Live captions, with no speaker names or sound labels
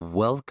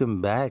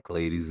welcome back,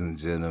 ladies and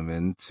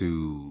gentlemen,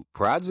 to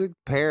Project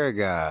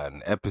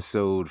Paragon,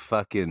 episode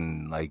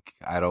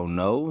I don't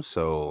know,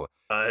 so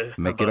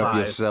make it up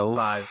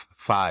yourself.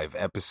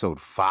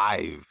 Episode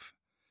 5.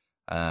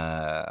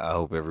 I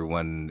hope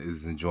everyone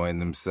is enjoying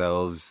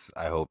themselves.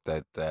 I hope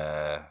that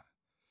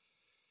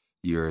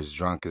you're as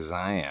drunk as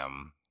I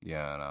am,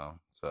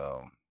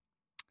 so...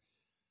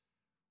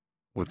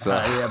 What's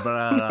up? I'm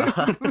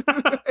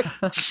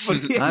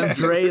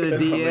Dre, the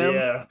DM.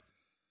 Yeah.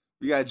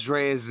 We got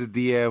Dre as the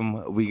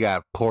DM. We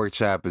got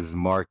Porkchop as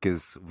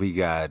Marcus. We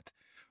got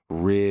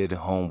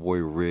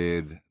homeboy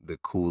Rid, the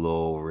cool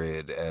old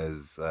Rid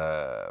as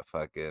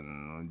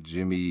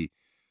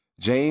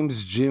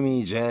James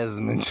Jimmy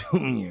Jasmine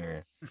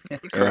Jr.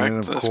 Correct.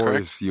 And of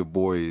course, your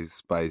boy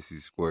Spicy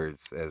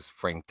Squirts as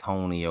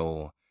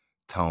Franktonio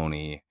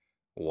Tony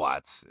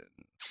Watson.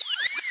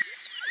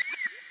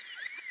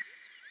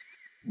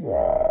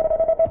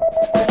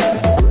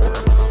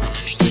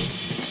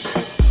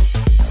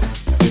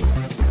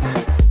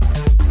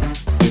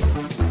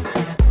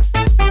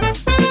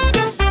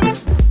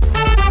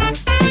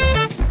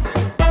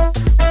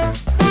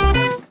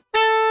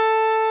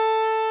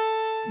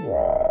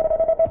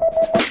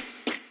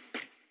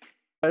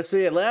 So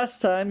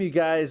last time you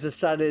guys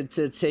decided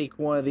to take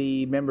one of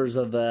the members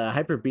of the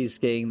Hyper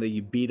Beast gang that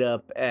you beat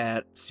up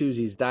at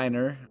Susie's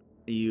Diner.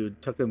 You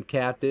took him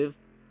captive,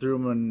 threw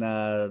him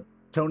in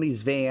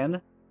Tony's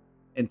van,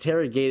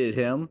 interrogated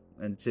him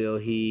until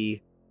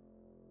he,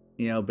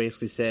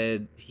 basically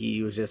said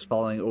he was just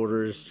following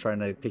orders, trying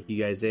to take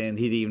you guys in.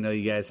 He didn't even know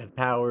you guys had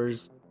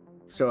powers,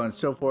 so on and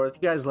so forth.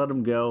 You guys let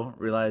him go,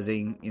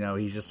 realizing,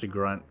 he's just a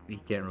grunt. He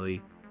can't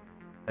really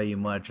tell you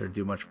much or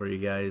do much for you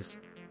guys.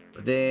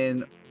 But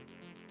then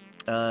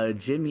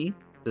Jimmy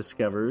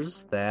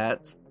discovers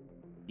that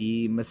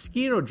the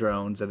mosquito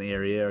drones in the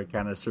area are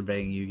kind of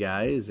surveying you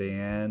guys,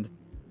 and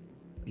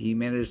he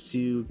managed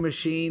to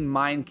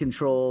mind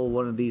control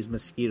one of these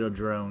mosquito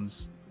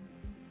drones.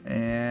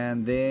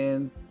 And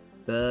then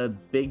the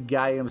big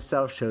guy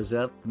himself shows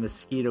up, the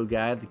mosquito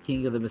guy, the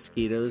king of the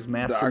mosquitoes,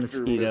 Master Dr.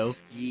 Mosquito,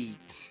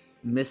 Mesquite.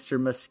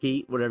 Mr.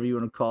 Mesquite, whatever you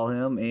want to call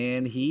him,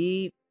 and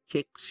he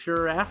kicks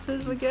your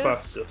asses, I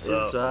guess. Fucked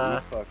us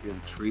up. We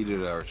fucking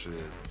treated our shit.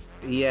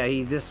 Yeah,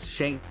 he just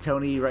shanked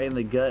Tony right in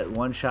the gut,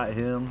 one-shot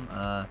him,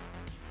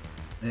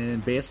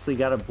 and basically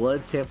got a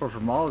blood sample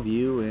from all of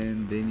you,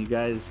 and then you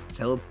guys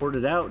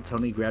teleported out.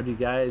 Tony grabbed you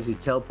guys, you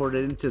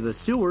teleported into the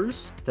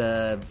sewers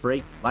to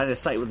break line of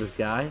sight with this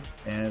guy,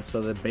 and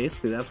so that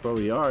basically that's where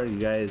we are. You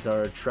guys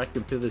are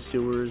trekking through the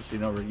sewers,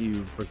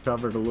 you've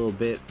recovered a little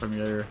bit from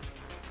your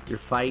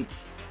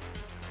fights,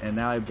 and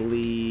now I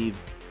believe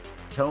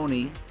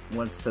Tony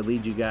wants to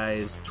lead you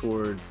guys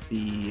towards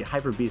the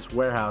Hyper Beast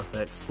warehouse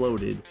that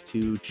exploded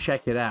to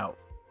check it out.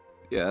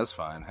 Yeah, that's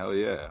fine. Hell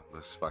yeah.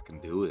 Let's fucking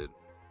do it.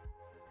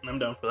 I'm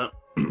down for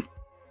that.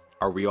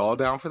 Are we all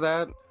down for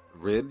that?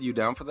 Rid, you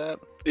down for that?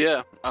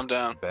 Yeah, I'm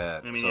down.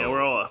 Bad.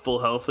 We're all at full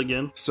health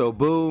again. So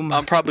boom.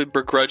 I'm probably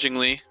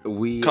begrudgingly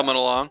coming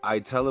along. I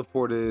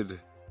teleported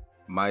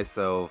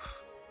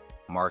myself,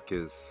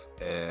 Marcus,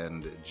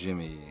 and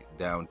Jimmy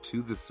down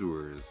to the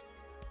sewers.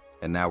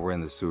 And now we're in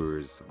the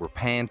sewers. We're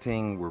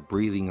panting. We're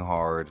breathing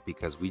hard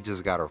because we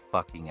just got our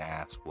fucking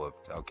ass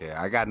whooped. Okay,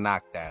 I got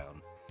knocked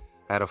down.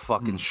 I had a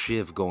fucking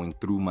shiv going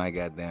through my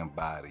goddamn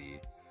body.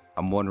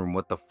 I'm wondering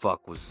what the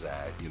fuck was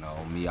that?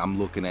 I'm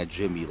looking at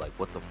Jimmy like,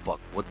 what the fuck?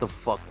 What the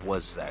fuck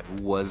was that?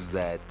 Who was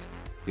that?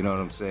 You know what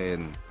I'm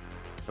saying?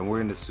 And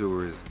we're in the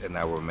sewers, and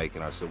now we're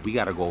making ourselves. We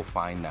gotta go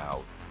find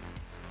out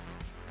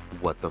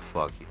what the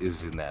fuck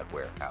is in that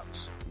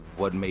warehouse.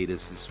 What made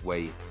us this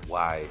way?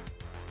 Why?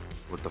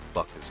 What the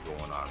fuck is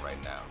going on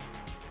right now?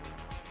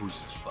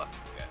 Who's this fucking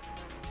guy?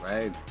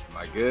 Right? Am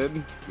I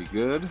good? We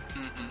good?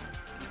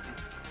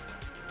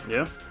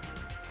 Yeah.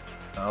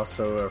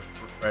 Also, a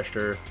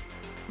refresher,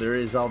 there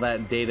is all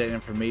that data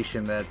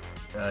information that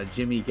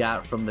Jimmy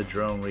got from the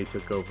drone when he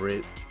took over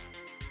it.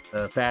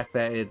 The fact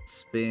that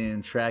it's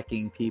been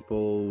tracking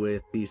people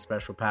with these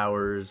special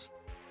powers,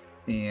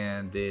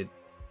 and it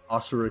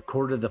also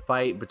recorded the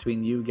fight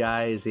between you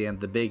guys and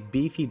the big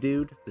beefy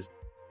dude.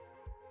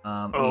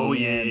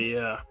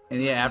 Yeah.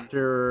 And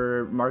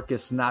after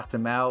Marcus knocked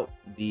him out,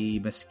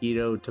 the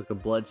mosquito took a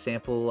blood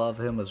sample of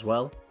him as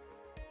well.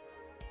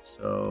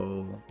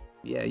 So,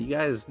 yeah, you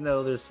guys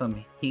know there's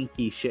some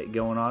hinky shit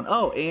going on.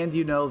 Oh, and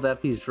you know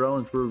that these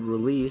drones were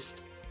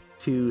released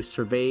to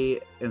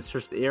survey and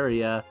search the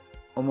area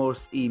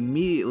almost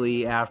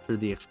immediately after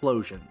the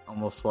explosion.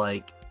 Almost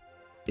like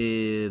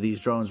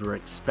these drones were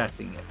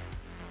expecting it.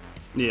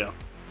 Yeah.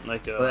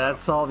 So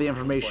that's all the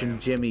information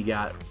Jimmy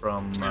got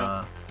from...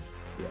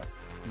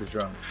 the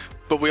drone.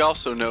 But we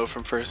also know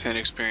from firsthand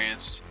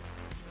experience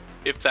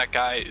if that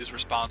guy is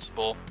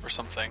responsible or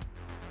something,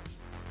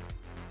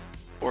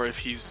 or if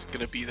he's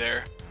gonna be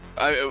there.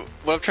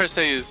 What I'm trying to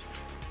say is,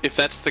 if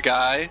that's the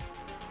guy,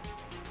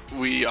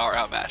 we are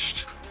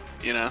outmatched.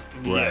 Right.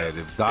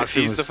 Yes. If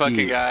he's the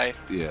fucking guy.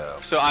 Yeah.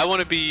 So I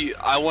want to be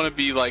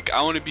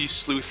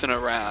sleuthing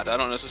around. I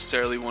don't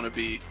necessarily want to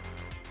be,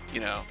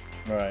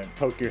 Right,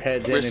 poke your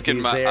heads risking in.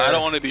 If my. he's there, I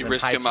don't want to be then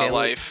risking my hightail it.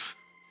 life.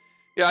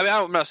 Yeah, I mean,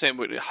 I'm not saying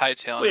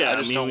hightail. Well, yeah, I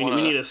just don't we want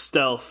need to. to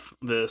stealth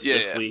this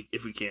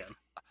if we can.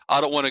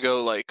 I don't want to go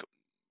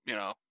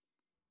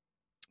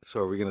So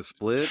are we gonna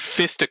split?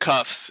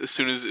 fisticuffs as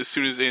soon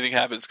as anything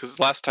happens. Because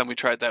last time we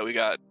tried that, we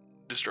got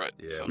destroyed.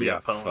 Yeah, So, we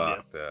got pwned,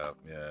 fucked up.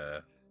 Yeah.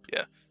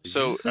 yeah. Did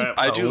So you say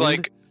I do pwned?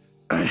 like.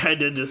 I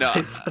did just No.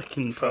 say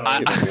fucking phone.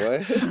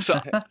 What? So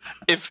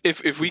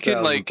if we can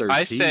I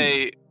 2013.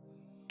 say,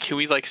 can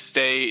we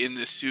stay in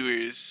the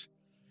sewers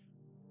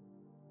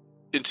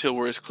until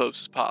we're as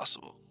close as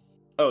possible?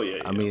 Oh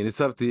yeah, I mean, it's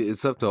up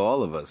to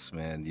all of us,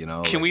 man. You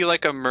know. Can we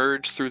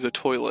emerge through the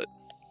toilet?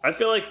 I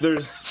feel like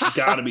there's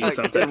got to be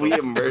something we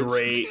emerged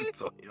great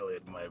the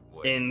toilet, my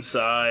boy.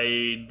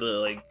 inside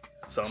the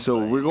something.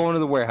 So we're going to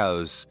the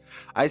warehouse.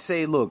 I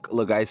say, look.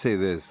 I say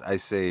this. I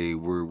say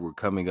we're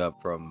coming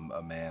up from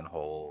a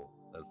manhole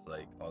that's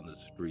on the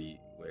street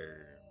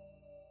where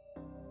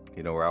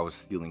I was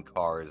stealing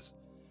cars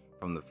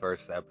from the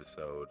first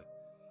episode.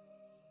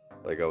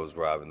 I was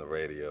robbing the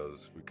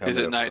radios. Is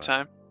it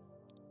nighttime?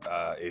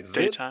 Is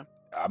Daytime?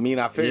 I mean,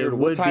 I It figured.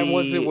 What would time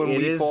was it when it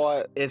we is-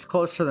 fought? It's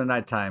close to the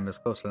nighttime.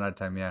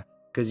 Yeah.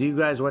 Because you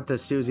guys went to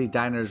Susie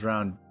Diner's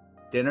around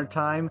dinner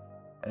time.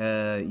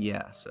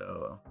 Yeah.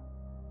 So.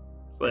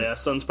 But yeah,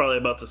 sun's probably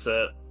about to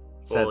set.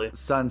 Fully.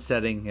 Sun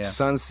setting. Yeah.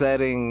 Sun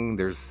setting.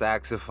 There's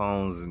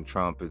saxophones and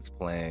trumpets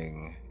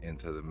playing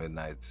into the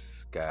midnight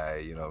sky.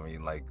 You know what I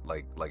mean?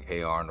 Like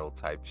Hey Arnold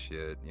type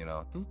shit. You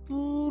know.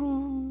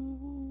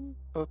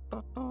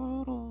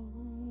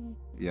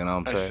 You know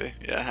what I'm I saying?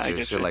 see. Yeah, I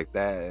get shit you. like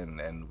that,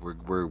 and we're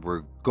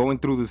going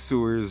through the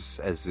sewers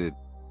as it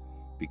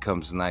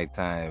becomes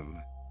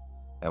nighttime,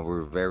 and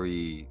we're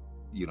very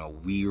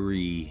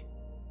weary,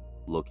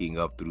 looking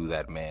up through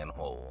that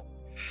manhole.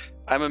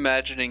 I'm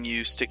imagining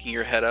you sticking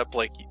your head up,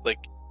 like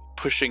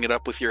pushing it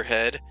up with your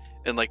head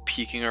and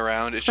peeking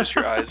around. It's just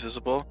your eyes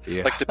visible,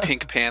 Yeah. like the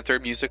Pink Panther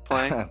music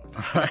playing.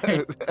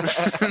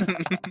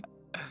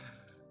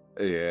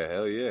 Yeah,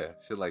 hell yeah,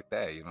 shit like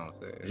that. You know what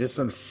I'm saying? Just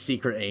some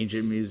secret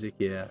agent music.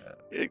 Yeah.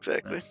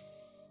 Exactly.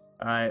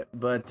 All right,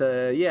 but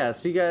yeah,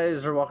 so you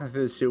guys are walking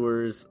through the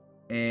sewers,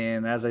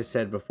 and as I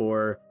said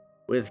before,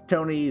 with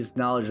Tony's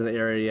knowledge of the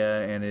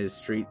area and his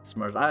street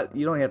smarts,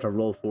 you don't have to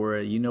roll for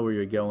it. You know where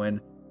you're going.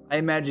 I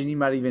imagine you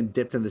might even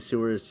dipped in the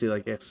sewers to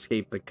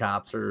escape the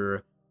cops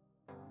or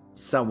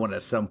someone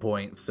at some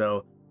point.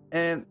 So,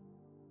 and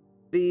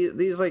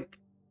these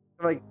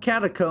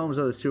catacombs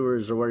of the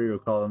sewers, or whatever you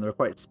would call them, they're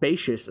quite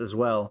spacious as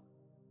well,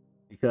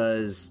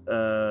 because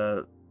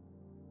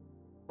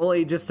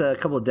only just a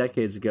couple of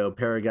decades ago,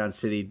 Paragon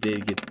City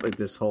did get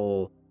this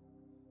whole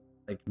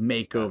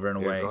makeover in a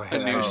way. go A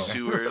ahead. new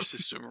sewer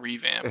system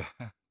revamp.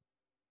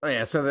 Oh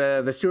yeah,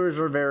 so the sewers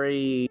are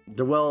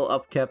they're well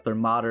upkept, they're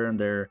modern,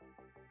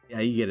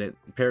 you get it.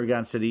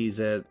 Paragon City's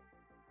a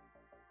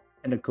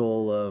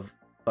pinnacle of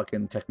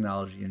fucking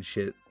technology and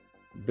shit.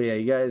 But yeah,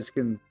 you guys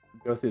can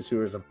go through the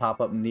sewers and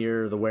pop up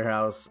near the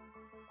warehouse.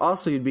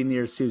 Also, you'd be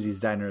near Susie's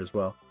Diner as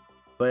well.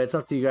 But it's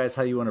up to you guys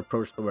how you want to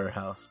approach the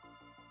warehouse.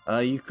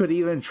 You could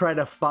even try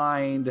to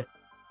find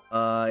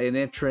an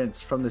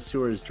entrance from the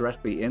sewers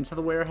directly into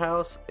the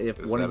warehouse. If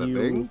Is one that of a you,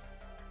 thing?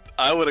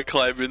 I would have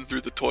climbed in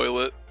through the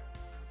toilet.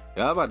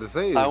 Yeah, I'm about to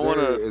say, I want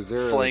is to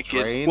there flank a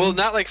train? it. Well,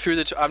 not through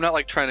the. I'm not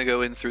trying to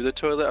go in through the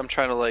toilet. I'm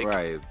trying to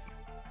right.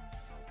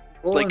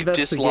 roll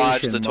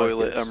dislodge the investigation,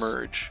 toilet, Marcus.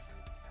 emerge.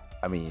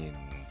 I mean,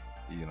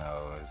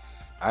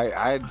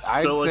 I'd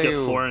Still say a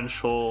 4-inch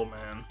hole,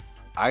 man.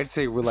 I'd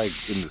say we're in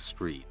the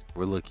street.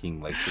 We're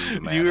looking through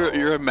the manhole.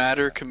 You're a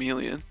matter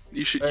chameleon.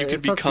 You could It's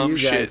up to become you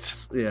shit.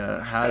 guys,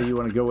 yeah, how you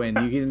want to go in.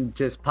 You can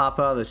just pop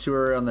out of the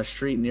sewer on the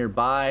street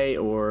nearby,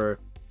 or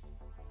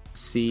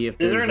see if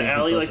Is there there's an anything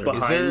alley, closer.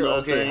 behind Is there, the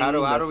okay, thing how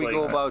do that's we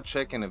go like- about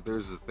checking if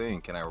there's a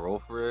thing? Can I roll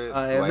for it? Do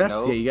I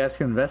Investigate. know? You guys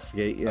can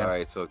investigate. Yeah. All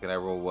right, so can I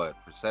roll what?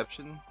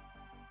 Perception?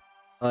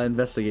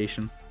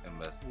 Investigation.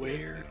 Where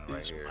Investigation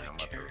right is here. my I'm about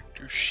to-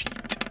 character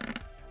sheet?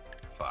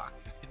 Fuck.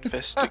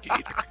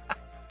 Investigator.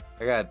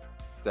 I got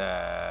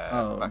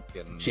Oh,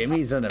 fucking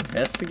Jimmy's an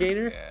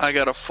investigator. Yeah. I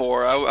got a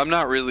 4. I'm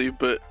not really,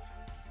 but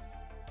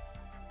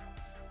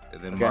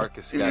And then Okay.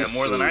 Marcus in got this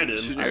more than I did. I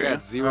scenario.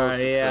 got 0 Alright,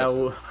 yeah.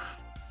 successes.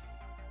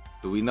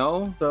 Do we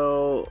know?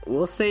 So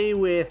we'll say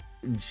with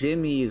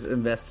Jimmy's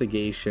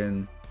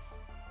investigation,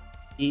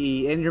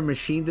 in your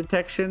machine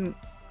detection,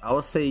 I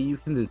will say you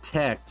can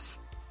detect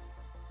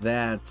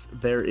that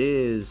there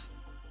is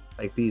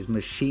these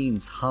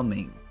machines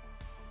humming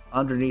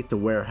underneath the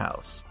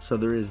warehouse. So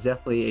there is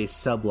definitely a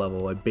sub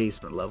level, a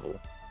basement level.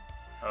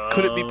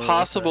 Could it be Oh,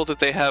 possible okay. that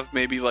they have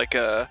maybe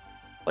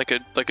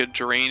a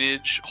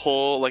drainage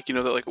hole, like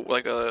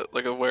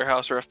a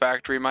warehouse or a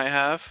factory might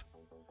have?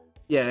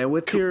 Yeah, and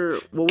with your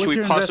with Can we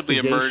your possibly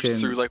emerge investigation-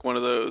 through one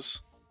of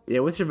those? Yeah,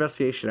 with your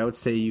investigation, I would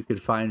say you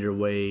could find your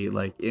way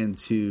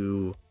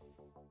into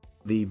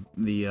the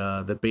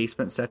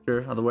basement sector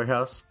of the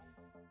warehouse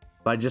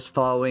by just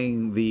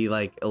following the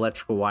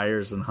electrical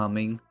wires and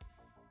humming.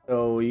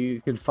 So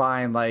you could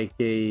find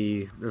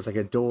there's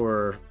a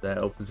door that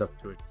opens up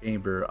to a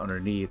chamber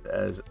underneath,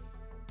 as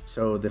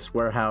So this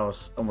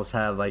warehouse almost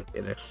had like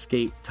an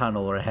escape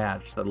tunnel or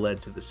hatch that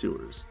led to the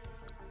sewers.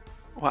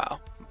 Wow,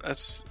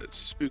 that's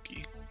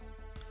spooky.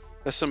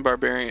 That's some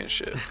barbarian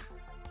shit.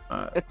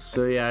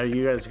 So yeah, are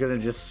you guys gonna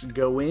just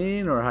go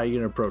in, or how are you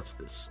gonna approach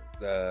this?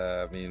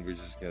 I mean, we're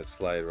just gonna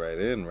slide right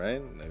in,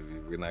 right?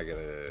 We're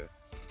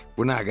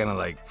not gonna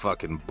like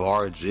fucking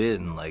barge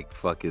in like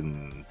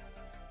fucking,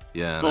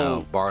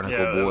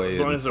 Barnacle Boy. As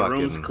long as the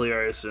room's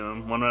clear, I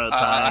assume, one at a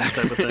time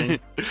type of thing.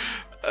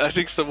 I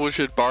think someone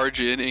should barge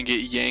in and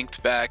get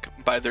yanked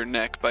back by their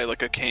neck by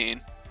like a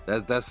cane.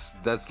 That's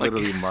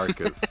literally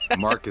Marcus.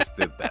 Marcus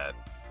did that.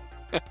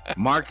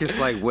 Marcus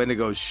like went to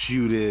go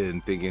shoot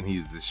in thinking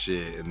he's the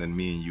shit, and then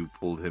me and you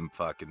pulled him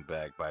fucking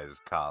back by his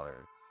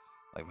collar.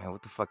 Like, man,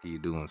 what the fuck are you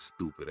doing,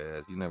 stupid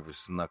ass? You never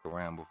snuck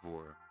around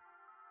before.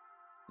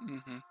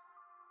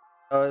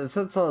 Mm-hmm.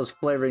 Since I was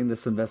flavoring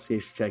this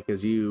investigation check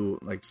as you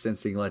like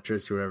sensing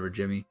electricity or whatever,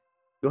 Jimmy,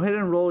 go ahead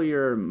and roll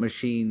your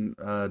machine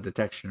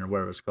detection or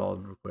whatever it's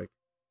called real quick.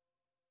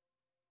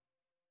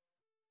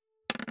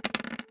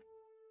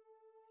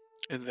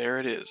 And there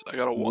it is. I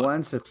got a 1.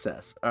 One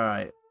success. All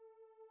right.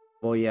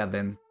 Well, yeah,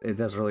 then it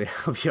doesn't really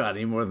help you out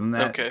any more than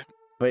that. Okay.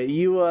 But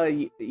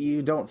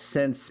you don't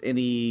sense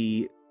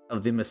any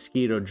of the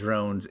mosquito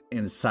drones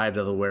inside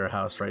of the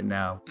warehouse right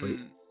now. But,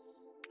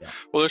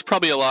 Well, there's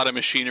probably a lot of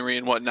machinery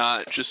and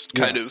whatnot, just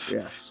kind of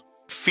yes.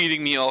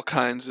 feeding me all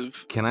kinds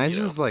of. Can I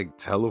just like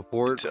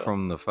teleport intel.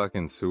 from the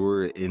fucking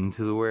sewer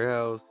into the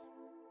warehouse?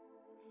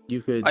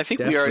 You could. I think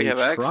we already have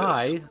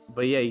try, access.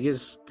 but yeah, you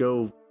just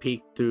go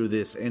peek through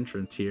this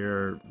entrance here,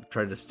 or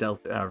try to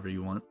stealth it however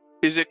you want.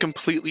 Is it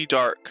completely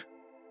dark?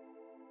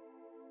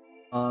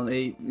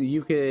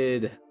 You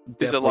could.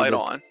 Is the light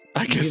on?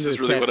 I guess is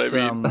really what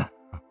I mean.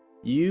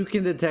 You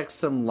can detect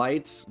some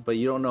lights, but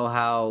you don't know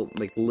how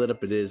like lit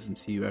up it is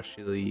until you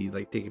actually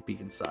like take a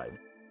peek inside.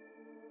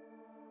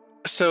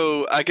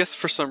 So I guess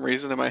for some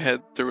reason in my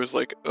head there was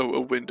like a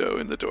window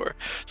in the door,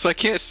 so I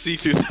can't see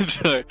through the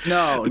door.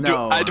 No,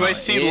 Do I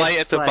see light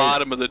at the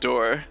bottom of the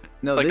door?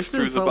 No, like this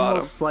through is the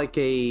almost like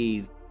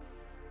a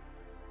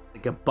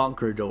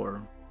bunker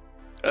door.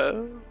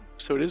 Oh,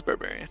 so it is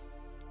barbarian.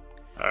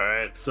 All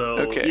right. So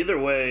Okay. either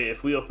way,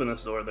 if we open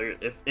this door,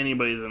 if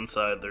anybody's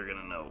inside, they're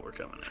gonna know we're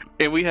coming in.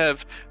 And we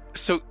have.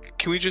 So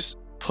can we just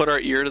put our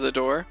ear to the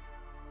door?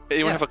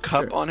 Anyone Yeah, have a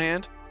cup sure. on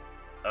hand?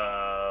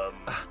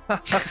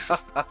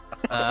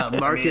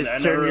 Marcus, I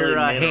never turn your really made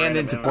a hand random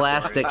into inventory.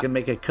 plastic and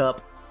make a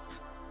cup.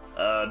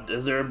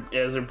 Is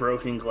there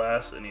broken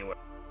glass anywhere?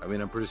 I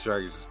mean, I'm pretty sure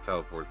I could just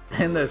teleport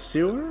through In the it.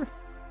 sewer?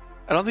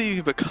 I don't think you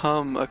can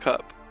become a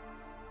cup.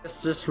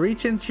 Just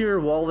reach into your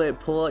wallet,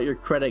 pull out your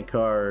credit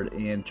card,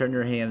 and turn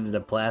your hand into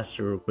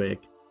plastic real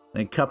quick.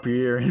 Then cup your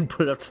ear and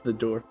put it up to the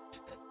door.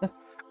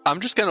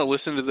 I'm just gonna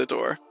listen to the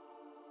door.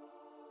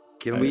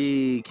 Can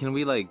we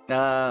like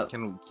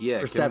can we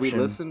Perception.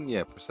 listen?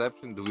 Yeah,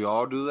 perception. Do we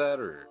all do that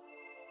or?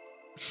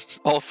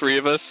 All three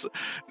of us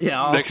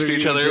Yeah, all next to three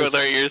each of you other with just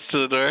our ears to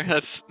the door.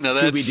 That's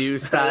Scooby-Doo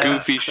style.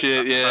 goofy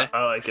shit. Yeah,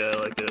 I like it. I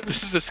like it.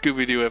 this is the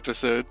Scooby Doo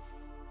episode.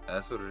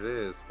 That's what it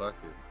is. Fuck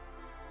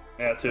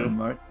it. Yeah, too.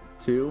 Mark,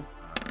 2,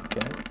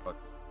 Okay. Fuck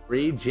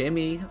 3,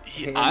 Jimmy.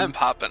 Yeah, I'm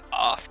popping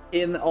off.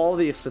 in all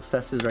these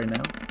successes right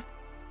now.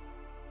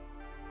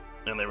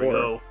 And there we 4.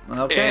 go.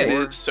 Okay.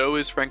 And so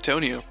is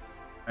Franktonio.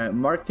 All right,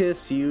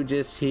 Marcus, you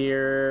just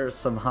hear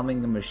some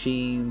humming of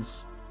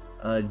machines.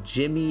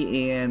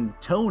 Jimmy and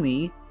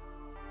Tony,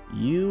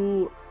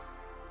 you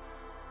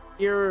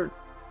hear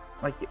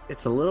like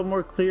it's a little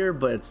more clear,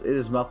 but it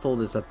is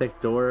muffled. It's a thick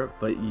door,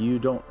 but you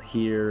don't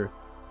hear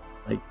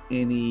like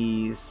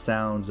any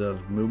sounds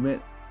of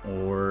movement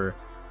or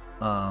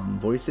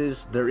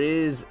voices. There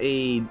is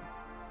a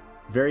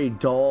very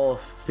dull,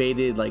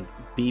 faded, like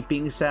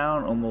beeping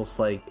sound, almost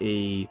like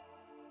a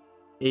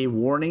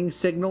warning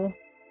signal.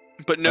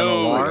 But An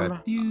no,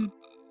 alarm?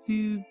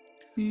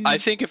 I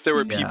think if there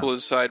were Yeah. people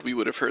inside, we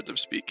would have heard them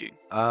speaking.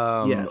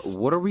 Yes.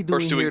 What are we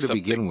doing doing here to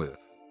something. begin with?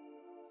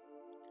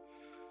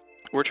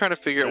 We're trying to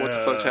figure out what the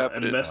fuck's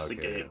happening.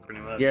 Investigate, Okay.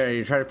 pretty much. Yeah,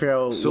 you're trying to figure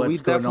out So we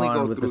what's going definitely on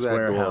go with through this that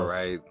warehouse. door,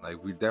 right?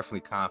 Like we're definitely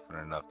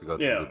confident enough to go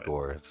Yeah. through the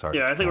door and start.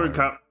 Yeah, I think we're.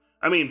 exploring.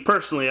 I mean,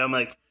 personally, I'm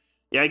like,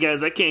 yeah,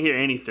 guys, I can't hear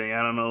anything.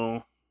 I don't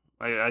know.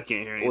 I can't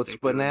hear anything. What's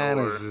through the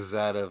bananas door. is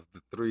out of the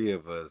three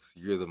of us,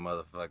 you're the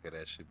motherfucker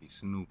that should be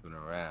snooping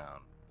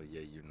around. But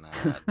yeah, you're not.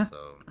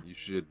 So you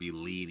should be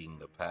leading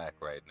the pack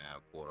right now,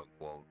 quote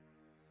unquote.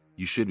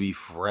 You should be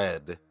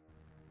Fred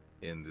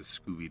in the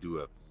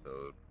Scooby-Doo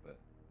episode. But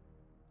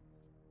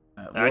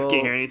I can't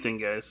hear anything,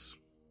 guys.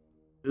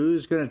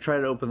 Who's gonna try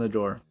to open the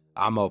door?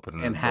 I'm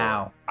opening And the door.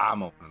 how?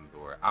 I'm opening the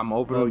door. I'm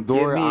opening Well, the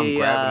door. give I'm me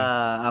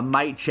grabbing a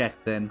might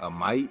check then. a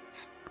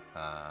mite.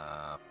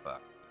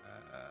 Fuck.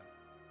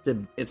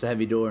 It's a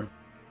heavy door.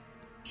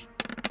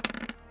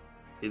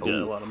 He's got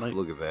a lot of money.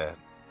 Look at that.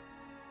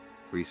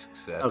 3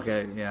 success.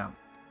 Okay, yeah,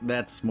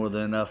 that's more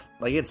than enough.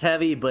 Like it's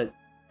heavy, but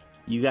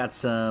you got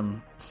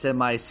some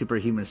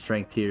semi-superhuman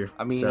strength here.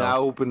 I mean, so- I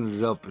opened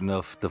it up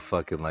enough to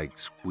fucking like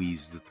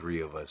squeeze the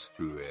three of us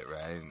through it,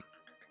 right?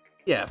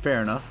 yeah,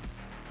 fair enough.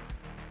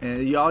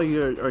 And you are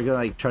gonna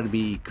like try to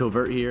be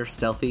covert here,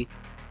 stealthy.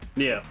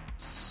 Yeah.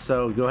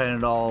 So go ahead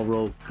and all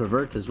roll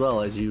covert as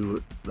well as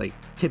you like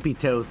tippy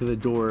toe through the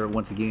door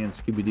once again,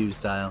 Scooby Doo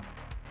style.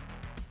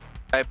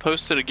 I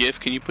posted a GIF.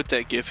 Can you put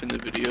that GIF in the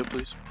video,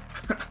 please?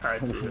 I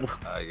see it.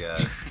 I got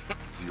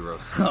 0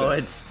 success. Oh,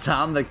 it's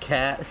Tom the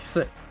cat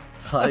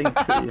sliding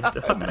through your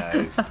door.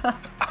 Nice.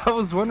 I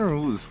was wondering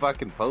who was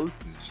fucking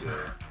posting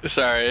shit.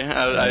 Sorry,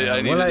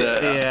 I needed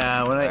that.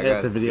 Yeah, when I edit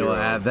got the video, 0,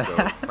 I'll add that.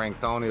 So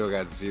Franktonio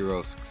got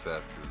 0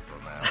 successes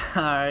on that.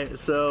 All right,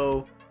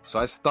 so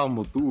I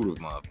stumbled through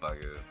the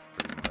motherfucker.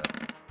 Pretty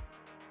much.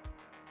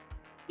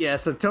 yeah,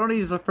 so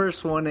Tony's the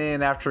first one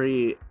in after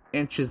he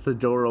inches the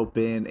door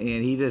open,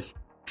 and he just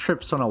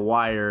trips on a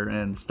wire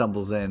and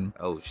stumbles in.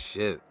 Oh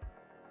shit.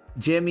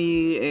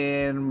 Jimmy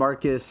and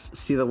Marcus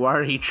see the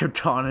wire he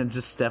tripped on and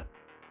just step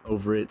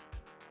over it.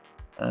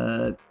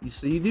 So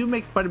you do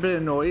make quite a bit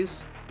of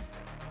noise,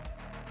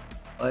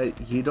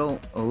 but you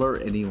don't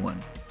alert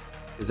anyone.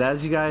 Because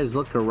as you guys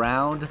look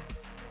around,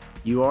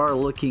 you are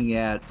looking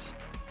at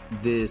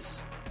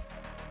this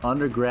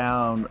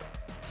underground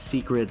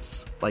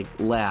secrets like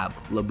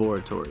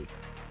laboratory.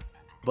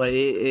 But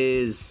it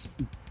is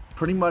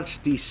pretty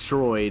much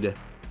destroyed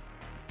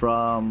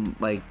from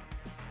like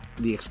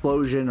the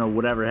explosion or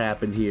whatever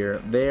happened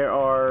here.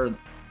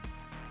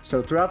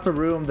 So throughout the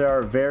room, there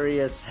are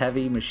various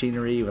heavy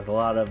machinery with a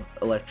lot of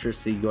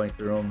electricity going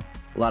through them,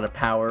 a lot of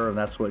power, and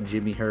that's what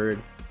Jimmy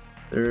heard.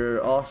 There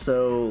are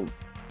also,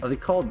 are they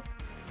called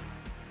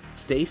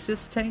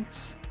stasis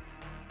tanks?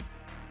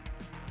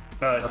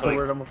 It's the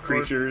word I'm like looking for.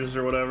 creatures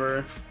or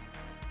whatever.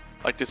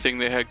 Like the thing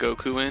they had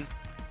Goku in.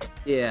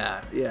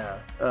 Yeah.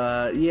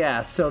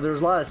 So there's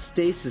a lot of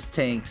stasis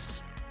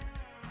tanks,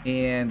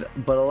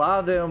 but a lot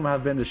of them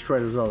have been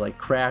destroyed as well, like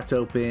cracked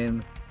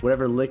open.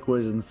 Whatever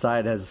liquid is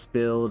inside has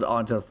spilled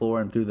onto the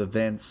floor and through the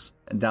vents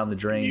and down the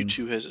drains.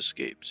 Mewtwo has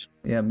escaped.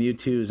 Yeah,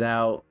 Mewtwo's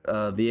out.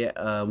 The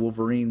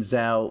Wolverine's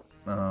out.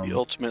 The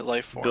ultimate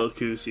life form.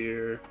 Goku's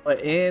here. But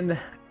in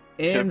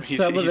Yep,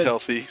 some of he's the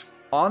healthy.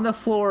 on the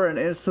floor and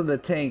in some of the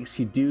tanks,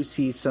 you do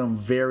see some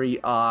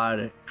very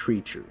odd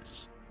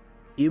creatures,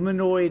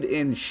 humanoid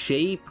in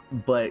shape,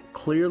 but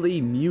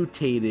clearly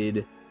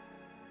mutated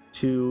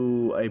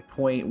to a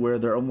point where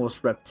they're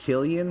almost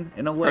reptilian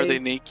in a way. Are they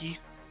naked?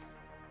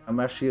 I'm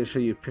actually going to show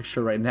you a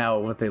picture right now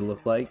of what they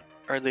look like.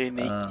 Are they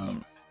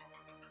naked?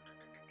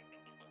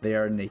 They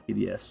are naked,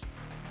 yes.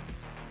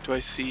 Do I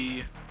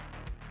see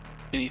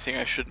anything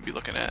I shouldn't be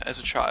looking at as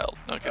a child?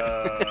 Okay.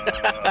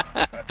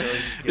 I feel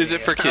like Is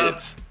it for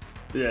kids?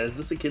 Yeah, is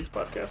this a kids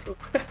podcast?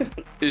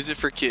 Is it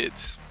for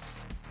kids?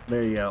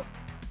 There you go.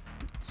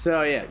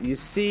 So yeah, you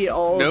see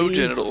all No these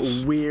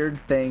genitals. weird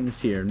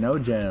things here. No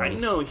genitals. I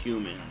know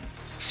humans.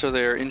 So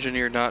they are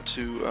engineered not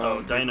to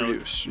Dino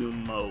reproduce.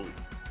 Humo.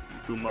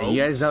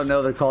 You guys don't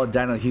know they're called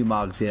Dino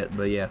Humogs yet,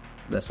 but yeah,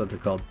 that's what they're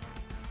called.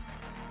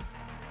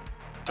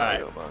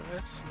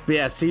 Dino-mongus. But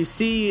yeah, so you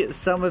see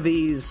some of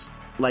these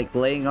like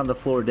laying on the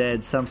floor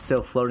dead, some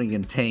still floating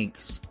in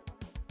tanks.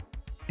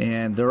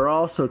 And there are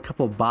also a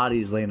couple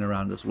bodies laying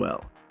around as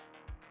well.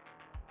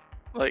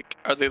 Like,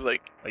 are they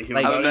like? human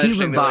Like I'm bodies?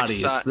 human imagining they're like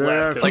bodies. sci- There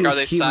are a Like, few are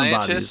they human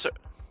scientists? bodies.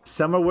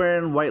 Some are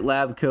wearing white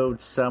lab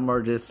coats, some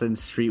are just in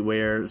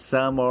streetwear,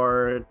 some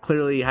are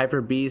clearly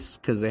hyper beasts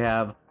because they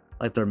have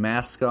like their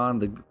masks on,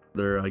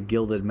 their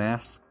gilded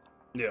masks.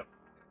 Yeah.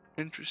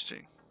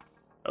 Interesting.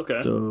 Okay.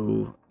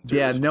 So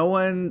There's-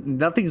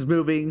 nothing's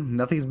moving,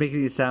 nothing's making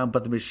any sound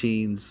but the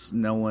machines.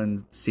 No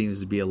one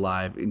seems to be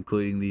alive,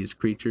 including these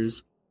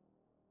creatures.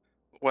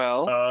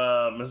 Well,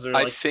 is there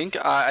I like,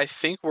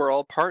 think we're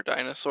all part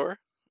dinosaur.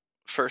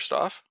 First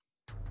off,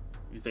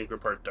 you think we're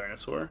part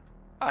dinosaur?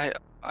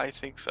 I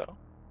think so.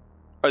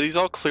 Are these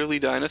all clearly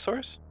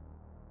dinosaurs?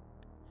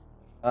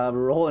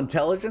 Roll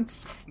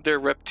intelligence. They're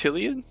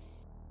reptilian.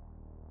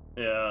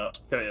 Yeah.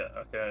 Okay. Yeah.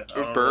 Okay. I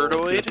Or don't know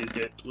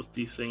birdoid? what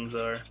these things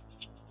are.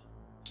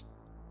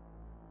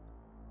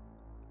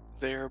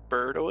 They're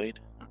birdoid.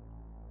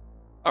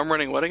 I'm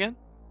running what again?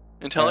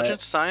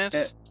 Intelligence,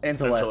 science.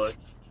 Intellect.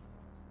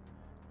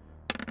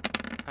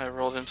 I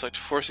rolled intellect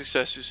 4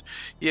 successes.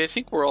 Yeah, I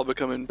think we're all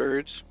becoming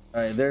birds.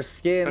 All right, their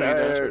skin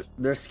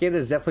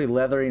is definitely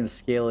leathery and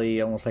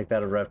scaly, almost like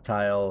that of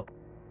reptile.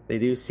 They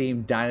do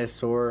seem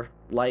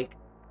dinosaur-like.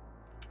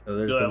 So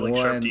there's Do they the have like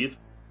one, sharp teeth?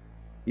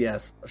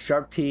 Yes,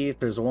 sharp teeth.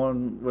 There's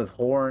one with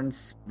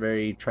horns,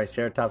 very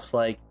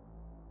Triceratops-like,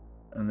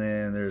 and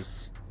then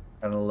there's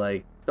kind of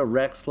like the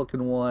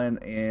Rex-looking one,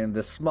 and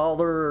the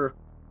smaller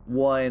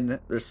one.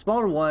 There's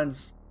smaller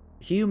ones,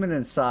 human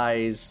in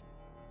size,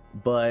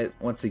 but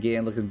once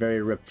again looking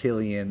very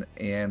reptilian,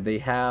 and they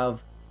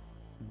have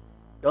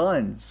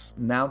guns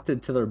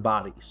mounted to their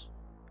bodies.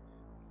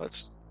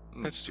 Let's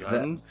do that.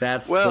 Gun?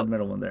 That's Well- the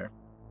middle one there.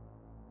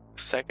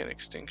 Second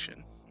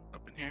extinction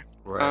up in here.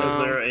 Right.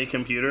 Is there a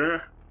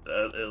computer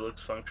that it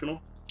looks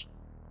functional?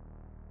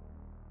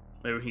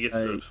 Maybe we can get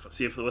to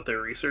see what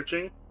they're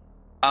researching.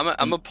 I'm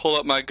gonna pull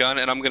up my gun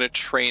and I'm gonna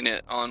train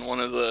it on one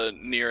of the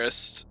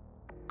nearest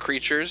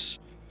creatures.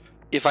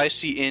 If I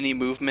see any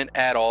movement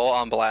at all,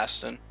 I'm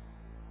blasting.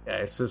 Yeah,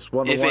 it's just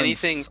one of the If ones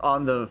anything-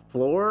 on the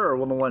floor, or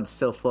one of the ones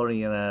still floating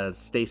in a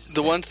stasis.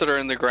 The tank? ones that are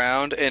in the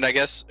ground, and I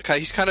guess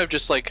he's kind of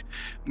just like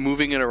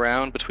moving it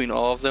around between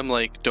all of them.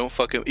 Like, don't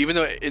fucking. Even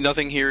though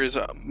nothing here is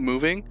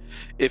moving,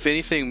 if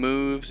anything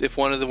moves, if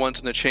one of the ones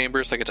in the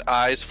chambers, like its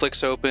eyes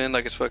flicks open,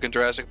 like it's fucking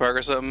Jurassic Park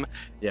or something.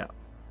 Yeah.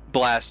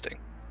 Blasting.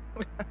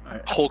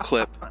 Alright. Whole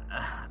clip. There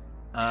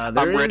I'm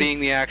readying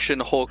is- the action.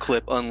 Whole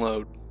clip.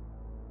 Unload.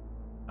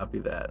 Copy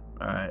that.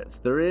 All right. So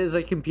there is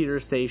a computer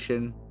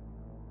station.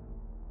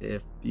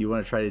 If you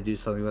want to try to do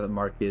something with it,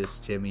 Marcus,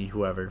 Jimmy,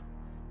 whoever.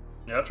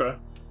 Yeah, I'll try.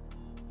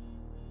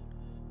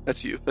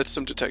 That's you. That's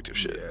some detective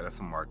shit. Yeah, that's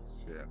some Marcus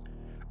shit.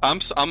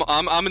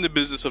 I'm in the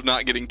business of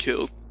not getting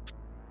killed.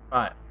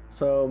 All right.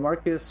 So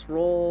Marcus,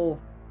 roll.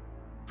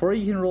 Before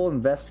you can roll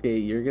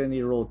investigate, you're gonna need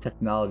to roll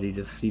technology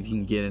just to see if you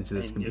can get into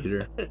this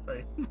computer.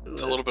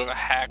 It's a little bit of a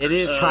hacker. It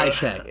is high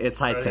tech. It's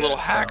high a tech. a little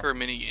so- hacker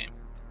minigame.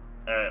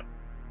 Alright.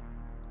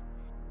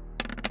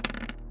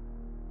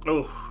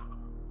 Oh.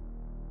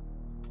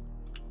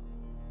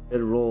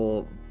 Good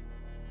roll,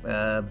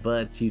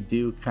 but you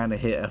do kind of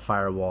hit a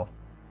firewall.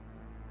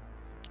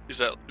 Is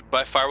that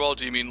by firewall?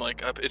 Do you mean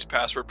like it's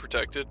password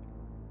protected?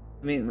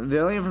 I mean, the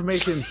only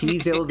information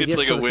he's able to It's get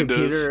like from a the Windows.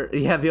 computer,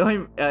 yeah, the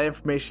only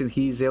information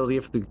he's able to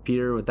get from the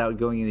computer without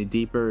going any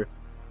deeper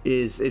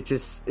is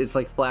it's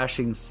like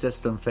flashing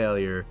system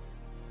failure,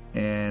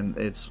 and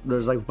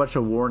there's like a bunch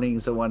of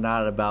warnings and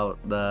whatnot about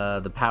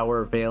the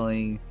power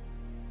failing,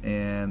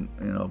 and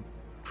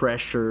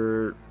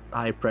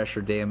high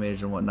pressure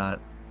damage and whatnot,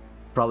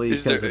 probably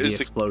Is because there- of the is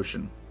the-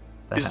 explosion.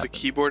 that Is the happened.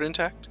 keyboard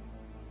intact?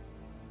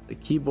 The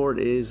keyboard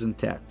is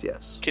intact,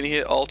 yes. Can you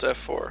hit Alt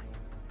F4?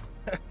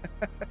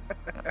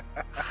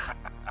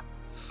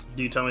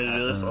 Do you tell me to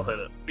do this? I'll hit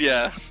it.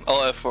 Yeah,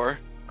 Alt F4.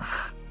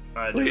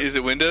 I do. Wait, is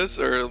it Windows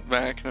or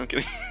Mac? No, I'm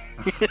kidding.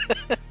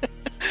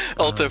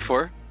 Alt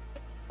F4.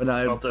 But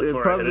no, Alt it'd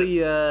F4,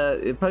 probably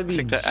I be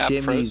think the app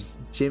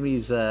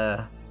Jimmy's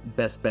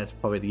best bet's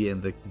probably to get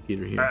in the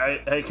computer here.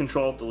 I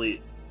control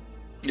delete.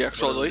 Yeah,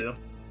 Control What does it Delete.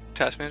 do?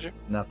 Task Manager.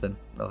 Nothing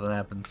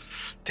happens.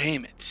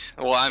 Damn it.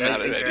 Well, I'm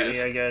out of yeah, ideas.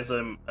 Yeah, guys,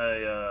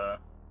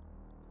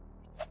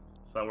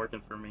 it's not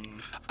working for me.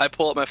 I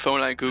pull up my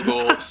phone. I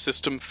Google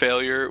system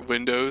failure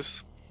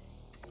Windows.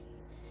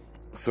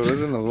 So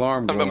there's an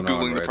alarm I'm going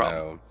Googling on the right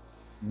problem. now.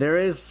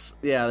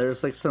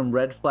 There's like some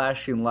red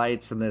flashing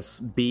lights and this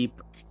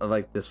beep,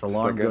 like this Just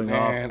alarm like a going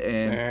off,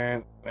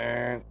 and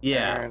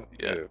Yeah.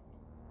 Yeah.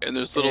 And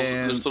there's little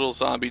And-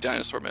 zombie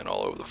dinosaur men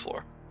all over the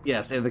floor.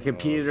 yes, and the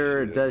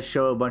computer shit. does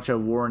show a bunch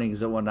of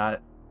warnings and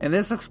whatnot. And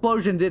this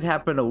explosion did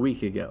happen a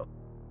week ago,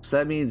 so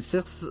that means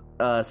since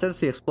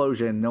the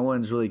explosion, no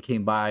one's really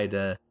came by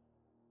to,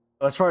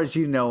 as far as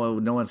you know,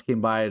 no one's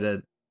came by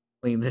to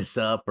clean this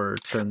up or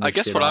turn this I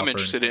guess shit what off I'm or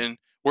interested anything. in,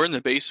 we're in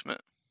the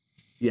basement.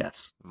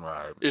 Yes.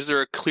 Right. Is there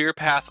a clear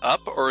path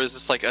up, or is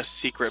this like a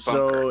secret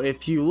So bunker?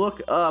 if you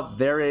look up,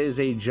 there is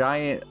a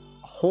giant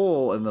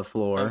hole in the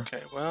floor.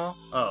 Okay, well,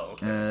 Oh,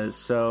 okay.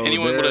 So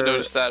anyone would have there-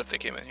 noticed that if they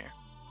came in here.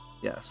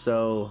 Yeah.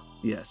 So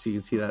yes, you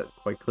can see that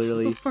quite What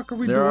clearly. the fuck are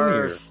we There doing are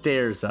here?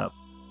 stairs up.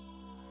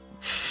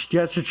 You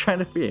guys are trying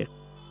to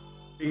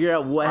figure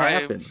out what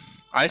happened.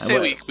 I say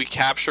what- we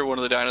capture one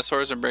of the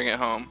dinosaurs and bring it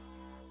home.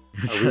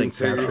 You're Are trying we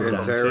to capture them.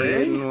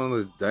 interrogating one of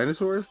the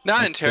dinosaurs?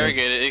 Not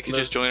interrogate it. It could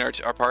just join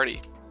our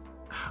party.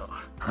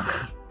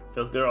 I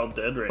feel like they're all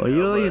dead right Well, now.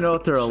 you don't but even know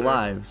if they're sure.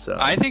 alive, so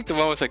I think the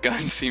one with a gun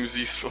seems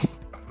useful.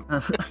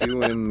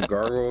 You and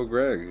Gargoyle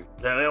Greg.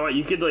 Yeah,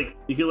 you could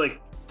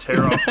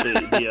tear off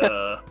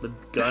the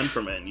gun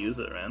from it and use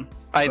it, man.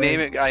 I name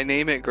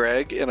it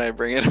Greg, and I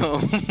bring it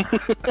home.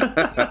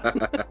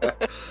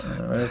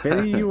 if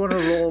any of you want to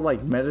roll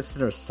like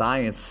medicine or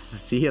science to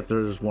see if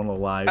there's one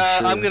alive,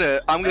 sure. I'm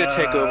gonna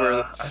take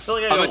over. I feel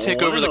like I'm gonna don't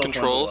take wanna over the know if one's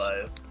controls.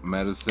 alive.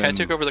 Medicine. Can I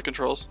take over the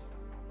controls?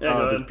 Yeah, go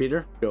the ahead.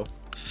 computer, go.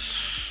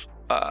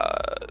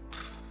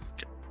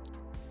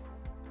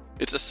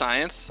 It's a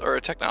science or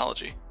a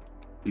technology.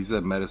 He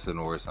said medicine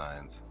or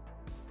science.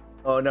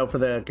 Oh no, for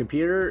the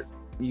computer,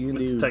 you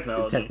can It's do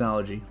technology.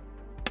 technology.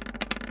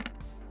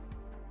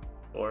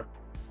 Or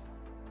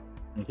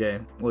Okay.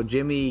 Well,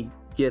 Jimmy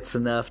gets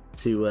enough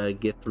to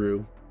get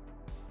through.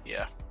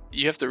 Yeah,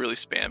 you have to really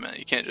spam it.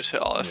 You can't just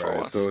hit all F at Right.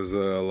 once. So is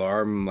the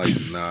alarm like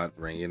not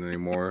ringing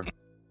anymore?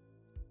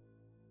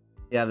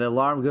 Yeah, the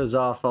alarm goes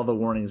off, all the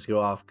warnings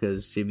go off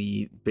because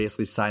Jimmy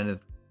basically signed it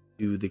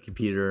to the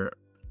computer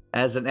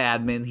as an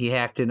admin. He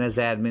hacked in as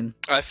admin.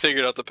 I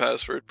figured out the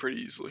password pretty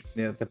easily.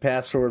 Yeah, the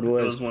password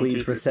was was 1, 2,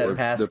 please 3, reset 4.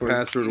 password. The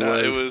password No,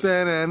 it was. was-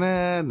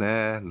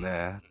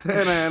 Ta-na-na-na-na,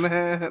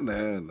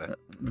 ta-na-na-na-na.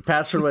 The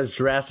password was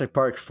Jurassic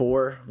Park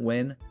 4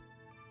 win.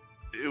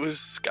 It was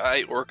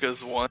Sky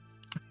Orcas 1.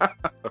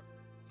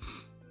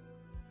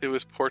 It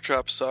was Pork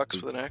Chop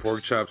Sucks with an X.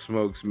 Pork chop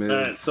smokes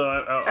Alright, mids. so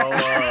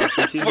I'll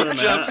since he's Pork doing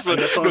chops, that, I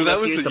guess I'll no, that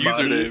was investigate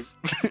the bodies,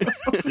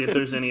 see if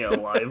there's any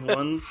alive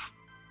ones.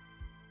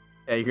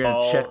 Yeah, you're gonna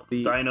All check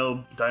the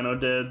dino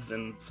deads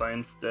and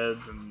science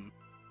deads and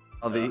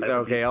all the hyper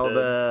okay, beast all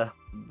deads.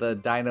 the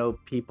dino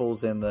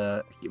peoples and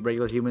the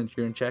regular humans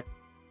you're in check.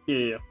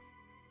 Yeah.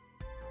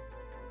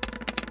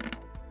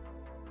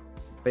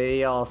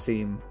 They all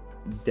seem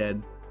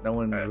dead. No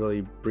one's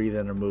really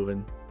breathing or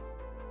moving.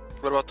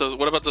 What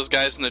about those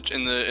guys in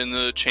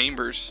the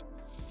chambers?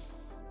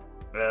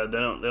 They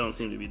don't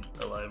seem to be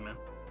alive, man.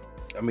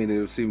 I mean, it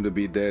would seem to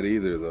be dead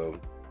either, though.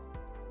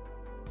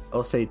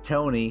 I'll say,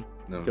 Tony,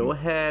 go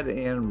ahead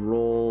and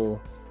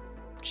roll.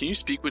 Can you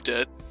speak with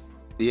dead?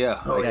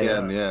 Yeah, I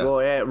can. Yeah.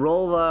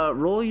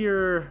 Roll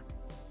your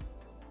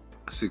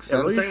Sixth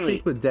roll sense. your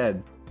speak with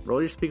dead.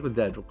 Roll your speak with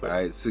dead real quick. All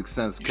right, sixth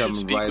sense You should coming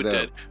speak right with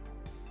up.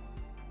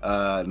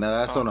 dead. Now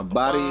that's on a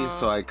body,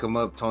 so I come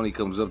up. Tony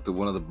comes up to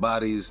one of the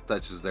bodies,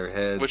 touches their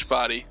heads. Which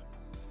body?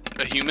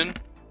 A human?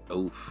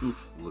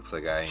 Oof. Looks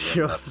like I ain't Zero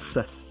getting nothing.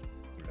 success.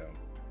 You know,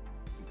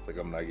 looks like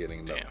I'm not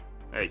getting nothing. Damn.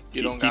 Hey,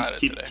 You don't got it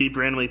today. Keep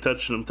randomly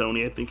touching them,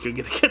 Tony. I think you're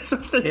gonna get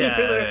something.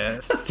 Yeah.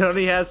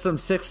 Tony has some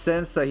sixth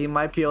sense that he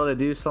might be able to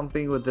do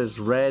something with this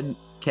red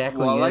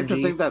cackling Well, I like to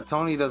energy. think that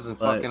Tony doesn't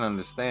But- fucking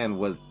understand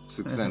what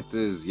sixth sense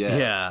is yet.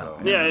 Yeah. So.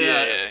 Yeah.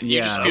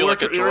 You just Yeah. feel We're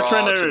like a we're draw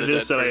trying to to the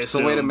introduce dead that, I person.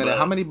 So wait a assume, minute. but-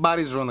 How many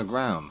bodies are on the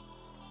ground?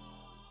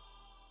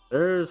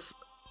 There's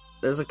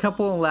a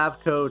couple in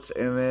lab coats,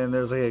 and then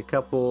there's like a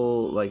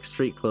couple like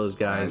street clothes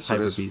All right, guys, so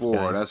hyper there's beast 4.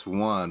 guys. That's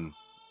 1.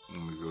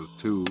 And we go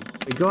 2.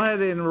 Go ahead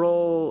and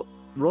roll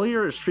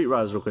your street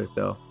riders real quick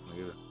though.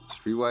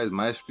 Streetwise,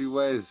 my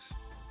streetwise.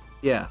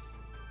 Yeah.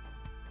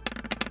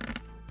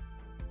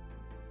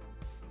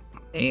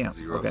 Damn.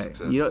 Zero Okay.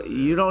 successes,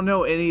 You don't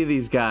know any of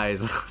these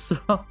guys, so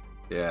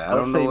Yeah, I I'll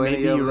don't say know any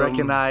maybe of you them.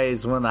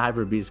 recognize one of the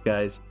hyper beast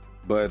guys.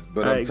 But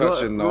All I'm right, go-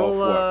 touching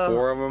roll, off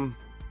 4 of them.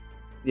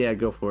 Yeah,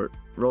 go for it.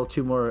 Roll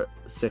 2 more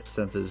sixth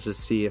senses,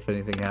 just see if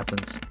anything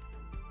happens.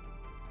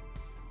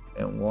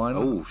 And 1.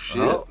 Oh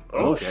shit. Oh,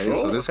 okay,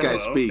 so this guy okay.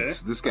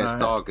 speaks. This guy's Alright,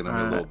 talking to me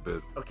a alright. little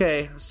bit.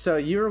 Okay, so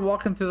you're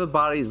walking through the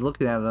bodies,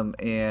 looking at them,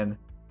 and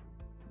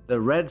the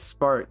red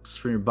sparks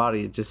from your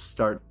body just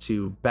start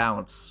to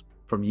bounce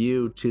from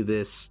you to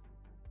this.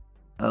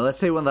 Let's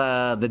say one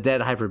of the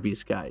dead hyper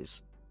beast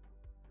guys,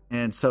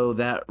 and so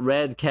that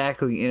red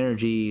cackling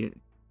energy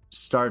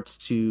starts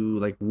to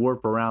like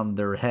warp around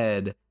their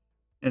head,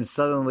 and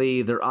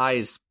suddenly their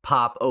eyes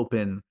pop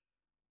open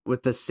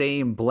with the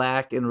same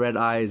black and red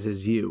eyes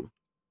as you.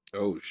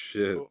 Oh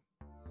shit.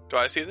 Do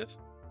I see this?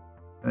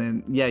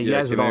 And yeah, you Yeah,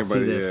 guys would can all see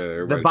everybody- this. yeah, the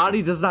everybody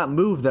body does not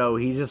move though;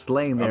 he's just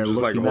laying there I'm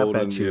just like looking up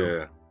holding. at you.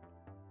 Yeah.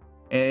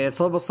 And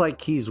it's almost like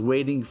he's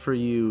waiting for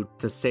you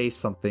to say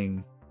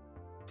something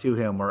to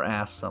him or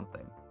ask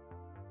something.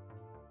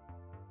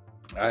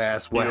 I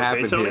asked what You okay,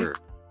 happened Tony? here.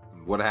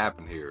 What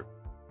happened here?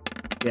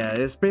 Yeah,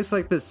 it's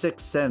basically like the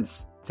sixth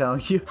sense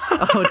telling you.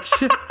 Oh,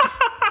 shit.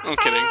 I'm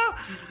kidding.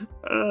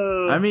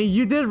 I mean,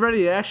 you did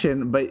ready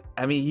action, but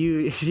I mean,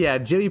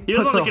 Jimmy He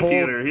was puts on a the whole.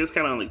 computer. He was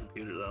kind of on the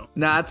computer though.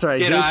 Nah, that's all right.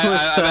 Yeah, Jimmy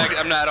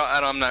no, puts,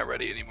 I'm not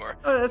ready anymore.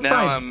 Oh, that's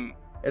now fine.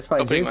 It's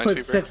fine. opening Jimmy Minesweeper.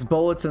 puts 6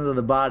 bullets into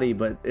the body,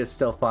 but it's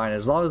still fine.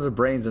 As long as the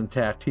brain's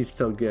intact, he's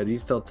still good.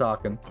 He's still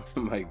talking.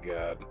 Oh my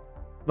god.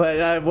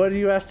 But what did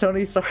you ask,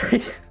 Tony?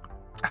 Sorry.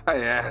 I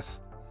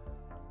asked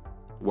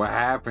what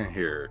happened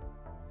here.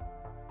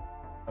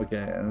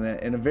 Okay, and then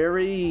in a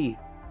very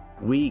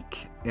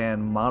weak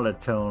and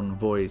monotone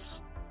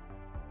voice,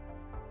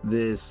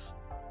 this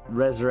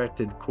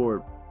resurrected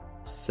corpse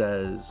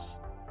says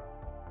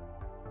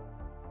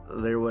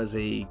there was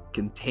a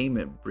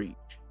containment breach,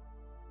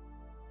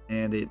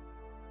 and it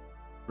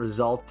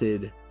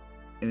resulted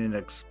in an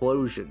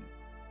explosion.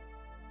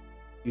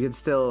 You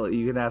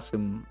can ask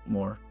him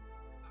more.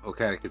 What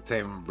kind of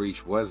containment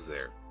breach was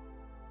there?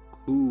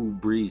 Who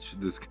breached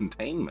this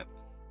containment?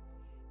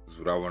 That's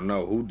what I want to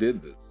know. Who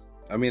did this?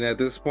 I mean, at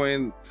this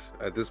point,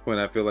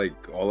 I feel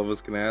like all of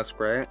us can ask,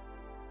 right?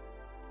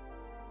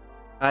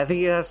 I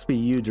think it has to be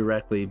you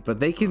directly, but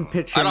they can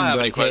pitch I in don't have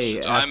any like, hey,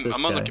 questions. ask this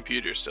I'm on the guy.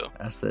 computer still.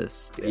 Ask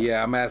this.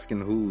 Yeah, I'm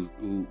asking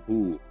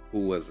who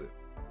was it?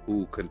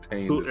 Who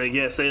contained Who, this?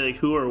 yeah, say like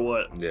who or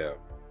what. Yeah.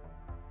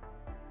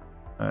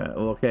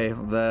 Okay.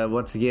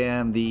 Once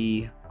again,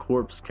 the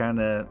corpse kind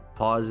of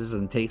pauses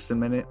and takes a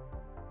minute.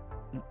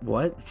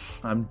 What?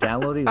 I'm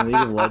downloading League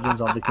of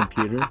Legends on the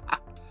computer.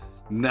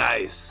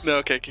 Nice. No,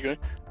 okay, keep going.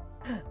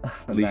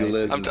 League of Nice.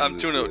 Legends.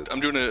 I'm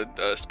doing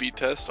a speed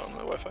test on my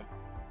Wi-Fi.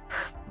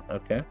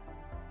 Okay. Okay,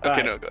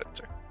 Alright. no, go ahead.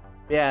 Sorry.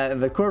 Yeah,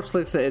 the corpse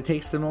looks at it,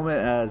 takes a moment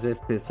as if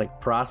it's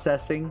like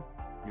processing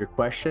your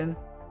question,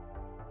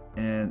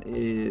 and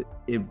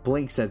it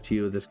blinks at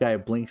you. This guy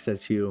blinks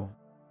at you,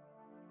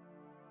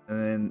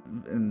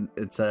 and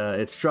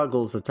it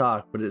struggles to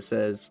talk, but it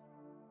says,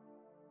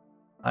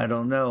 "I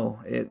don't know.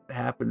 It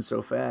happened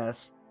so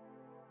fast,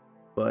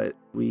 but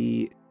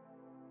the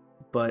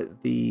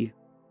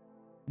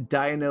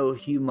Dino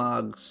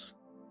Humogs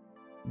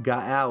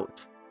got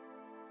out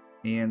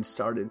and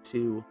started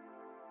to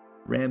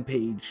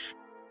rampage."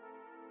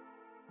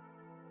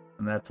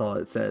 And that's all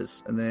it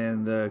says. And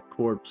then the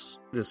corpse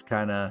just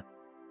kind of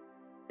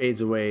fades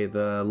away.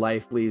 The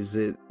life leaves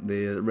it.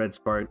 The red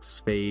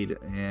sparks fade.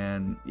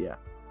 And yeah,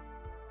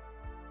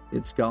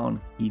 it's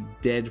gone. He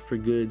dead for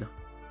good.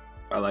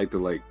 I like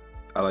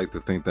to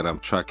think that I'm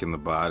trucking the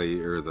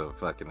body or the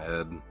fucking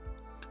head, and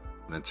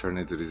then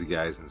turning to these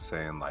guys and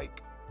saying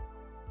like,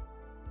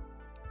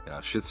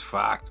 Shit's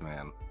fucked,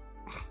 man.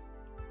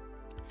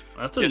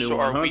 That's a new so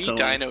one, are we Tony?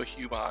 Dino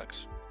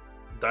Humogs?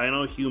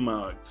 Dino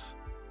Humogs.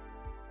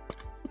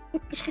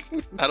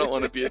 I don't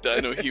want to be a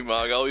Dino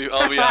Humog.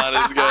 I'll be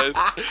honest, guys.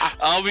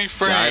 I'll be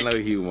frank.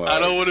 Dino humor. I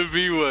don't want to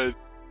be one.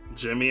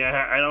 Jimmy,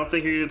 I don't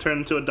think you're going to turn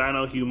into a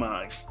Dino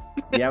Humog.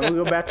 Yeah,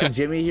 we'll go back to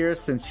Jimmy here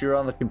since you're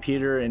on the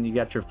computer and you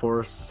got your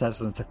force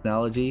assessment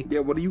technology. Yeah,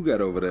 what do you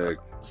got over there?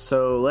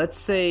 So let's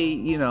say,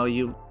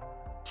 you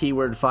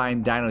keyword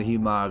find Dino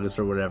Humogs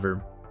or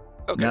whatever.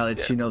 Okay. Now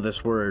that you know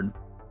this word.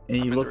 And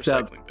you I'm in looked the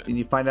up recycling bin. and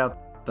you find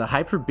out the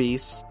Hyper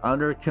Beasts,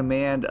 under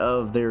command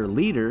of their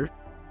leader,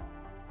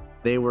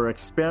 they were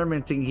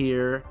experimenting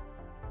here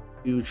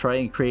to try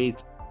and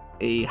create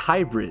a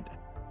hybrid.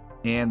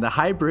 And the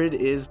hybrid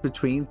is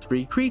between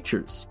three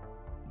creatures: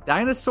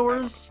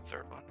 dinosaurs, The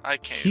third one. I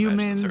can't imagine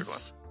the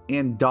humans,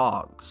 and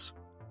dogs.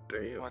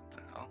 third Damn. one. What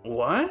the hell?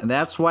 What? And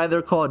that's why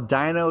they're called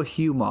Dino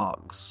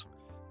Humogs.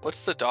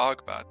 What's the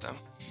dog about them?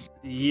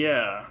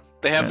 Yeah.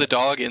 They have the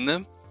dog in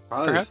them?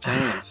 Probably the Perhaps.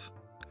 stance.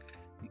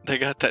 They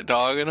got that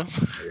dog in them?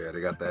 Yeah, they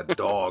got that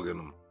dog in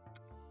them.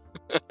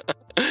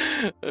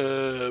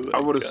 Oh I my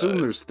would God.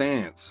 assume their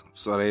stance,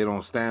 so they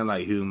don't stand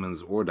like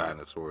humans or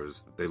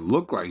dinosaurs. They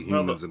look like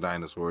humans and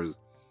dinosaurs.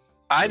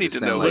 I need to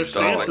know Like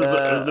Their what dog. stance,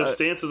 dogs. their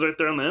stance is right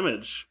there on the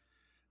image.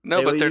 No,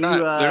 Hey, but will they're not. you,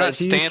 They're not if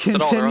you stanced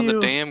at all. They're on the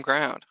continue- damn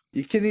ground.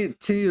 You can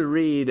continue to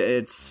read.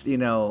 It's, That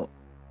was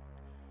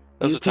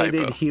a mutated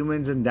typo.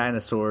 humans and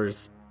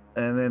dinosaurs.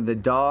 And then the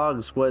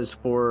dogs was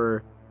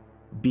for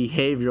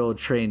behavioral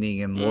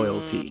training and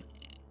loyalty.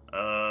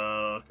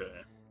 Okay.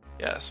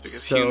 Yes,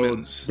 because So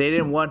humans. they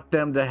didn't want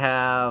them to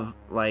have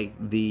like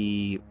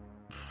the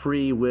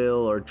free will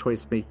or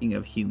choice making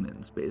of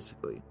humans,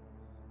 basically.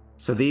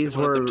 So these they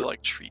wanted were them to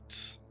like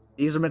treats.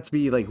 these are meant to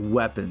be like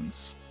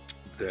weapons.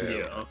 Damn.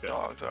 Yeah, okay.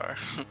 Dogs are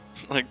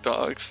like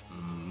dogs.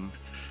 Mhm.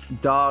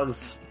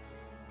 Dogs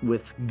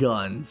with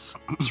guns.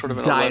 Sort of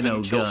an Dino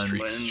 11 kill guns.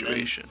 streak And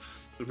situation.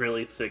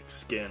 really thick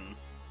skin.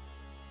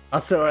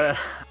 Also,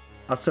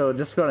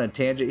 just going on a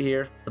tangent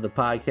here for the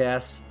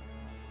podcast.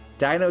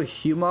 Dino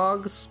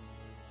Humogs.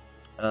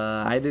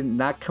 I did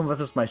not come up with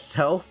this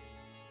myself.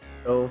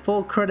 So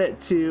full credit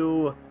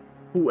to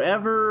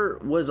whoever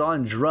was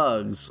on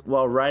drugs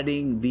while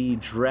writing the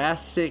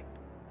Jurassic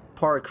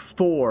Park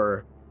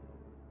 4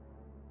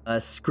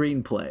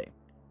 screenplay.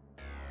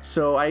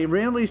 So I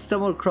randomly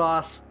stumbled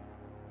across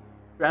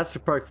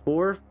Jurassic Park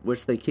 4,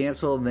 which they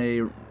canceled and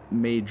they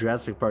made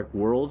Jurassic Park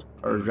World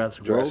or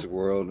Jurassic World. Jurassic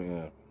World,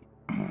 yeah.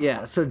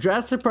 Yeah, so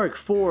Jurassic Park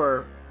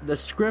 4, the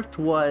script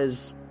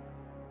was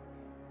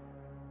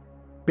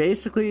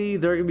basically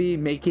they're going to be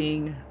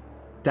making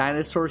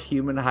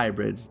dinosaur-human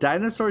hybrids,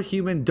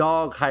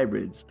 dinosaur-human-dog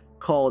hybrids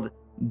called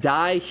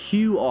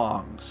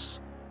Dihuogs.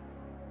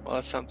 Well,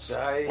 that sounds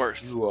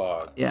worse. You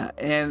are. Yeah,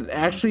 and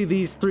actually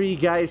these three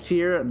guys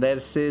here,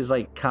 this is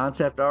like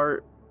concept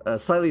art,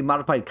 slightly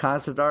modified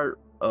concept art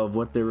of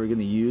what they were going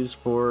to use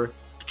for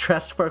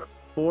Jurassic Park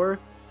 4.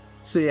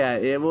 So yeah,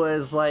 it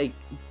was like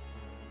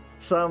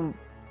some,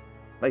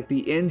 like the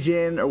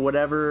engine or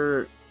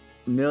whatever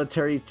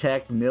military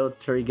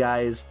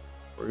guys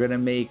were going to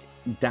make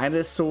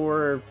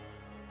dinosaur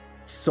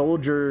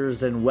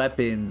soldiers and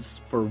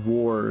weapons for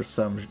war or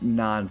some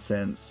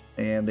nonsense.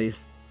 And they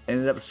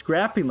ended up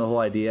scrapping the whole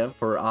idea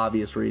for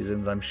obvious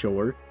reasons, I'm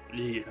sure.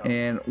 Yeah.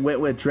 And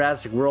went with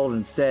Jurassic World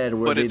instead,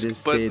 where But they it's-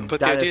 just but- did but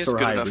the idea is dinosaur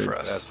good enough hybrids. for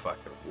us. That's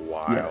fucking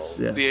wild. Yes,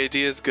 yes. The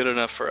idea is good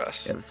enough for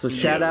us. Yeah, so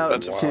shout out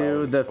that's to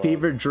wild the as fuck.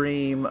 fever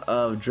dream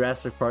of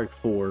Jurassic Park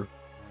 4.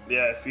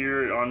 Yeah, if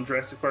you're on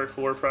Jurassic Park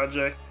 4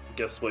 project,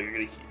 guess what?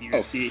 You're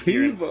gonna see it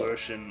here in Fever.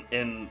 fruition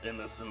in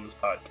this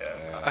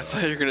podcast. I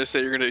thought you were gonna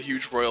say you're gonna get a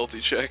huge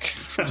royalty check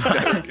from Yeah,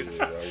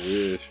 Skywalker. I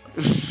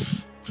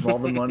wish. All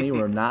the money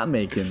we're not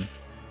making.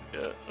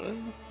 Yeah.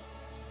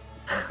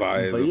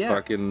 By But the yeah.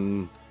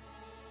 fucking.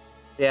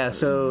 Yeah,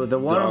 so the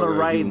one on the Dog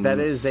right, that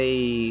humans.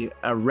 is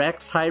a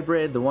Rex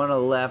hybrid. The one on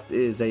the left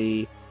is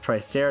a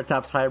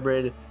Triceratops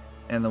hybrid.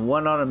 And the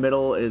one on the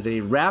middle is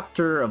a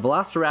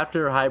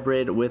Velociraptor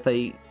hybrid with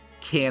a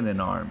cannon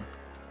arm.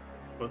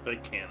 With a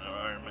cannon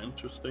arm,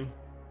 interesting.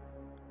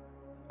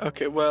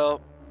 Okay,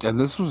 well, And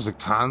this was a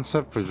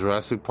concept for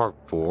Jurassic Park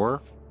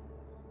 4?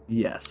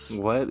 Yes.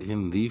 What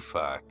in the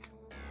fuck?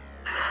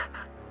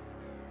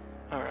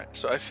 all right.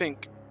 So I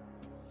think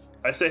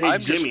I say, hey, I'm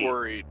Jimmy. just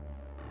worried.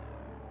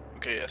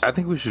 Okay, yes. I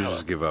think we should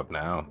just give up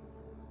now.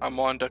 I'm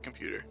on the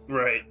computer.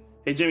 Right.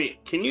 Hey, Jimmy,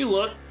 can you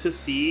look to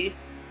see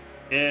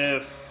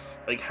if,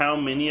 like, how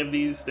many of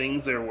these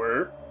things there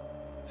were?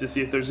 To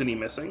see if there's any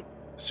missing?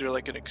 Is there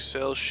like an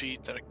Excel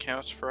sheet that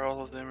accounts for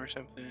all of them or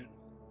something?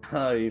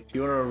 If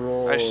you want to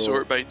roll, I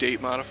sort by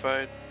date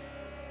modified.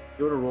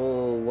 You want to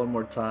roll one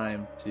more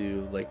time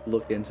to like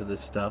look into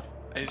this stuff.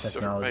 I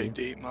sort by Technology.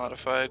 date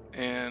modified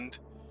and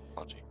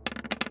technology.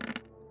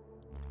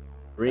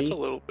 3. That's a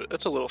little bit.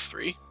 That's a little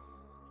 3.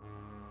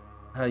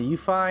 You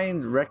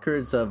find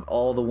records of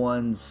all the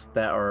ones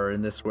that are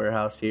in this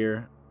warehouse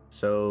here.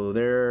 So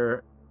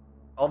they're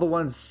all the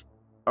ones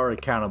are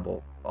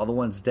accountable. All the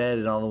ones dead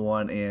and all the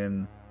one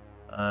in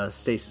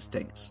stasis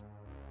tanks.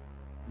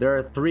 There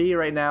are 3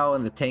 right now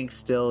in the tank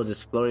still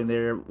just floating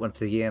there.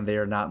 Once again, they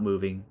are not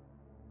moving.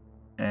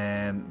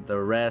 And the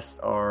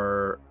rest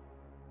are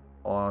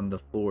on the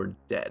floor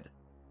dead.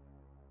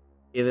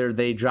 Either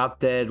they dropped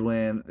dead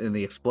when in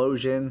the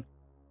explosion,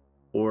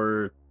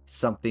 or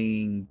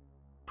something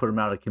put them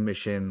out of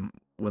commission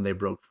when they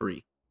broke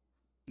free.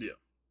 Yeah.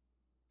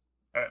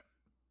 All right.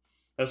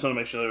 I just want to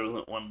make sure there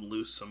wasn't one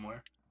loose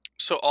somewhere.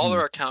 So all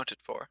are accounted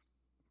for.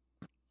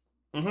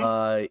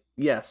 Mm-hmm.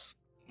 Yes.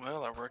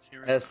 Well, our work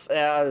here.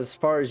 As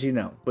far as you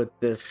know, with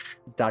this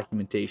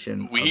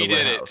documentation. We of the did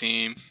warehouse. it,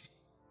 team.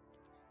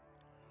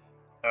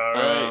 All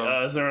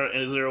right.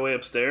 Is there a way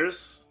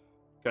upstairs?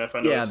 Can I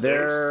find a way Yeah,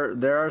 upstairs?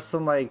 there are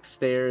some like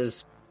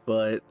stairs,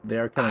 but they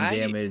are kind of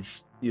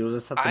damaged. You'll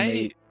just have to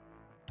make.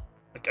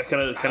 I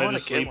kind of wanna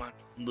just get one.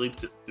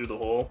 leaped through the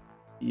hole.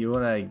 You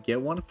want to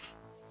get one?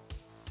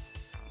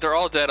 They're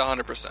all dead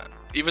 100%.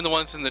 Even the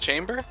ones in the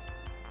chamber?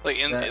 Like,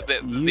 in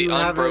the You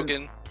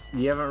unbroken...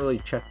 You haven't really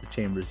checked the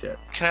chambers yet.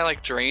 Can I,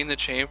 like, drain the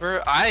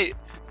chamber?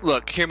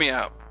 Look, hear me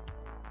out.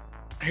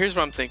 Here's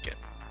what I'm thinking.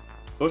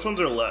 Which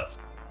ones are left?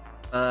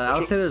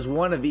 I'll say there's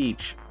one of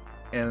each.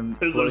 And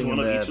There's floating one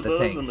in of the, each of the those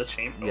tanks. in the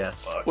chamber.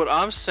 Yes. Oh, fuck. What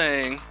I'm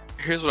saying...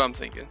 Here's what I'm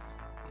thinking.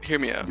 Hear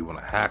me out. You want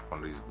to hack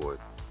one of these boys?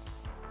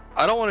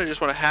 I don't want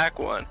to hack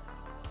one.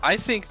 I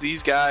think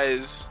these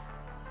guys...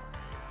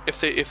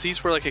 If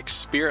these were, like,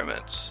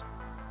 experiments...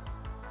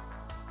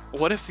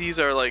 What if these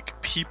are,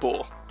 like,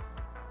 people...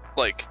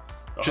 Like...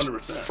 just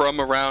 100%. from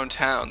around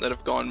town that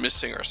have gone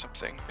missing or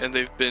something, and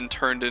they've been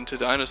turned into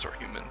dinosaur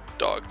human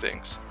dog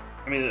things.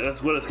 I mean,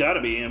 that's what it's got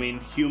to be. I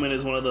mean, human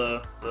is one of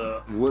the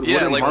What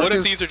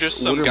if these are just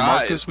some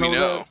guys we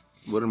know?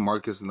 Wouldn't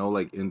Marcus know,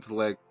 like,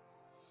 intellect?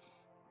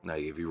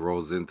 Like, if he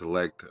rolls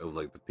intellect of,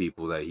 like, the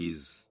people that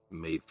he's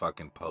made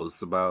fucking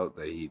posts about,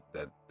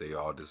 that they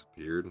all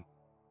disappeared?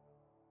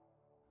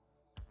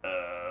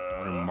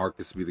 Wouldn't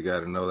Marcus be the guy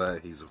to know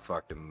that? He's a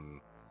fucking,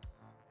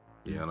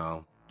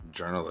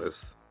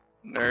 journalist.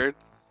 Nerd.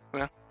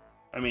 Yeah.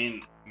 I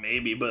mean,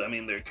 maybe, but I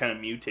mean, they're kind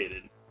of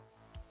mutated.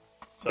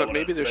 So But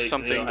maybe there's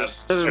something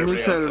just... They're surfing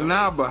mutated on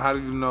now, toes. but how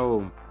do you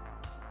know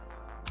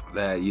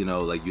that,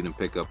 like, you didn't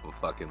pick up a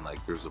fucking,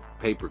 like, there's a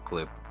paper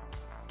clip,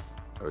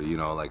 or,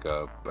 like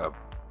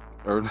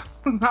or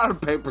not a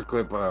paper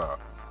clip, a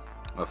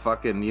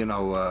fucking,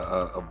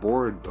 a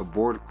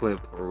board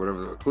clip, or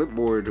whatever, a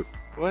clipboard.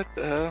 What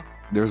the hell?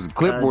 There's a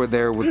clipboard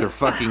there with their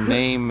fucking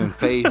name and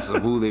face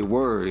of who they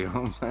were, you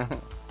know what I'm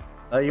saying?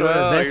 You want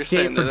to you're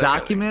investigate saying for that-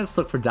 documents?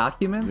 Look for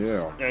documents?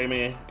 Yeah, I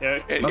mean, yeah.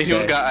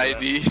 Anyone got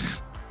ID?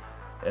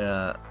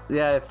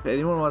 Yeah, if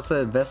anyone wants to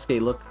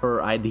investigate, look for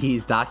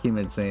IDs,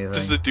 documents, anything.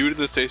 Does the dude in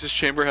the stasis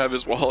chamber have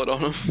his wallet on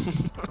him?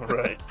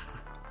 Right.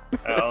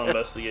 I'll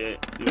investigate,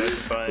 see what I can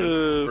find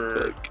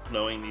for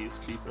knowing these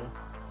people.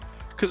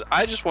 Because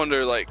I just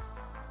wonder, like,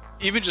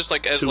 even just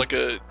like as like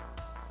a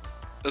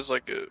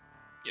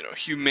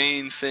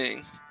humane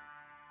thing.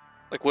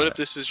 Like, what if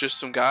this is just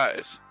some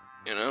guys?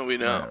 We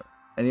know.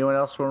 Anyone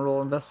else want to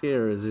roll investigate,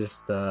 or is it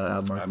just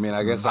Marcus? I mean,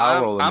 I guess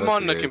I'll roll I'm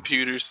on the investigate.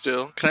 computer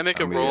still. Can I make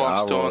a roll? I'm I'll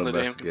still roll on the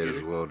damn investigate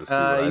computer. as well to see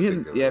what I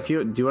think of if it.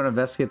 you do you want to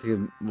investigate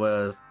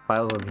the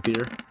files on the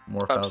computer?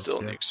 More I'm files. still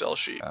in the Excel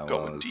sheet, Well,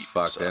 going it's deep.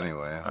 fucked inside.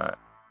 anyway.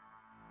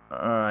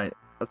 All right.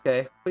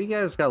 Okay. Well, you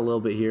guys got a little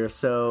bit here.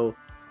 So,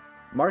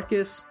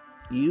 Marcus,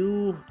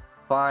 you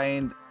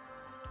find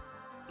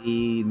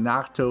a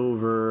knocked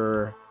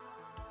over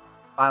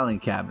filing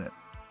cabinet.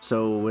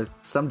 So, with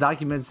some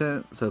documents in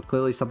it, so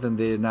clearly something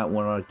they did not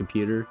want on a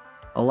computer.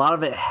 A lot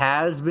of it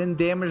has been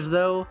damaged,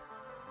 though.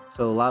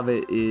 So, a lot of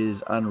it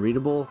is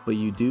unreadable, but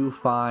you do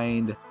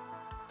find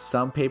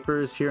some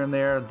papers here and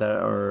there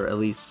that are at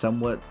least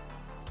somewhat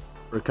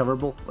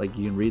recoverable. Like,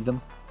 you can read them.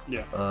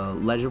 Yeah.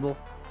 Legible.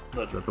 Is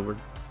Legible. that the word?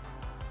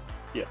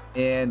 Yeah.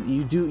 And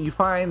you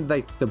find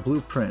like the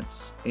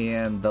blueprints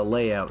and the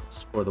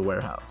layouts for the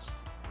warehouse.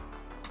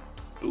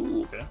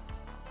 Ooh, okay.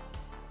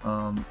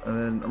 And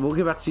then we'll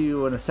get back to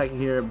you in a second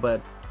here,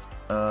 but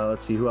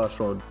let's see who else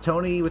rolled.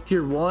 Tony with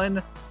tier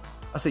 1.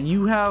 I'll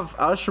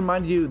just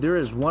remind you, there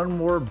is one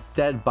more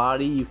dead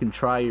body you can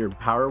try your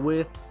power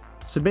with.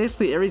 So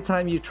basically, every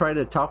time you try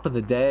to talk with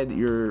the dead,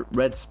 your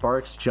red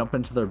sparks jump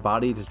into their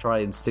body to try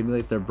and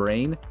stimulate their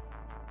brain.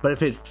 But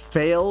if it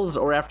fails,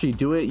 or after you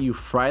do it, you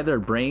fry their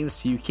brains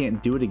so you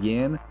can't do it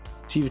again.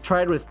 So you've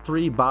tried with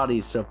 3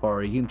 bodies so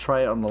far. You can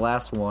try it on the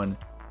last one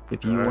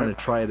if you want to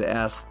try to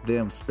ask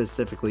them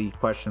specifically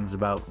questions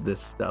about this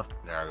stuff.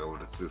 There I go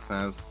with the 6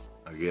 cents.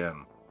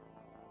 Again,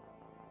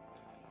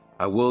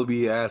 I will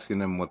be asking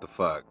them what the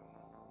fuck.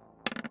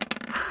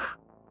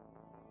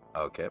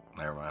 Okay,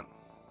 never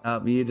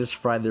mind. You just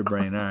fried their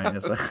brain. All right.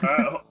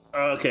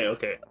 Okay. All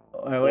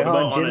right, wait, What hold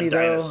on, about Jimmy, on a though.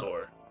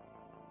 dinosaur?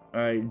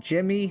 All right,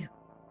 Jimmy.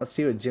 Let's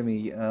see what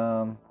Jimmy. What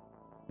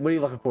are you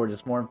looking for?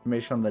 Just more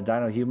information on the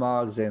Dino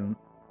Humogs and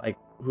like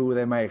who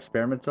they might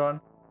experiments on.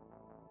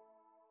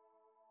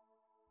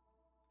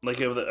 Like,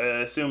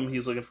 I assume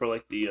he's looking for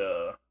like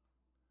the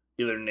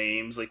either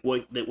names, like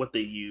what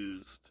they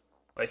used,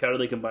 like how do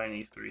they combine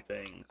these 3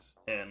 things,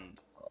 and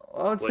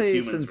I would What say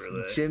humans since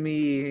were they?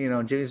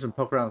 Jimmy's been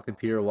poking around the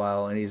computer a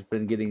while and he's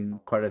been getting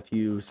quite a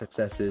few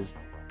successes.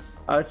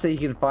 I would say you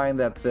can find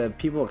that the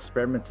people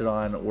experimented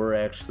on were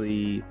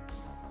actually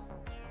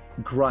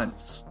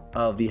grunts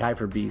of the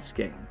Hyper Beast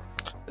gang.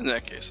 In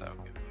that case, I would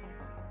give it.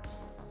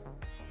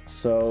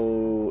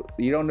 So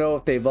you don't know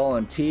if they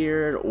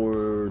volunteered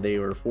or they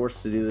were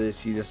forced to do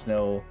this. You just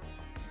know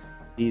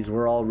these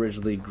were all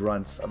originally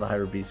grunts of the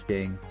Hyper Beast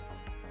gang.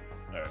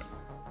 Alright.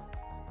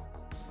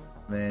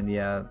 Then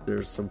yeah,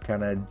 there's some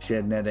kind of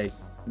genetic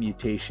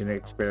mutation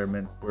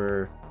experiment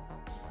where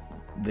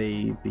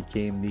they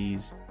became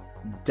these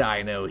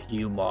Dino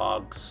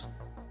Humogs.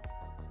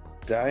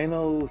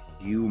 Dino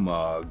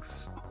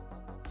Humogs.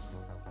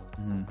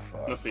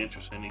 Fuck. Must be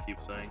interesting, you keep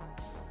saying.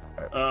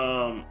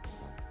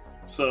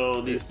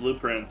 So these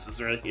blueprints, is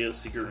there like a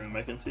secret room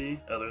I can see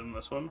other than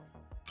this one?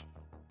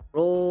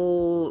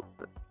 Roll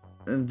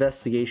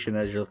investigation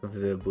as you're looking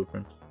through the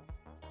blueprints.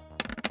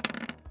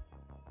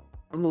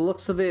 From the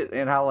looks of it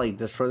and how like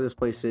destroyed this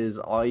place is,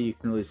 all you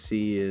can really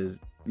see is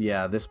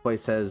this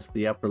place has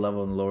the upper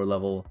level and lower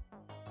level,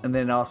 and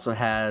then also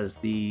has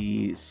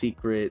the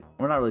secret,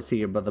 or not really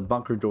secret, but the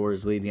bunker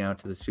doors leading out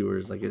to the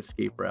sewers, like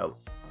escape route.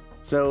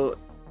 So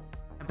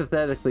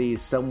hypothetically,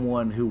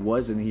 someone who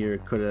wasn't here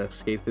could have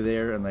escaped through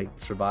there and like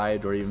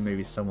survived, or even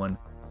maybe someone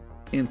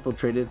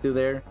infiltrated through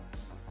there.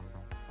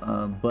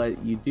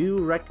 But you do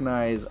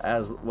recognize,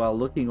 as while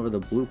looking over the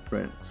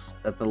blueprints,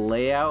 that the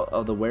layout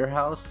of the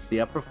warehouse,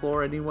 the upper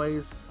floor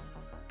anyways,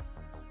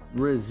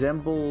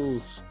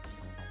 resembles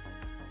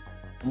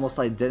almost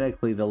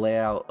identically the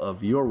layout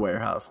of your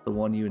warehouse, the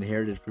one you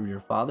inherited from your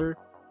father.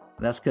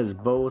 And that's because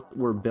both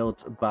were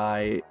built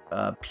by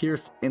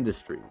Pierce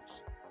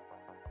Industries,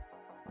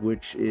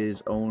 which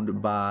is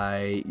owned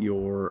by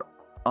your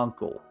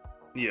uncle.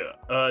 Yeah.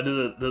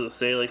 Does it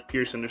say like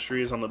Pierce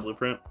Industries on the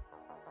blueprint?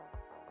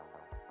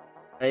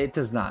 It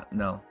does not.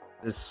 No.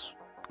 This.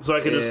 So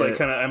I could just like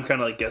I'm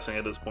kind of like guessing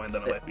at this point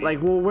that it might be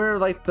like, well, where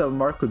like the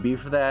mark would be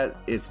for that,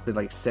 it's been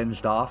like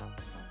singed off.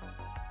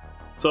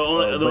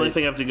 So the only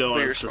thing I have to go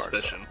on is smart,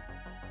 suspicion.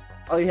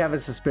 All you have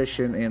is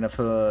suspicion, and if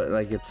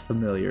like it's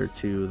familiar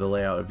to the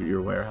layout of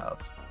your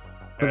warehouse.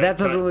 But Alright, that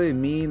doesn't fine. really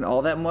mean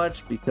all that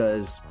much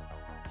because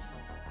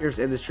Pierce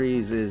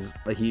Industries is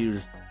a huge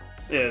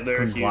Yeah, they're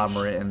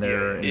conglomerate, huge. and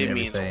they're Yeah, and It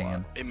means a everything. lot.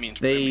 And It means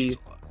they a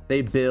lot.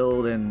 they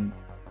build and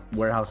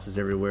warehouses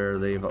everywhere.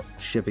 They've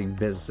shipping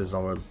businesses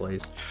all over the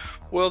place.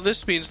 Well,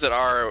 this means that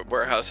our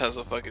warehouse has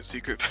a fucking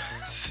secret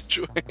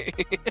passageway.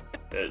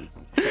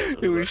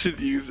 We should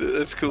use it.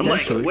 That's cool. I'm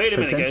like, Potentially. wait a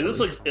minute, guys. This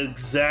Potentially. looks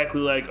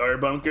exactly like our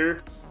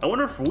bunker. I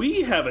wonder if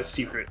we have a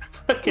secret.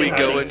 fucking We go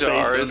hiding into space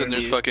ours and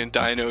there's underneath. fucking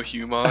Dino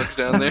Humogs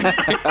down there.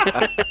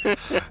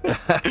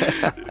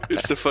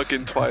 It's the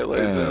fucking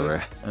Twilight Yeah, Zone.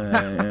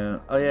 right.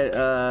 Oh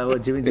yeah.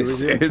 What Jimmy did?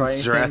 It's- We it's try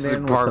anything Jurassic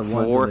then Park with the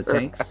ones 4. in the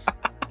tanks?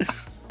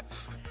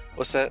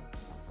 What's that?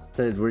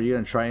 Said, were you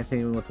gonna try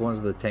anything with ones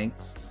of the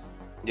tanks?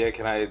 Yeah,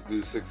 can I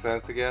do 6th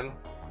Sense again?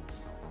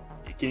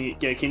 Can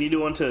you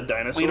do one to a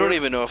dinosaur? We don't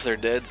even know if they're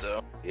dead,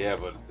 though. Yeah,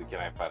 but can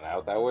I find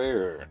out that way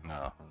or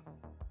no?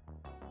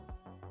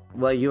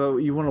 Like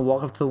you want to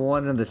walk up to the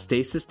one in the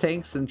stasis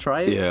tanks and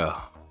try it? Yeah.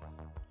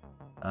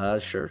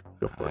 Sure.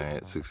 Go for All it.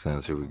 right, 6th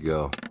Sense. Here we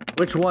go.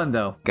 Which one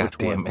though? God Which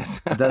damn one?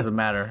 it! It doesn't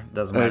matter.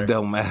 Doesn't matter. It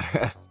don't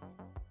matter.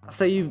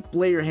 Say you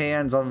lay your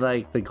hands on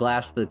like the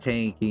glass of the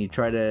tank and you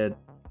try to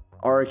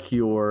arc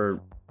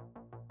your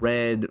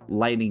red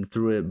lightning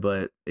through it,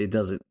 but it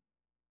doesn't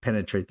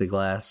penetrate the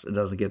glass. It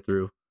doesn't get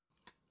through.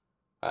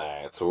 All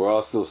right, so we're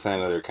all still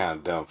saying that they're kind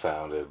of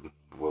dumbfounded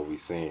what we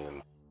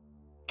seeing.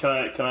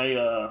 Can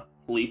I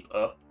leap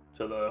up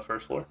to the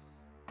first floor?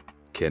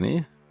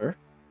 Kenny? Sure.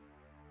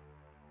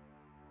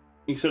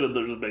 You said that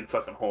there's a big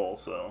fucking hole,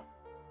 so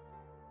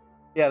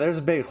Yeah, there's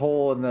a big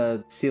hole in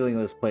the ceiling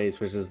of this place,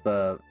 which is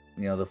the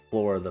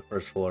floor of the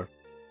first floor.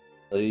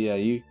 So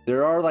yeah,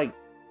 there are like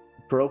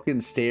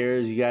broken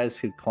stairs you guys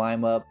could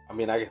climb up. I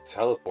mean, I could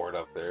teleport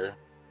up there,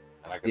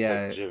 and I could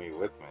Yeah. take Jimmy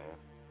with me.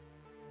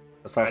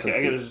 That's I also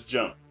can cool. just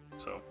jump.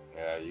 So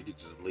Yeah, you could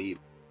just leap.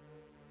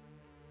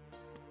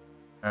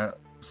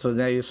 So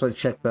now you just want to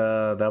check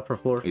the upper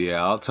floor?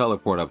 Yeah, I'll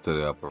teleport up to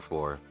the upper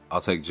floor.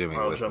 I'll take Jimmy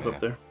I'll with jump me. up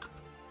there.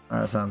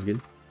 Sounds good.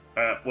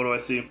 What do I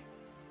see?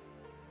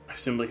 I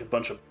seem like a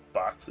bunch of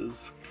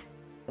boxes.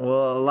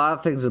 Well, a lot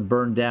of things have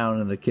burned down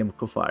in the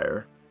chemical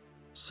fire.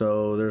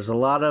 So there's a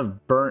lot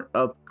of burnt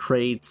up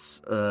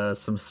crates,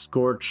 some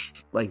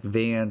scorched like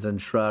vans and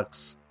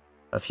trucks,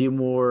 a few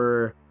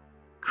more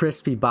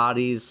crispy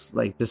bodies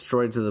like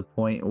destroyed to the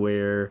point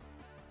where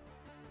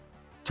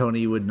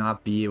Tony would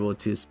not be able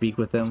to speak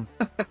with them.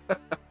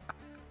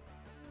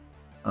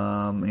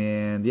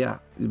 And yeah,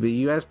 but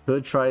you guys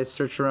could try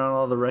search around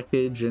all the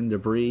wreckage and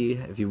debris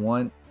if you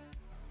want.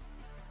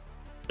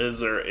 Is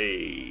there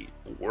a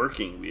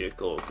working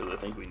vehicle? Because I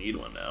think we need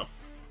one now.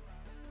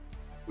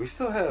 We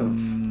still have.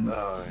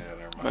 Oh yeah,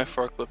 never My mind.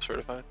 forklift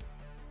certified.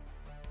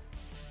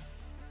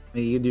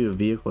 Maybe you could do a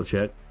vehicle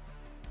check.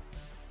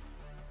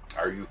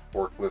 Are you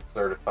forklift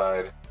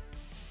certified?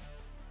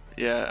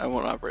 Yeah, I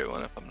won't operate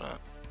one if I'm not.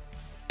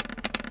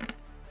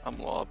 I'm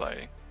law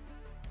abiding.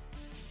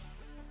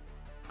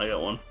 I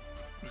got one.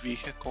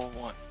 Vehicle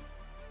 1.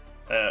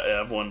 I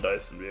have one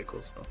dice in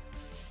vehicles. So.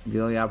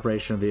 The only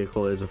operational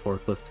vehicle is a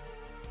forklift.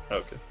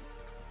 Okay.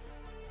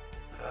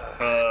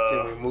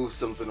 Can we move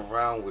something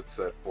around with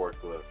said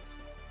forklift?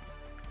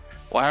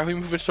 Why are we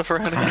moving stuff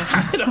around again?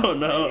 I don't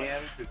know.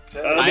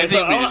 I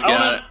think we just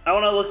got it. I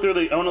want to look through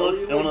the. I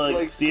want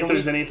to see if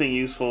there's anything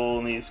useful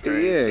in these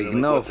crates. Yeah, or,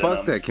 no, what's in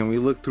fuck them. that. Can we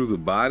look through the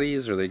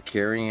bodies? Are they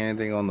carrying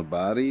anything on the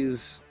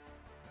bodies?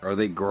 Are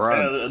they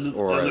grunts?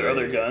 Or are there they...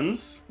 other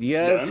guns? You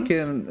guys Guns?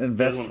 can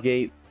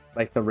investigate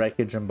like the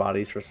wreckage and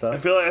bodies for I stuff.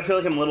 feel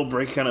like I'm a little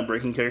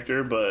breaking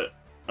character, but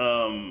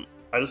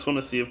I just want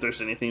to see if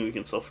there's anything we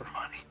can sell for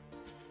money.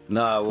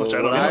 Nah, well, Which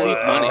I don't what know.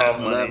 I don't have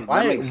that- money. that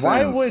Why makes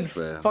why sense,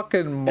 would man.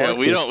 fucking Marcus Yeah,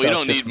 we don't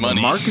sell need shit?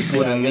 money. Marcus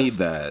wouldn't Yeah, I need guess-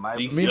 that. I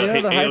mean,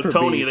 they're the hyper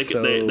Tony, beasts,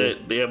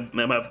 they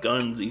have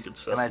guns that you could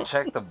sell. Can I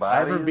check the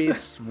Hyper bodies?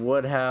 beasts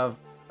would have.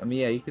 I mean,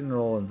 yeah, you can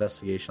roll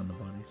investigation on the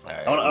bodies.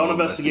 Alright, I want to roll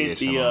investigate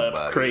investigation on the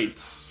bodies.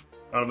 crates.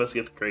 I want to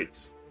investigate the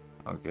crates.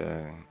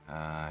 Okay,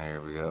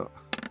 here we go.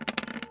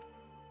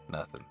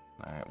 Nothing.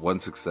 All right, one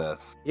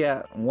success.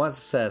 Yeah, one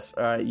success.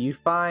 All right, you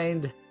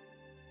find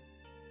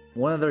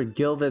one of their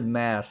gilded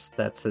masks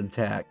that's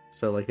intact.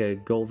 So like a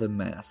golden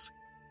mask.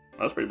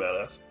 That's pretty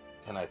badass.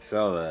 Can I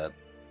sell that?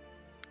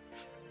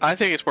 I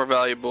think it's more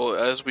valuable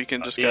as we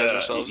can disguise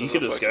ourselves You as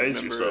could a fucking disguise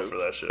member yourself of- for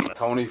that shit, man.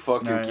 Tony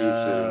fucking Alright, keeps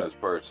it in this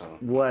person.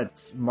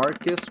 What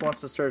Marcus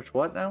wants to search?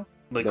 What now?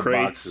 The The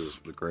crates. boxes,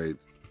 the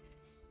crates.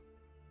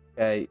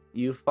 Okay,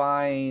 you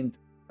find.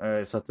 All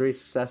right, so 3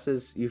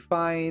 successes. You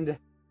find.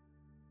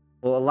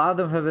 Well, a lot of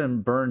them have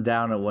been burned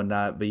down and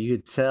whatnot, but you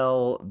could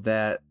tell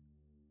that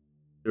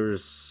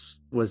was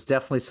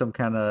definitely some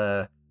kind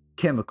of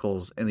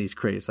chemicals in these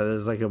crates. So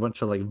there's like a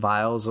bunch of like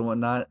vials and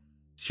whatnot.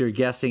 So you're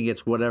guessing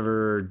it's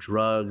whatever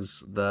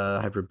drugs the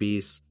hyper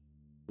beasts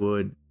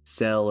would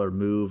sell or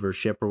move or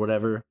ship or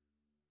whatever.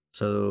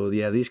 So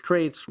yeah, these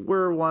crates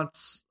were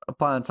once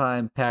upon a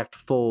time packed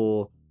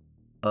full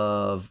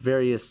of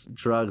various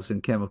drugs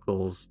and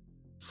chemicals.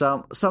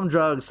 Some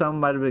drugs, some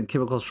might have been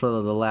chemicals for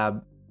the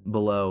lab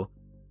below,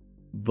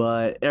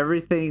 but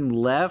everything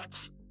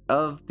left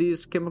of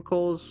these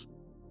chemicals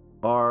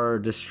are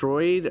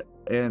destroyed,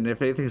 and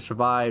if anything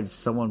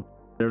survives,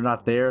 they're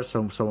not there,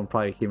 so someone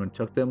probably came and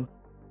took them.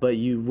 But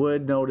you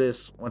would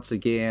notice once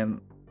again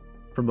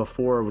from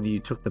before when you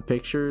took the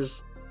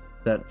pictures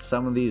that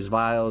some of these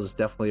vials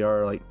definitely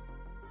are like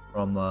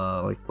from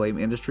like Flame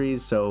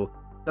Industries. So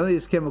some of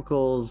these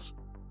chemicals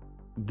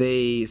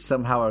they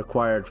somehow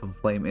acquired from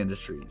Flame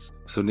Industries.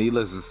 So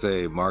needless to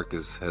say,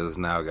 Marcus has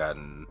now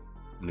gotten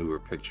newer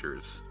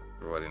pictures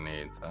for what he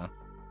needs, huh?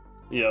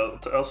 Yeah,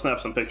 I'll snap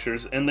some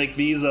pictures. And like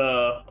these,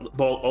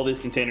 all these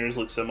containers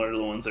look similar to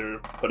the ones they're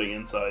putting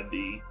inside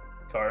the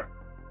car,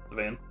 the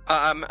van.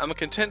 I'm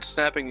content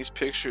snapping these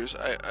pictures.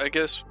 I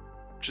guess,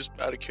 just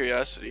out of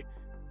curiosity,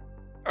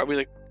 are we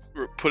like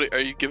are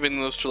you giving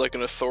those to like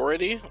an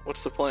authority?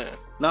 What's the plan?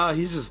 No,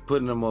 he's just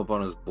putting them up on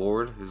his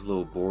board, his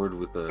little board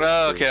with the...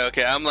 Oh,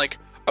 okay. I'm like,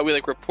 are we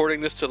like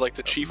reporting this to like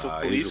the chief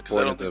of he's police? Because I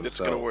don't reporting think to that's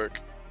gonna himself. work.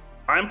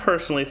 I'm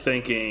personally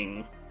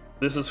thinking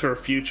this is for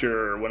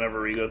future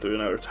whenever we go through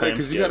another time.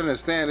 Because you gotta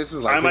understand, this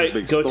is I like might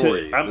his big go to-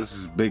 story. I'm- This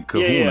is big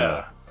kahuna.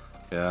 Yeah.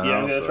 Yeah,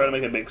 I'm gonna so- try to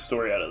make a big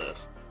story out of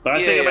this. But I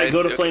Yeah, think yeah, if I I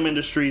go to see, Flame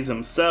Industries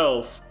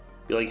himself,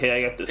 be like,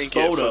 hey, I got this And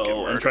get fucking photo,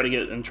 and murdered. try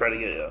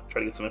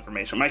to get some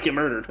information. Might get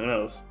murdered. Who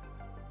knows?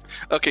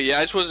 Okay, yeah,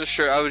 I just wasn't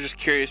sure. I was just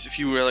curious if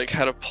you were like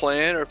had a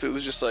plan or if it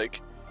was just like,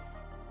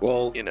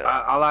 Well, you know.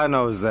 all I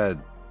know is that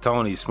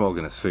Tony's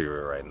smoking a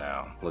cigarette right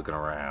now, looking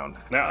around.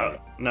 Now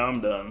I'm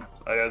done.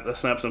 I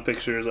snapped some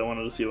pictures. I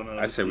wanted to see what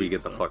I I said we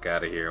get the fuck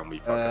out of here and we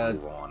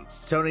fucking move on.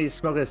 Tony's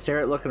smoking a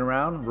cigarette, looking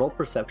around. Roll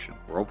perception.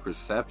 Roll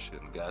perception,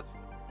 gotcha.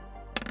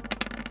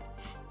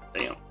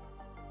 Damn.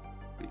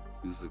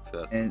 2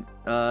 successes.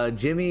 And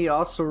Jimmy,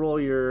 also roll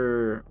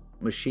your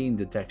machine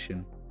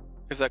detection.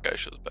 if that guy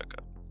shows back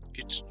up,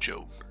 it's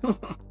Joe.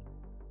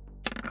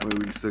 I mean,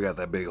 we still got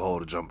that big hole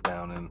to jump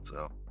down in,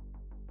 so.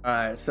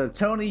 Alright, so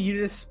Tony, you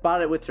just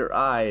spot it with your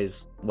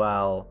eyes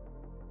while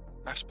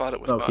I spot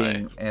it with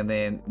smoking, my and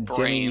then Jimmy,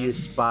 brain. you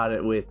spot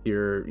it with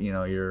your,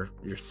 your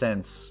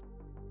sense,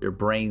 your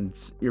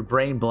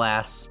brain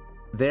blast.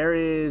 There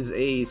is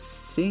a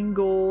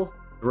single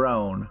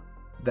drone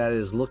that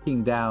is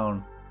looking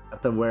down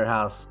at the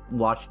warehouse,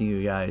 watching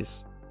you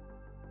guys.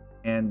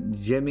 And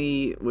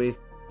Jimmy, with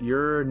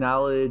your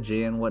knowledge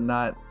and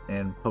whatnot,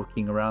 and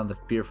poking around the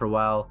computer for a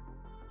while,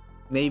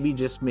 maybe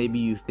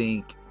you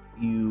think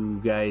you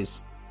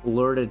guys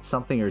alerted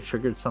something or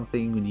triggered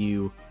something when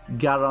you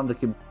got it on the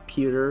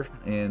computer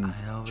and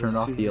turned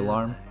off the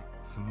alarm.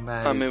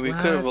 I mean, we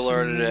could have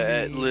alerted it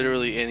at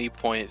literally any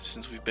point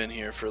since we've been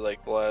here for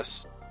like the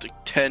last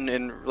 10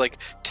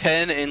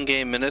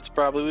 in-game minutes.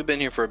 Probably we've been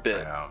here for a bit.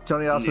 Yeah.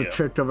 Tony also Yeah.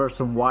 tripped over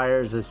some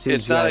wires as soon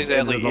It's as you not guys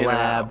exactly entered the in and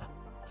lab. out.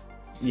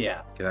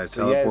 Yeah. Can I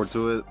So teleport yes.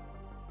 to it?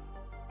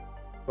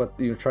 What,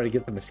 you try to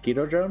get the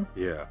mosquito drone?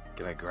 Yeah.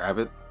 Can I grab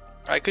it?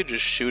 I could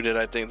just shoot it.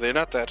 I think they're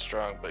not that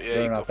strong, but yeah,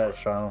 They're you not go that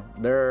strong.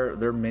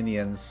 They're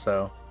minions,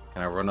 so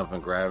Can I run up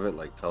and grab it?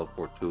 Like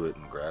teleport to it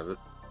and grab it?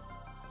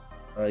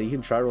 You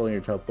can try rolling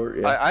your teleport.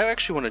 Yeah. I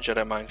actually want to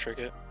Jedi mind trick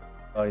it.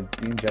 Oh, you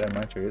can Jedi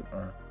mind trick it.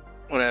 Or...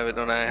 When I have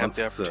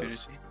the success.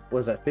 opportunity. What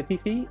is that? 50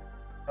 feet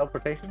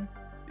teleportation?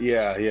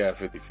 Yeah,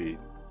 50 feet.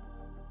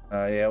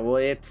 Yeah. Well,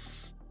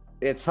 it's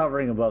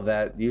hovering above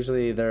that.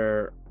 Usually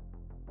they're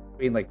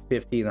between like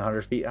 50 and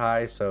 100 feet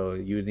high, so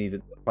you would need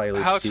to probably. At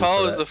least How 2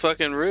 tall for is that. the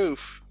fucking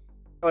roof?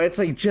 Oh, it's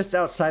like just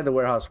outside the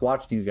warehouse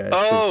watching you guys.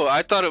 Oh,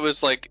 I thought it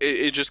was like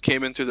it just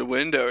came in through the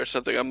window or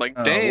something. I'm like,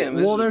 damn.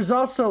 Well, there's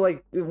also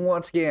like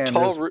once again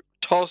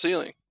tall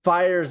ceiling.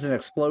 fires and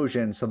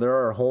explosions, so there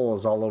are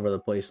holes all over the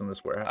place in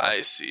this warehouse. I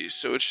see.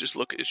 So it's just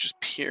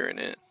peering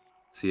in.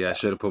 See, I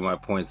should have put my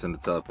points into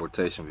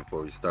teleportation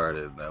before we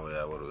started. That way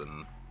I would have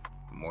been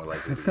more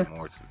likely to get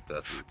more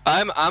success.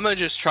 I'm gonna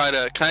just try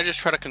to. Can I just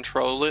try to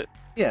control it?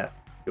 Yeah,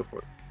 go for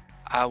it.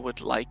 I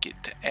would like it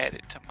to add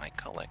it to my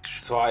collection.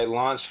 So I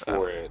launched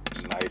for it,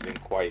 and I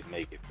didn't quite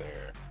make it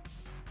there.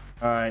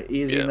 All right,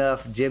 easy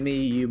enough. Jimmy,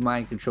 you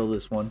mind control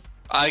this one.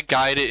 I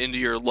guide it into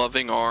your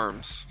loving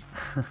arms,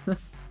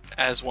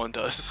 as one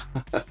does.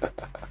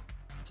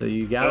 So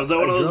you got. Was that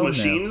one of those drone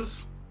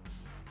machines?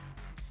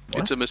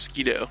 What? It's a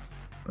mosquito. now.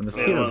 A Yeah,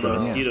 mosquito one of the drone.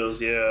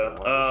 mosquitoes,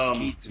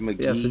 yeah.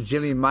 Yeah, so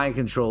Jimmy mind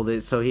controlled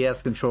it, so he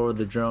has control of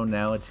the drone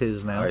now. It's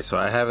his now. All right, so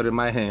I have it in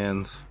my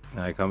hands,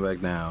 and I come back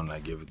down, and I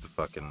give it to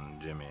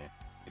fucking Jimmy.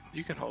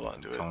 You can hold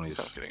on to it. Tony's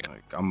No, I'm kidding.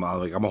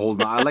 like I'm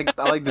holding on. I like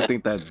to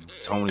think that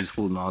Tony's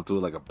holding on to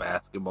it like a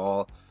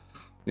basketball.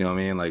 You know what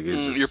I mean? Like it's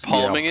just, you're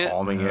palming it? I'm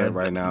palming it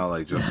right now.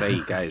 Like just hey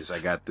guys, I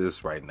got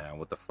this right now.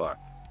 What the fuck?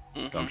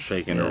 I'm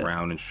shaking it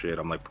around and shit.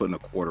 I'm like putting a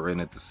quarter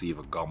in it to see if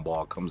a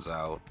gumball comes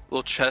out.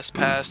 Little chest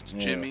pass to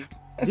Jimmy.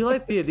 I do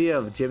like the idea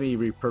of Jimmy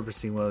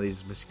repurposing one of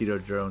these mosquito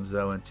drones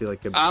though into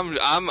like a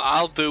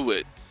I'll do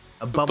it.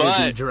 bumblebee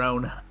but-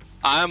 drone.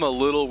 I'm a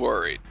little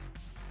worried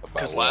About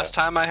because what? last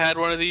time I had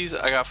one of these,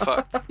 I got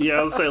fucked. Yeah,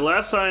 I would say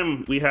last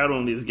time we had one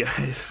of these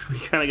guys, we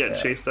kind of got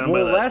chased down by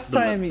Well, that. last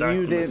time you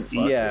didn't.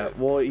 mosquito. Yeah,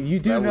 well, you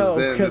do That was know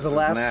then, because this the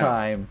is last now.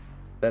 time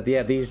that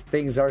these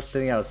things are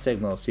sending out a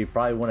signal, so you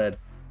probably want to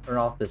turn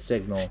off the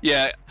signal.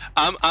 Yeah,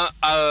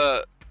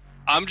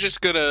 I'm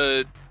just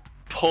gonna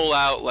pull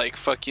out like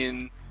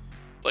fucking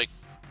like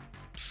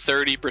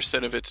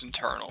 30% of its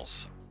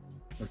internals.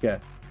 Okay.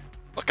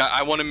 Like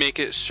I want to make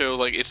it show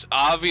like it's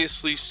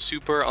obviously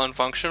super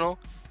unfunctional,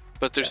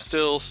 but there's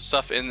still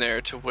stuff in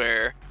there to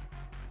where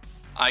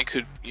I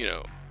could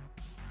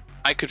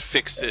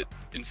fix it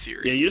in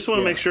theory. Yeah, you just want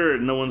to make sure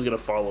no one's gonna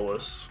follow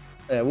us.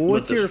 Well, With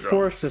with this your drone.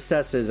 4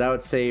 successes, I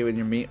would say in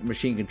your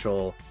machine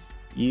control,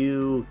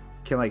 you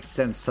can like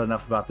sense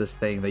enough about this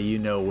thing that you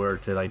know where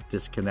to like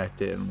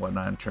disconnect it and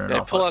whatnot and turn it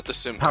Yeah, off. pull out the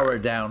SIM Power card.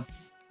 it down.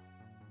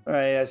 All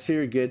right, yeah, so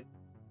you're good.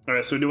 All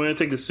right, so do we want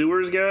to take the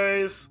sewers,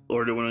 guys,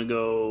 or do we want to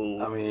go?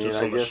 I mean,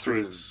 just I on the guess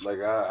we're streets? like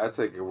I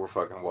take it we're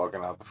fucking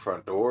walking out the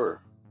front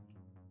door.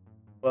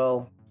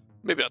 Well,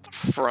 Maybe not the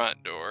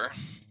front door.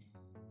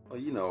 Well,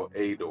 you know,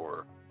 a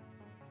door.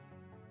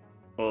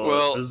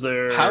 Well, is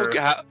there? How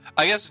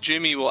I guess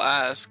Jimmy will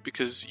ask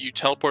because you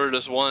teleported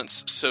us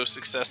once so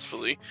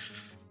successfully.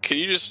 Can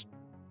you just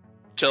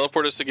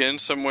teleport us again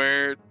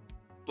somewhere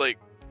like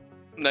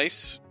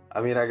nice?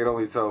 I mean, I could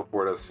only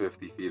teleport us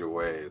 50 feet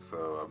away,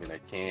 so I mean, I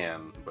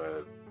can,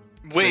 but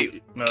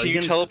Wait, No, can you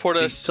teleport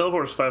us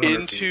Teleport us 500 feet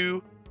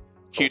into?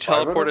 Can you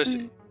 500 teleport us?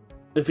 feet?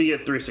 if you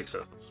get 3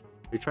 successes.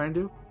 you trying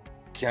to?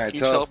 Can I Can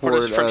you teleport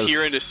us from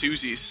here into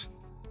Susie's?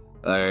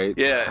 All right.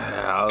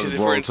 Yeah, 'cause if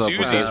we're in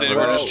Susie's, then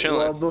we're just chilling.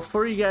 Well,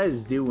 before you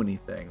guys do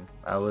anything,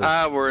 I was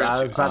we're in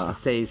about to Susie's.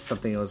 say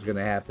something was going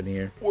to happen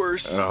here.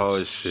 Worse.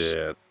 Oh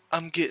shit.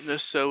 I'm getting a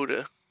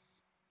soda.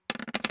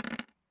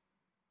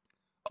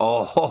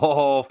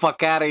 Oh,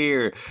 fuck out of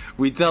here.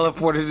 We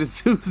teleported to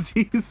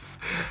Susie's.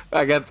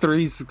 I got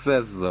 3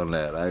 successes on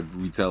that.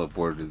 We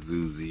teleported to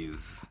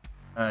Susie's.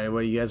 All right,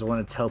 well, you guys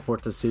want to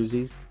teleport to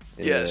Susie's?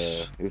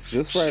 Yes. Yeah, it's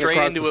just right Straight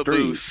across into the a street.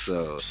 booth.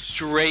 So.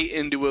 Straight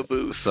into a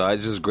booth. So I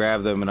just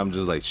grab them and I'm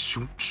just like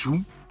shoot,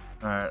 shoot.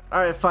 All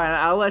right, fine.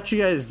 I'll let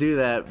you guys do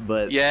that,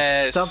 but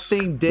Yes.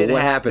 something But did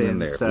what happen happened in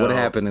there? So What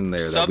happened in there?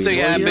 that we Something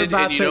didn't- happened. You're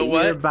about and you to, know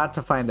what? You're about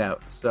to find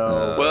out.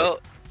 So, Well,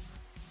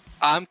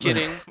 I'm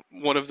getting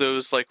one of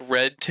those like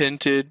red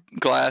tinted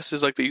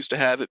glasses like they used to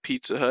have at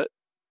Pizza Hut.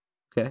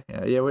 okay,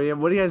 yeah.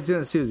 What are you guys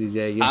doing at Susie's?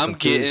 Yeah, you getting I'm some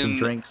food, some getting-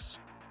 drinks.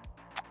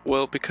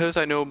 Well, because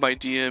I know my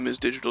DM is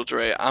Digital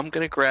Dre, I'm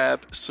gonna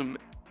grab some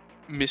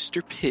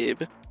Mr.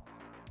 Pibb,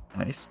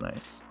 Nice.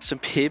 some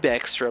Pibb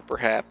Extra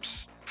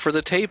perhaps, for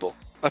the table.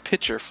 A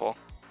pitcher full.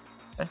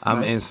 Okay,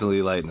 I'm nice.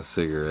 instantly lighting a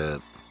cigarette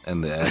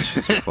and the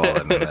ashes are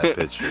falling in that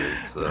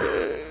picture. So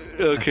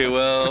Okay,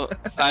 well,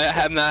 I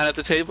am not at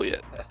the table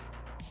yet.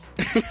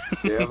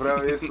 yeah, but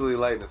I'm instantly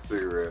lighting a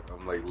cigarette.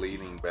 I'm like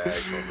leaning back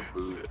on the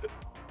booth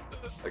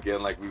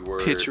again, like we were.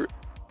 Pitcher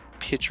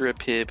a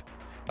Pibb.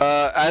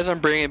 As I'm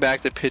bringing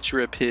back the pitcher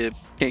a Pibb,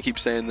 can't keep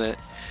saying that.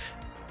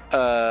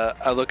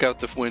 I look out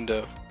the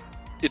window.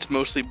 It's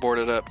mostly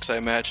boarded up because I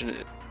imagine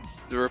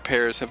the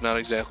repairs have not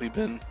exactly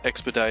been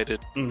expedited.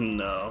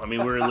 No, I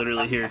mean we're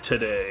literally here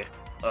today.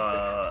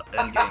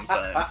 end game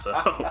time.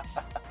 So,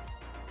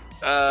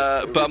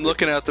 But I'm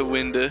looking out the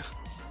window.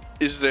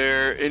 Is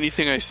there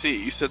anything I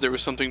see? You said there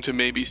was something to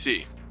maybe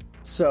see.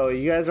 So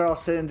you guys are all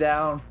sitting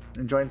down,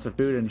 enjoying some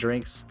food and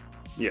drinks.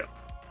 yeah,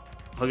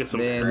 I'll get some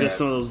of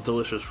those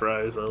delicious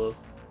fries. I love.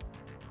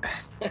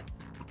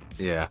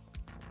 Yeah.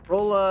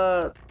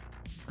 Roll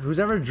who's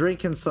ever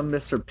drinking some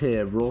Mr.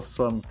 Pibb, roll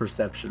some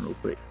perception real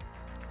quick.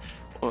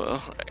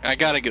 Well, I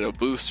gotta get a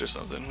boost or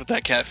something with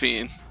that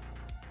caffeine.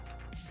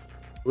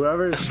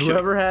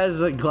 Whoever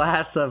has a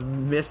glass of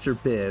Mr.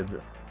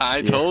 Pibb.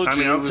 I told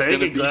you I'll it was take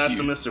gonna a be glass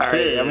of huge. Mr. All right,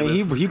 Pibb. I mean,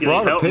 if he it's gonna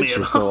brought a help me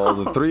picture, at so all. all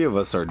the three of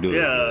us are doing it.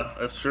 Yeah,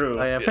 that's true.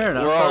 Oh, yeah, fair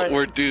enough.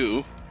 We're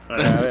due. All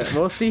right,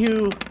 we'll see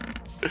who.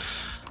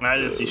 I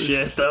didn't see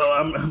shit though.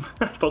 I'm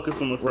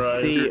focused on the fries.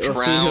 We'll see who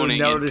Drowning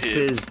in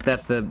notices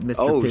that the Mr.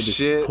 Oh Pibb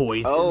shit! is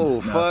poisoned. Oh No,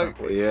 it's not fuck!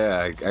 poisoned.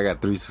 Yeah, I got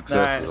 3 All right,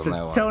 successes so on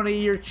that one. Tony,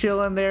 you're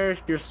chilling there.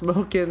 You're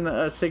smoking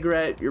a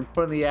cigarette. You're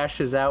putting the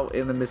ashes out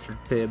in the Mr.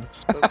 Pibb,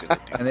 Smoking it,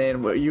 dude. and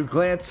then you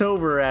glance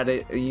over at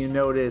it and you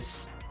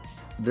notice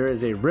there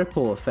is a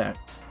ripple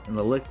effect in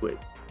the liquid.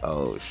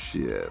 Oh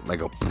shit!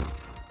 Like a.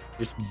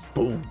 Just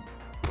boom,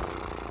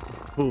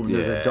 boom.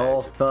 There's a Yeah.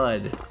 dull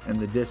thud in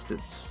the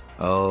distance,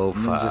 Oh and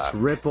then fuck! just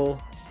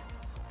ripple,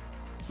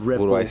 What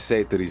do I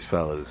say to these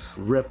fellas?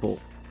 ripple.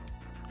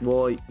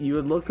 Well, you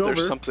would look over.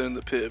 There's something in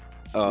the pib.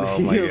 Oh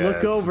my You god! look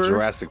it's over.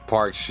 Jurassic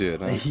Park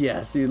shit. Huh?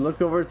 Yes, you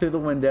look over through the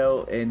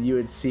window and you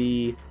would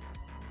see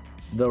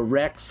the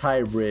Rex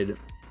hybrid,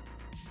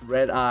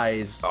 red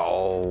eyes,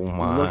 Oh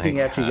my! looking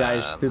at you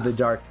guys God. through the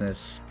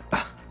darkness.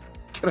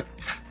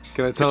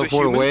 Can I teleport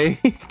human? away?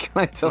 Can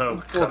I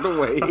Oh, teleport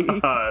away?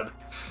 God.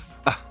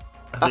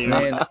 I think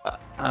And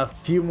a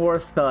few more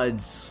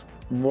thuds,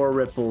 more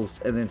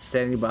ripples, and then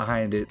standing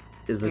behind it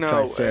is the No way.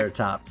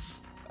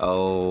 Triceratops.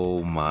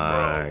 Oh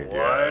my Bro,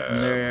 god!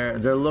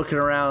 what? They're looking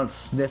around,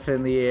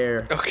 sniffing the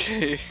air.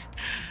 Okay.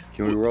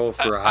 Can we roll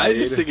for a I hide?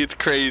 just think it's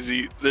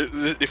crazy.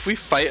 If we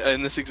fight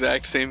in this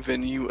exact same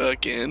venue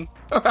again,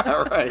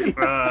 All right.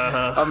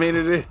 I mean,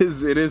 it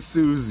is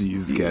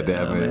Susie's.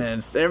 Goddamn it!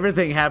 Man,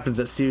 everything happens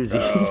at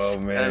Susie's. Oh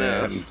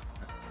man!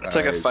 it's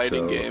like a Alright,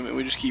 fighting so- game, and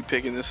we just keep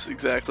picking this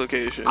exact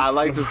location. I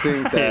like to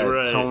think that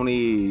Right.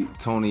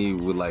 Tony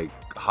would like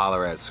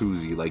holler at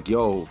Susie, like,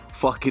 "Yo,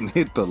 fucking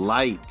hit the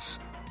lights!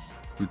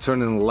 We're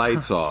turning the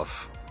lights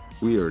off.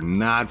 We are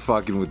not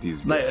fucking with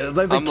these guys.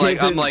 Like the I'm like,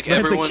 kid in-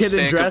 everyone the kid in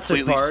stand Jurassic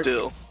completely Park.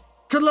 still.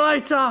 Turn the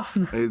lights off.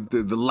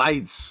 The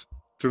lights!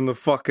 Turn the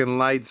fucking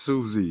lights,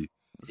 Susie!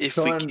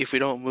 If we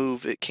don't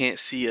move, it can't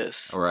see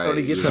us. All right.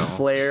 Tony gets you a know.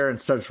 flare and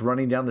starts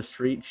running down the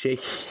street,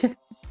 shaking.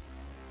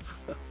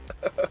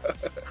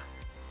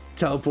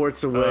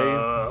 Teleports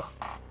away.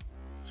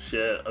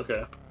 Shit.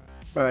 Okay.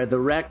 All right, the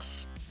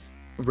Rex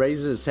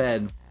raises his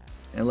head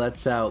and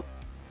lets out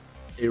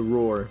a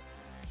roar.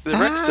 The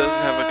Rex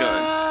doesn't have a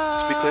gun.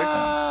 To be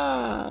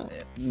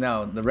clear,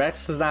 No, the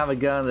Rex does not have a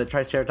gun. The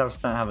Triceratops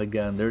does not have a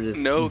gun. They're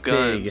just no big.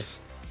 guns.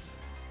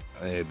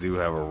 They do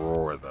have a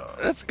roar though.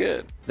 That's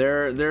good.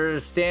 They're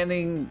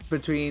standing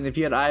between. If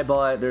you had to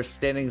eyeball it, they're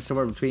standing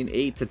somewhere between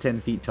 8 to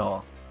 10 feet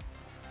tall.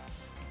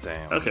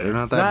 Damn. Okay. They're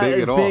not that Not big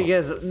as at big all.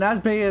 as not as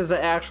big as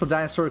an actual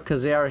dinosaur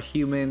because they are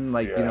human,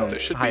 like They should be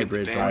in the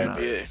hybrids. damn and whatnot.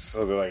 NBA.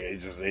 So they're like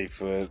just 8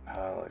 foot.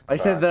 Like I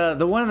said,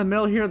 the one in the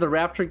middle here, the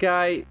raptor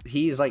guy,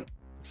 he's like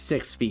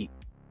 6 feet.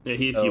 Yeah,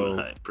 he's Oh. human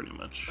height, pretty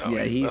much. Oh,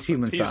 Yeah, he's nothing.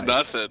 human He's size.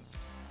 nothing.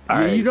 All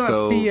right, you do not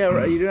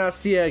so-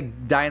 see a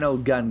dino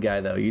gun guy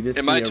though. You just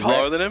Am see I a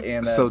taller Rex than him?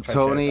 and a So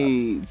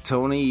Triceratops.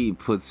 Tony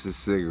puts his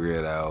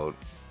cigarette out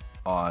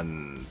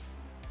on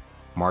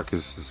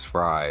Marcus's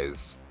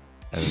fries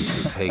and he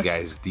says, "Hey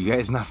guys, do you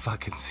guys not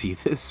fucking see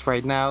this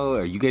right now?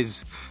 Are you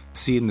guys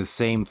seeing the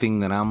same thing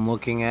that I'm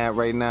looking at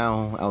right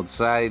now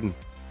outside?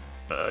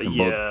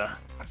 Yeah.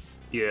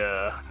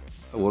 Yeah.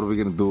 What are we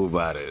gonna do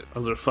about it?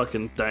 Those are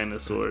fucking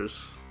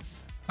dinosaurs.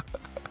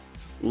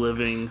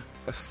 Living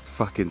That's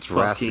fucking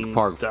Jurassic fucking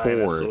Park 4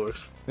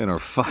 dinosaurs. in our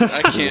fucking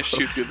I can't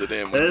shoot through the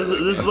damn This,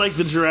 window. this is like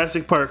the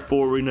Jurassic Park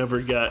 4 we never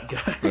got,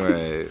 guys.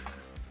 right.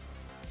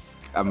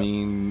 I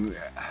mean,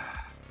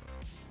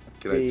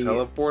 can I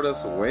teleport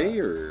us away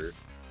or?"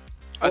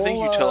 I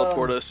think you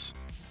teleport us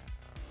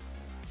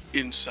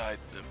inside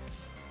them.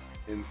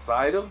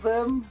 Inside of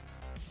them?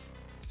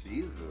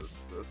 Jesus,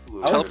 that's a little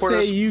I would Teleport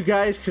us say you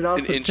guys could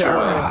also inch tell.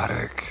 away.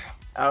 erotic.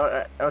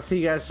 I would say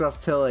you guys could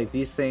also tell like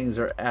these things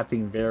are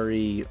acting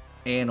very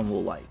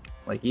animal-like.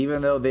 Like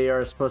even though they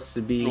are supposed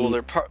to be Well,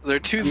 they're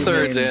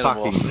 2/3 Human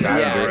animal, Fucking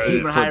Yeah, they're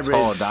human 8 foot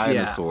tall hybrids, yeah.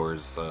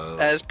 dinosaurs. So.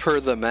 as per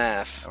the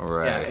math.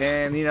 Right. yeah,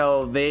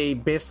 and they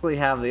basically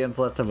have the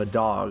intellect of a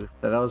dog.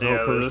 That was the Yeah,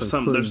 whole there's purpose, some.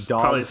 including There's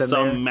probably dogs in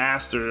some there.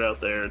 master out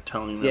there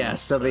telling them. Yeah,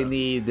 so they to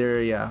need their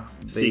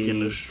seek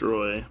and they-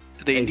 destroy.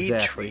 They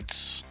Exactly. need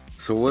treats.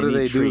 So what They do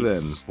they need do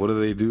treats. then? What do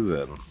they do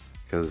then?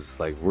 Because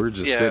like we're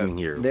just Yeah, sitting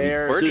here.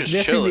 They're We're just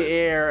sniffing chilling. the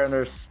air and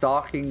they're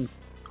stalking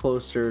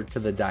closer to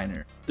the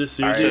diner. Does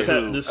Susie's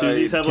Alright. have? Does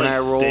Susie's have Can like I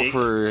roll steak?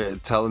 for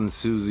telling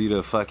Susie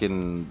to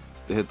fucking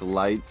hit the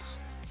lights?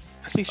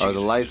 I think she Are the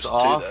could lights just do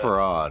off that. or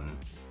on?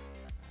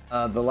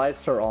 The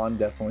lights are on,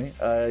 definitely.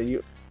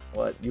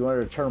 What, you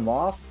wanted to turn them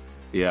off?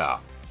 Yeah.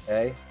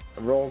 Okay.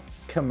 Roll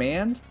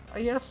command,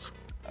 I guess.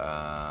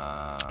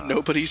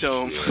 Nobody's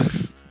home.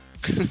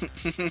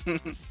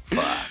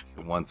 Fuck.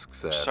 One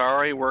success.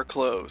 Sorry, we're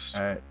closed.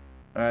 All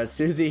right.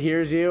 Susie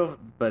hears you,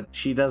 but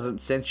she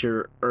doesn't sense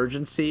your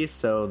urgency,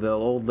 so the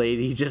old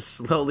lady just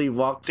slowly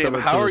walks Damn, over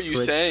how to the are you switch.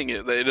 saying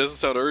it? That it doesn't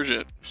sound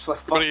urgent. Just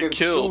like We're gonna fucking get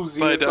killed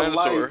Susie by a at the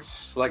dinosaur.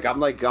 lights.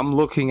 I'm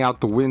looking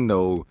out the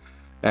window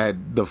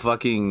at the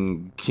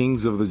fucking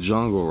kings of the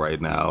jungle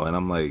right now, and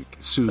I'm like,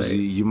 Susie,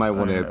 you might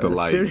want to hit the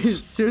lights.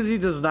 Susie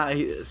does not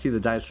see the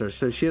dinosaur,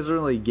 so she doesn't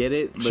really get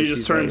it. But She just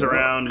she's turns like,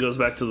 around, goes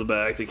back to the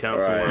back to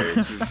count some more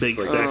big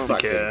Like, stacks of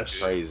fucking cash.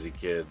 crazy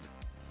kid.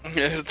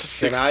 Can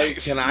Can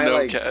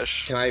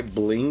cash. Can I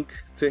blink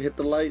to hit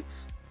the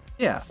lights?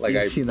 Yeah, Like, you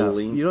I see that.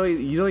 blink? You don't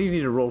even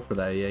need to roll for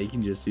that. Yeah, you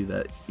can just do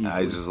that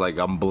easily. I just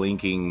I'm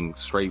blinking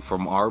straight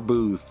from our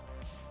booth.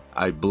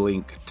 I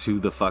blink to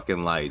the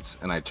fucking lights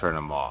and I turn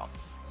them off,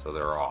 so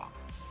they're off.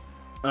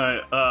 All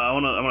right, I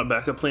want a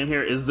backup plan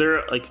here. Is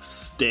there like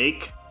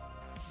steak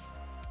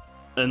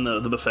in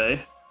the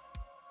buffet?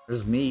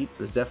 There's meat.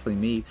 There's definitely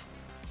meat.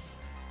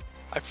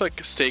 I feel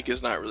like a steak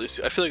is not really.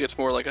 I feel like it's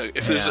more like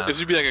if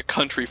it'd be like a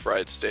country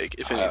fried steak,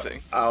 if anything.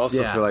 I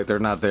also Yeah. feel like they're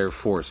not there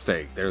for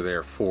steak; they're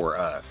there for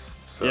us.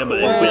 So Yeah, but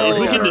if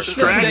we can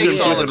distract steak's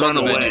them, all they that's run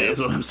on the away. menu. Is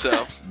what I'm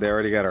saying. So, they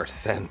already got our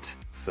scent.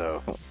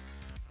 So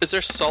is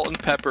there salt and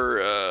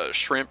pepper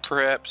shrimp,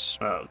 perhaps?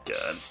 Oh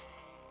god.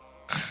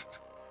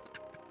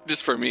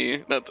 Just for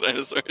me, not the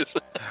dinosaurs.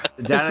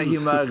 The dino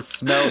mugs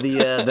smell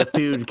the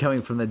food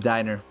coming from the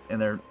diner,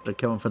 and they're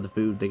coming for the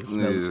food. They can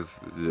smell.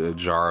 a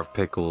jar of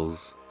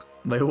pickles.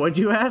 Wait, what'd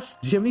you ask,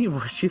 Jimmy?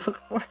 What'd you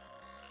look for?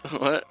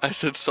 What? I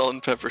said salt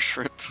and pepper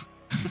shrimp.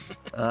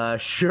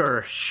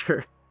 Sure.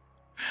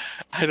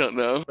 I don't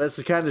know. That's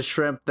the kind of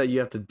shrimp that you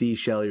have to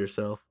de-shell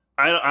yourself.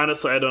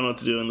 Honestly, I don't know what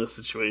to do in this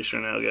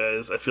situation now,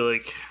 guys. I feel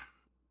like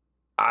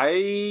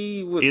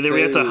I would either say,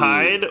 we have to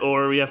hide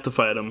or we have to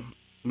fight them.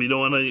 We don't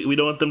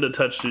want them to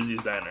touch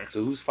Susie's diner.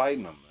 So who's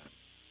fighting them? Then?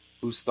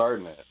 Who's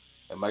starting it?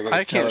 Am I gonna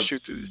I can't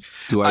shoot through.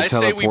 Do I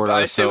teleport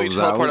I say we ourselves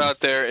teleport out? out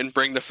there and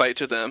bring the fight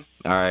to them.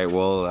 All right.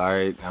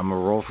 I'm gonna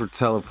roll for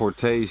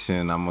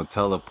teleportation. I'm gonna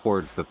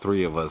teleport the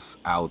three of us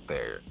out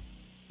there.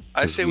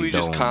 I say we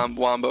just don't-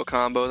 wombo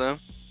combo them.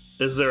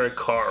 Is there a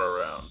car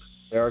around?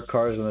 There are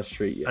cars on the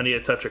street. Yes. I need to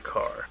touch a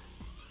car.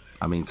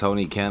 I mean,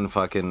 Tony can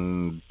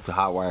fucking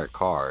hotwire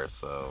car,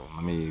 so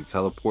let me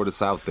teleport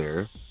us out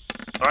there.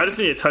 Oh, I just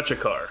need to touch a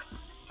car.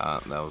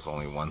 That was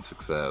only one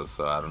success,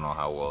 so I don't know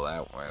how well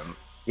that went.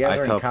 You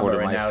guys I are in combat teleported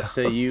right now, myself.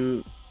 so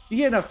you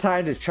get enough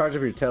time to charge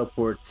up your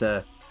teleport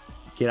to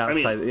get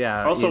outside.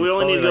 Also, we it's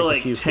only need to go a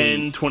like few 10,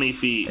 feet. 20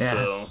 feet, Yeah.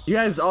 so... You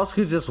guys also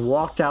could just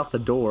walked out the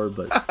door,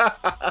 but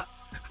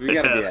We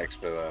gotta be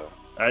extra though.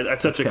 I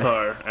touch a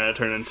car, and I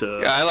turn into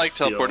Yeah, I like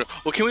steel. teleporting.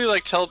 Well, can we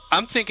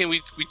I'm thinking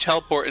we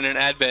teleport in an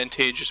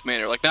advantageous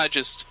manner, like not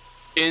just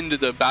into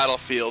the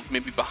battlefield,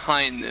 maybe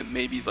behind them,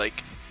 maybe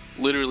like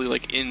literally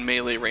like in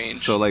melee range.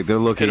 So like they're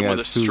looking Hit 'em at with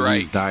a Susie's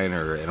strike.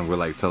 diner, and we're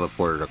like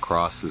teleported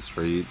across the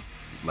street,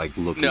 like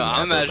looking. No, at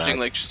I'm their imagining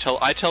back.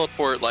 like I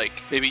teleport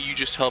like maybe you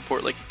just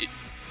teleport like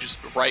just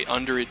right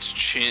under its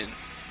chin.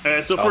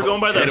 Alright, so if we're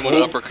going by Hit the him with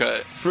an old,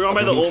 uppercut. if we're going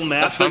by the old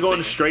map, That's they're what I'm going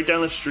thinking. straight down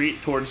the street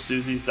towards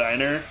Susie's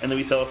diner, and then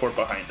we teleport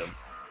behind them.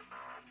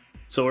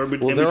 So we're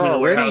Well, in they're between the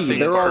warehouse already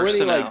and they're the bar. already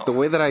personnel. like the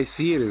way that I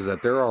see it is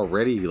that they're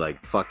already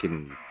like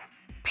fucking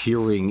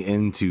peering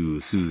into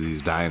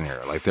Susie's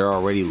diner. Like they're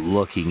already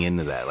looking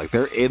into that. Like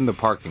they're in the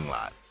parking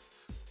lot.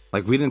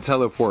 Like we didn't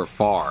teleport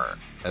far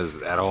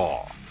at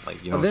all.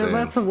 Like you know what I'm saying?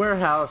 that's a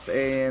warehouse,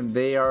 and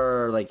they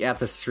are like at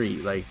the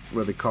street, like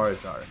where the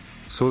cars are.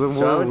 So then So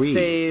I where are would we?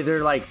 say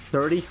they're like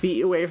 30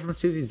 feet away from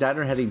Susie's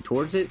diner, heading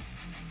towards it.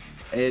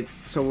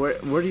 So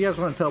where do you guys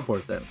want to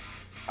teleport them?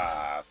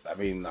 I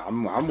mean,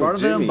 I'm front with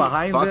of them, Jimmy.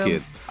 behind Fuck them?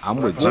 it. I'm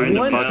with Behind Jimmy. the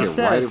One fuck Fuck it. Right in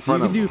success, you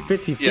front can of do them.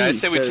 50 feet. Yeah, I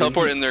say we so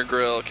teleport in their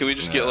grill. Can we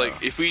just get Yeah. like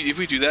if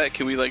we do that?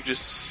 Can we like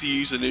just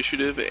seize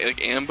initiative,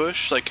 like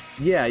ambush, like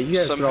Yeah, you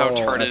guys somehow all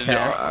turn it into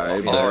attack.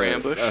 our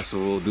ambush? That's what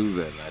we'll do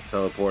then. I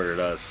teleported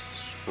us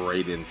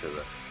straight into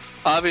the.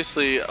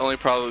 Obviously, only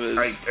problem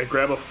is I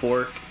grab a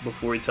fork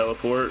before we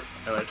teleport,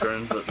 and I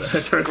turn into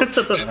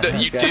the.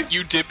 that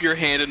you dip your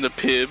hand in the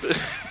pib.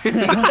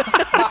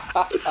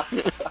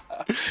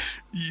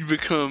 You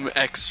become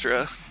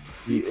extra.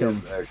 You become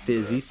is extra.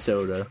 fizzy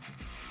soda.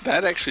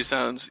 That actually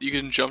sounds. You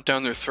can jump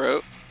down their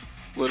throat,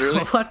 literally.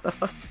 What the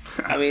fuck?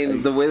 I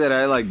mean, the way that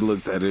I like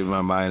looked at it in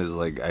my mind is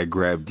like I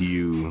grabbed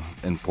you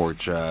and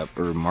Porkchop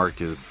or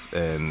Marcus,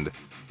 and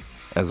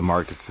as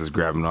Marcus is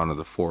grabbing onto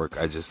the fork,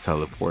 I just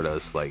teleport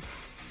us like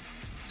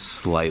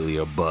slightly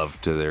above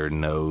to their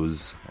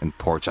nose, and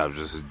Porkchop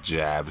just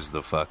jabs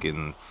the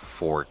fucking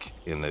fork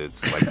in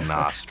its like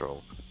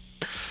nostril.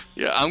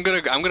 Yeah, I'm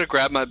gonna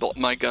grab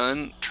my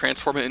gun,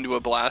 transform it into a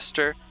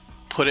blaster,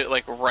 put it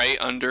like right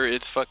under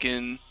its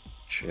fucking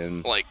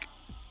Chin. like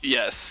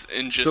yes,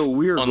 and just So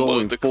we're unload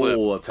going the clip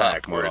full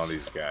attack mode upwards. on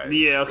these guys.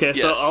 Yeah. Okay.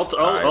 So Yes. I'll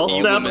Alright, I'll well,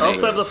 stab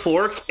eliminate the this.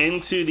 fork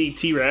into the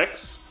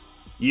T-Rex,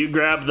 You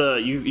grab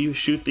you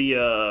shoot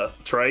the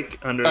trike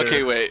under.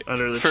 Okay, wait.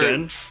 Under the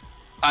chin.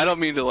 I don't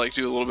mean to like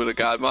do a little bit of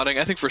god modding.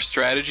 I think for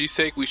strategy's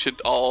sake, we should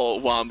all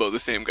wombo the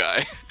same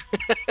guy.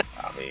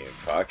 I mean,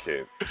 fuck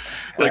it.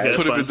 Like Okay,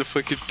 put him fine. in the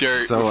fucking dirt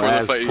So before the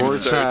as fight even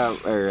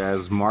starts.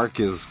 as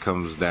Marcus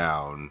comes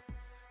down,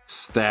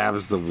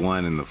 stabs the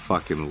one in the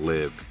fucking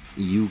lip,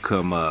 you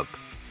come up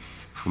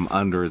from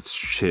under its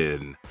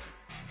chin,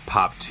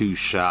 pop 2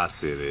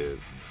 shots in it,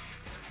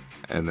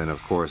 and then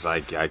of course I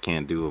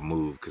can't do a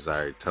move because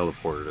I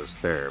teleported us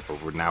there.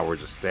 But we're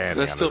just standing.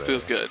 That still under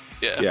feels there. good.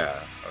 Yeah.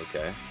 Yeah.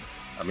 Okay.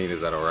 I mean,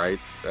 is that all right,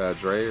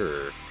 Dre?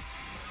 Or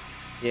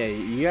Yeah,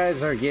 you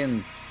guys are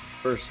getting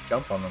first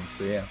jump on them,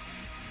 so yeah.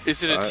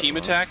 Is it a team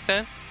attack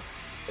then?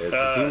 it's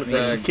a team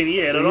attack? Can he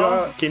hit at You all?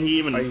 are- Can he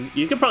even?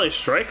 You could probably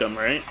strike him,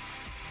 right?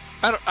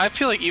 I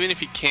feel like even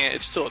if he can't,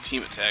 it's still a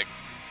team attack.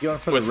 You going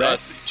for With the us,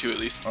 Rex two at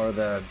least. or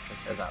the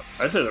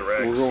Triceratops? I say the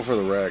Rex. We're going for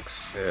the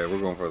Rex. Yeah, we're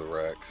going for the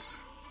Rex.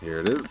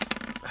 Here it is.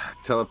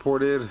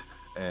 Teleported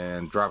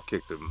and drop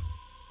kicked him.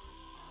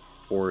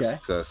 4 Okay.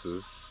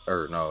 successes.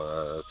 Or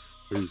no, that's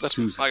two That's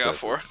successes. I got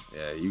 4.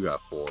 Yeah, you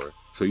got 4.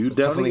 So you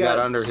definitely got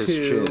got under his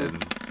 2. chin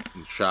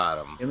and shot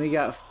him. And we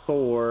got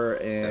 4,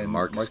 and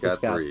Marcus Marcus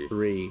got got 3.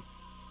 3.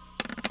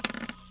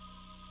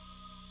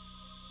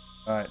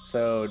 All right,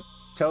 so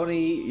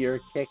Tony, your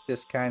kick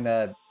just kind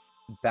of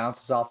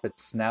bounces off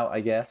its snout, I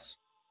guess.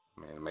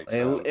 I mean, it makes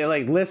sense. It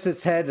like lifts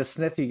its head to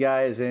sniff you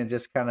guys, and it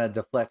just kind of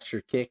deflects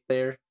your kick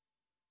there,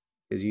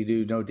 because you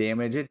do no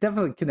damage. It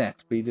definitely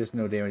connects, but you just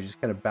no damage. Just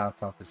kind of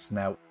bounce off its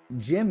snout.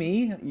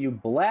 Jimmy, you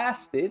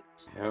blast it.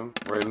 Yeah,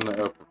 right in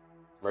the upper,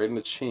 right in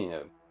the chin.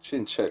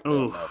 Chin check that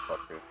Oof.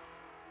 motherfucker.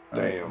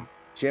 Damn.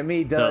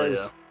 Jimmy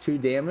does 2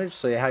 damage.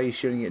 So how are you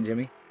shooting it,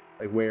 Jimmy?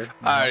 Like where?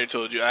 I already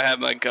told you. I have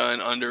my gun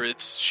under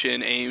its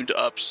chin, aimed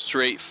up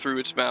straight through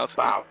its mouth,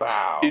 Bow,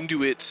 bow.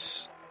 into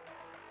its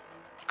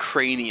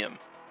cranium.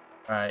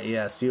 All right,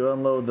 yeah. So you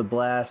unload the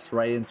blast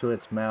right into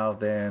its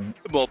mouth and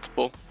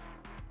Multiple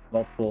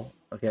multiple.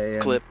 Okay.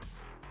 And, clip.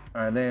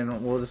 All right,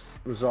 then we'll just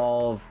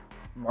resolve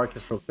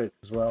Marcus real quick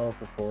as well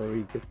before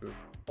we get the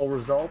full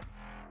result.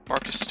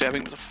 Marcus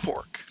stabbing with a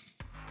fork.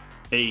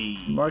 Hey,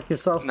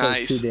 Marcus also has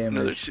Nice. 2 damage.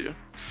 Another 2.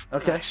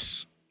 Okay.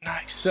 Nice.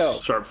 Nice. So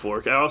sharp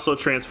fork. I also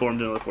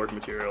transformed into a fork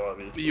material.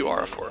 Obviously, You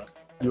are a fork.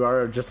 you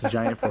are just a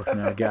giant fork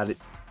now. Got it.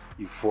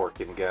 You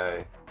forking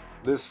guy.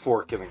 This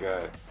forking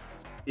guy.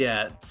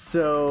 Yeah,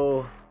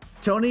 so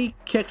Tony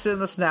kicks it in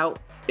the snout.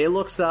 It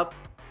looks up,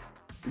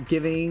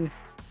 giving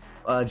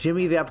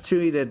Jimmy the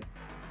opportunity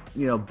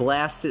to,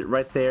 blast it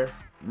right there,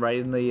 right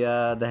in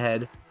the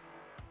head.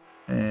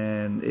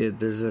 And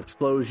there's an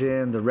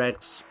explosion. The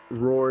Rex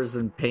roars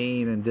in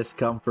pain and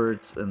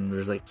discomfort, and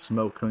there's like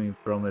smoke coming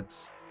from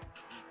its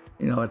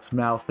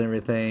mouth and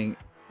everything.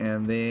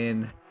 And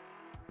then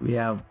we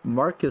have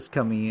Marcus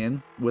coming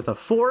in with a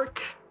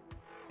fork.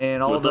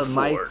 And all With the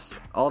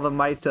the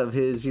might of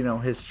his,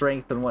 his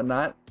strength and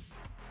whatnot,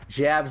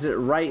 jabs it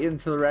right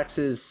into the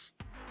Rex's.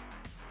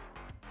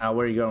 Where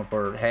are you going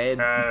for? Head?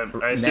 I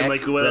assume neck,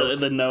 like throat?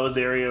 the nose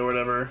area or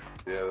whatever.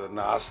 Yeah, the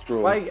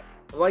nostril.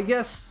 Well, I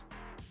guess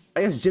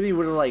Jimmy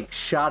would have like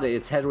shot it.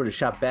 Its head would have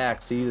shot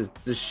back. So you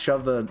just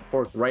shove the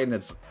fork right in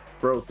its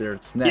throat there.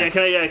 Its neck.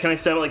 Can I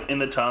stab it like in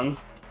the tongue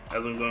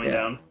as I'm going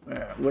down?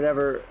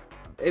 Whatever.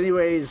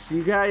 Anyways,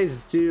 you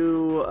guys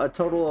do a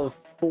total of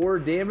 4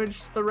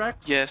 damage to the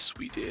Rex. Yes,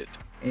 we did.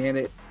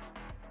 And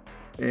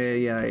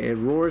it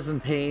roars in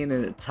pain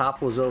and it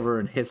topples over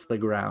and hits the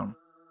ground.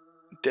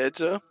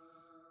 Deadza?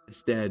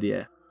 It's dead,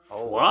 yeah.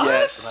 Oh, What?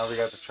 Yes. So now we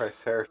got the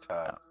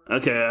Triceratops.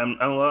 Okay, I'm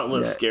a lot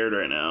less Yeah. scared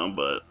right now,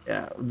 but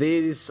Yeah,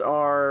 these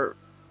are.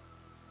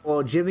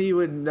 Well, Jimmy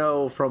would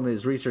know from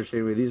his research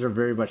anyway. These are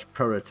very much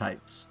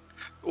prototypes.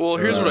 Well,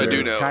 here's what I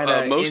do know.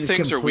 Kinda Most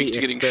things are weak incomplete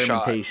to getting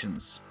shot.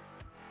 experimentations.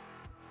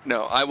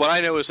 No, what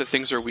I know is that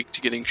things are weak to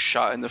getting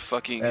shot in the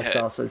fucking That's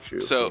head. also true.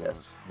 So-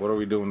 yes. What are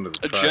we doing to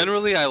the tribe?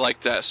 Generally, I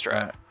like that strat.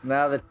 Alright,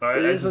 now that Alright,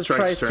 it is the that's the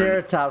Trike's turn.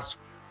 Triceratops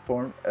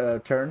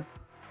turn,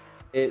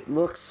 it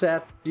looks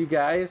at you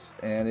guys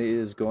and it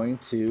is going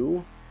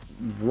to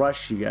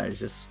rush you guys.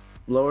 Just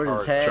lowers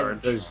its head,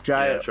 charge. those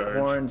giant Yeah, charge.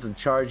 horns, and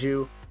charge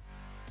you.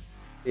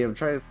 Yeah, I'm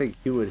trying to think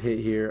who would hit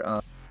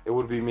here. It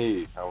would be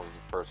me. I was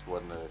the first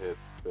one to hit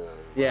the...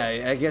 Yeah,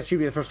 I guess you'd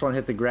be the first one to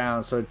hit the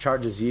ground, so it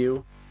charges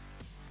you.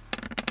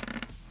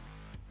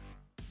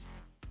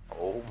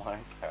 Oh my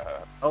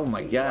god. Oh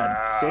my god,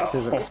 Wow. 6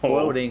 is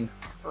exploding.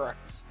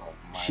 Christ almighty.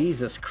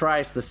 Jesus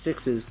Christ, the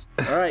 6s.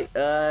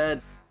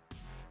 Alright,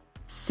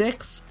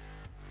 6.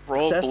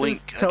 Roll Successes,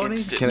 blink Tony?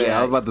 against it. Can I Yeah.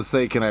 was about to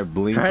say, can I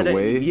blink Try to,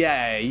 away?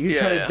 yeah, you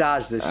try Yeah. to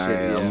dodge this All shit.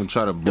 right, yeah. I'm gonna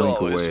try to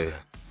blink always do away.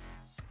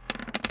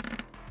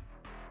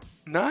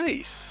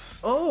 Nice.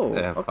 Oh,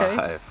 Yeah, okay.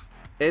 5.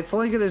 It's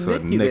only gonna So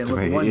nick you then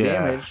with 1 yeah,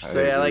 damage. So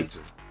I yeah, agree. like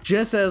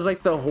just as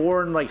like the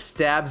horn like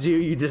stabs you,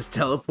 you just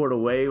teleport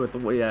away with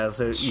the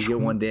so you get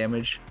 1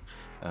 damage.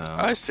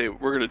 I say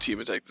we're gonna team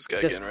attack this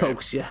guy Just again, right?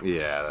 pokes you.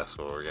 Yeah, that's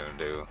what we're gonna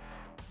do.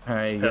 All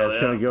right, you Hell guys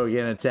yeah. gonna go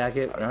again and attack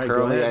it. All right, go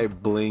Currently, I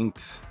ahead.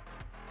 blinked.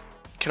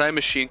 can I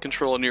machine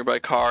control a nearby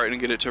car and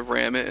get it to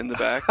ram it in the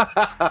back?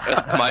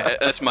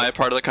 That's my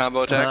part of the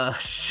combo attack.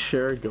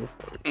 Sure, go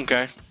for it.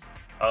 Okay.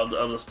 I'll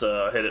just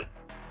hit it.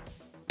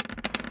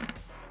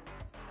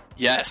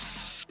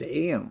 Yes.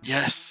 Damn.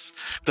 Yes.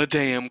 The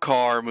damn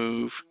car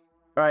move.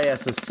 All right, yeah.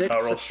 So 6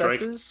 roll strike.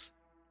 successes.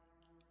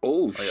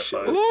 Oh I got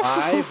shit!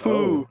 5. 5.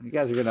 Oh, you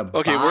guys are gonna.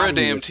 Okay, we're a body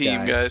damn this team,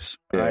 guy. guys.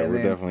 Yeah, Alright, we're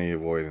then. definitely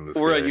avoiding this.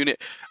 We're guy. a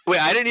unit.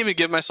 Wait, I didn't even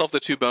give myself the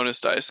 2 bonus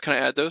dice. Can I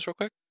add those real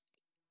quick?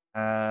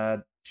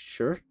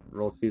 Sure.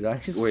 Roll 2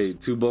 dice.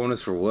 Wait, 2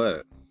 bonus for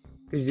what?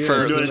 'Cause you're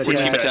For doing team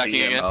attack. attack.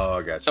 attacking again. Oh,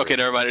 I got you. Okay,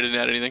 never mind. I didn't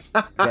add anything.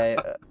 Okay,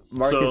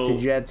 Marcus, So-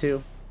 did you add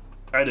 2?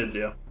 I did,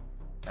 yeah.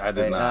 I did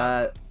Okay,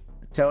 not.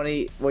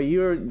 Tony, well,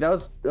 that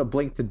was a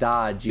blink to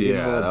dodge. You Yeah,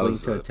 can roll a that blink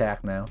was to a-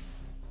 attack now.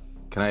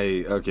 Can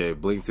I? Okay,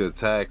 blink to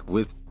attack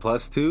with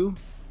 +2.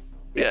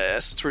 Yeah,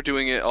 since we're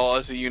doing it all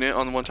as a unit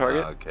on one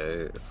target,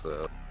 Okay,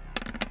 so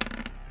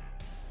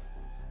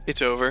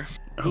it's over.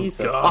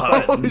 Jesus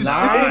God. Christ,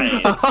 9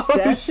 Oh,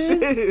 successes?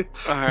 shit.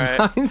 All right.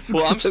 9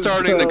 Well, I'm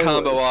starting the So,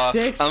 combo off.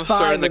 6, I'm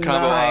starting the 5,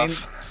 combo and 9.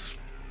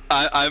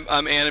 off.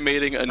 I'm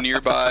animating a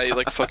nearby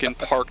like fucking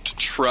parked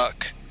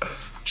truck,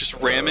 just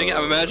ramming it.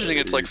 I'm imagining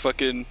it's like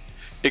fucking.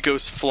 It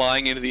goes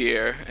flying into the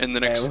air, and the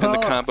next and the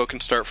well- combo can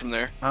start from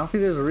there. I don't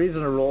think there's a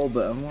reason to roll,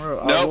 but I'm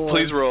more. No,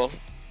 please roll.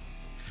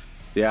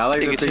 Yeah, I like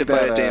It to gets think hit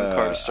by that a damn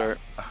car to start.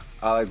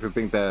 I like to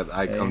think that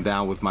I come Okay,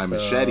 down with my so,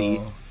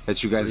 machete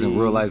that you guys didn't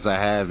 3. realize I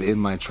have in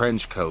my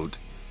trench coat.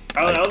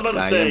 I was about to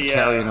I say, am yeah.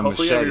 carrying a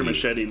Hopefully you have your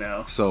machete. machete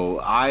now. So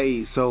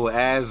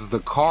as the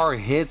car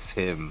hits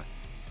him,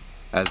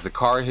 as the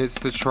car hits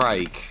the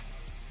trike,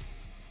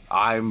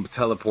 I'm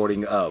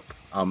teleporting up.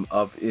 I'm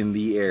up in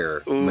the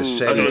air, Ooh,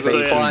 machete so it's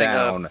facing flying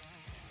down.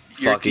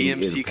 You're fucking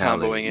DMC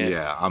impaling. comboing it.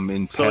 Yeah, I'm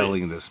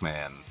impaling this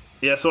man.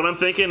 Yeah, so what I'm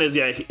thinking is,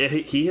 yeah,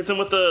 he hits him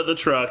with the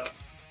truck.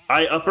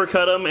 I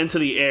uppercut him into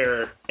the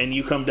air, and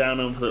you come down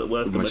with the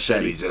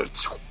Machete. machete.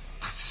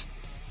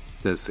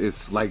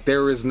 It's like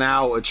there is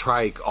now a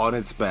trike on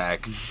its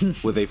back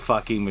with a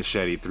fucking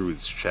machete through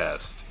its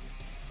chest,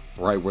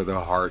 right where the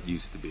heart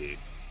used to be.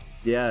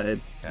 Yeah,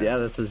 yeah,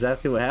 that's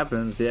exactly what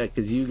happens. Yeah,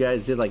 because you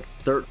guys did like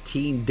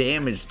 13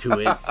 damage to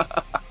it. Not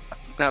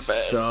bad.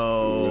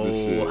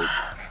 So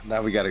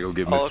Now we gotta go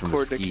get All Mr.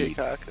 according to Mesquite.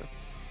 Keikaku.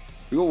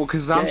 Well,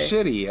 because I'm Okay.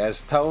 shitty.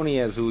 As Tony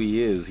as who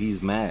he is,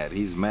 he's mad.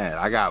 He's mad.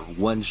 I got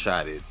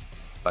one-shotted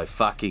by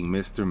fucking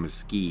Mr.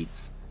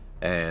 Mesquite's,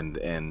 and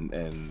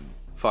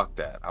fuck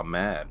that. I'm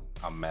mad.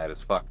 I'm mad as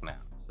fuck now.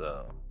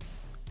 So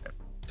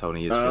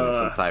Tony is feeling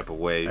some type of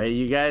way. All right,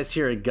 you guys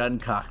hear a gun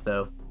cock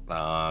though.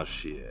 Oh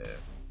shit.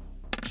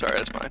 Sorry,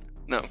 that's mine.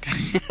 No.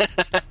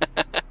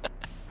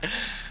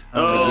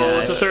 Oh,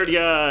 my it's a gosh. third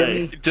guy.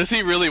 Jimmy, Does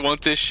he really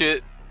want this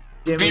shit?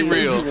 Jimmy, Be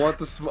real. You want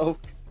the smoke?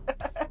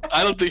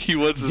 I don't think he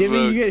wants this Jimmy,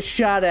 smoke. you get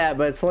shot at,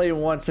 but it's only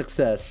 1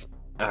 success.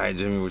 All right,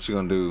 Jimmy, what you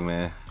gonna do,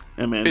 man?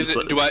 Yeah, man. Is just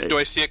it? let Do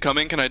I see it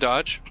coming? Can I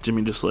dodge?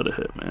 Jimmy, just let it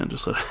hit, man.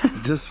 Just let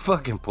it. Just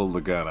fucking pull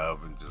the gun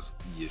up and just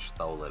you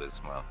stole it, this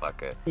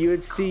motherfucker. You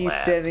would see Clap.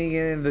 standing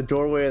in the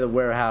doorway of the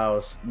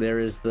warehouse, there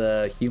is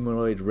the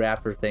humanoid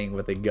rapper thing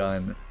with a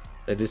gun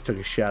that just took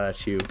a shot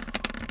at you.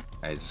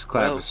 Hey, just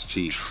clap Well, his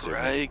cheeks.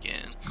 Try Jimmy.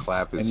 again.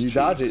 Clap his And you cheeks.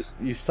 dodge it.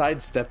 You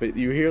sidestep it.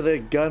 You hear the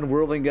gun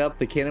whirling up,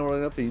 the cannon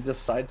whirling up, and you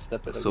just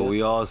sidestep it. I So guess.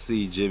 we all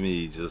see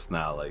Jimmy just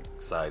now like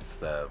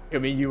sidestep. I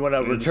mean, you want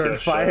to You just return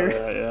got shot fire?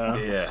 at, yeah.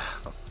 Yeah.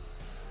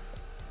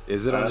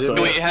 Is it on so-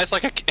 Jimmy? Wait, it has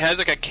like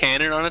a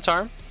cannon on its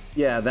arm.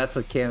 Yeah, that's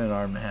a cannon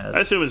arm it has.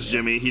 I assume it's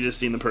Jimmy. He just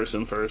seen the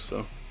person first,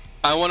 so.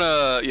 I'm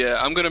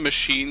gonna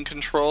machine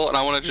control, and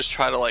I wanna just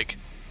try to like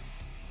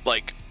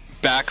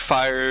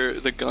backfire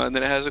the gun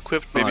that it has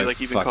equipped. Maybe Oh, like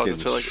even cause it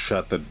to like.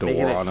 shut the Make door it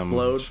on him.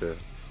 explode? And shit.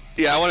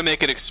 Yeah, I want to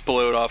make it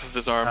explode off of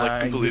his arm, like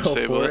Alright, completely go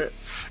disable for it,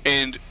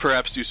 and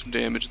perhaps do some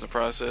damage in the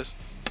process.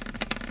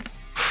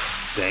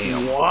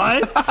 Damn.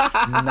 What?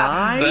 9?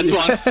 That's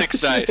on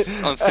 6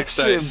 dice. On 6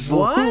 dice.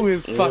 What? Blew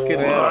his fucking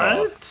head off.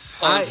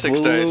 What? On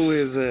 6 Blew dice.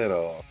 his head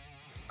off.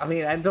 I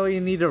mean, I don't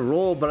even need to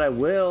roll, but I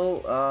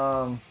will.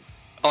 On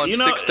You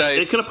know, 6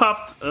 dice. it could have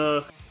popped.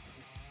 All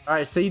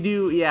right, so you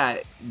do, yeah.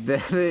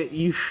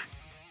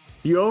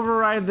 You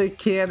override the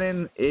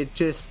cannon, it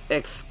just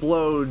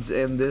explodes,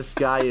 and this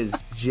guy is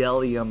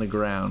jelly on the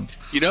ground.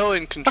 You know,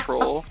 in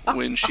Control,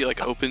 when she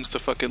like opens the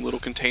fucking little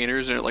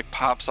containers and it like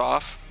pops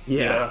off.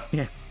 Yeah,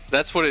 yeah,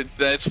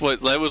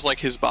 That was like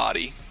his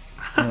body.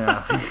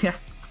 yeah.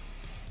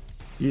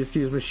 You just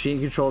use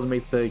machine control to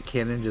make the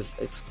cannon just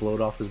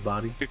explode off his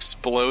body.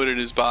 Exploded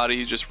his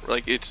body, just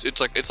like it's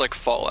like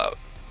Fallout.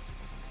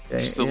 Okay,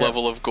 Just the yeah.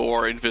 level of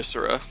gore and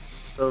viscera.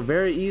 So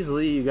very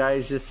easily, you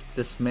guys just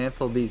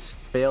dismantle these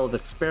failed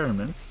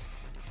experiments.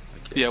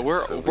 Yeah, we're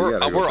So we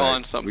gotta go back-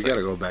 on something. We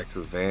gotta go back to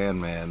the van,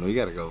 man. We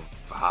gotta go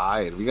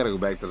hide. We gotta go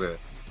back to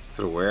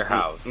the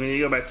warehouse. I mean,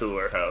 you go back to the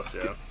warehouse,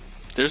 yeah.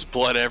 There's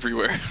blood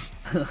everywhere.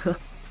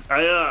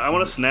 I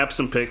want to snap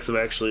some pics of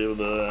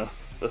the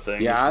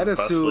thing. Yeah, I'd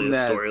Possibly assume a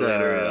that story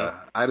later, yeah.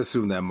 I'd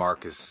assume that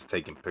Marcus is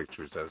taking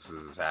pictures as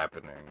this is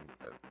happening.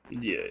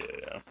 Yeah.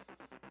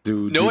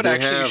 Do know what they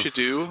actually you have- should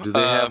do? Do they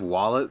have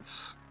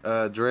wallets,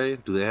 Dre?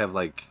 Do they have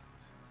like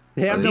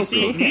They have Do no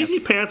you Do you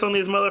see pants on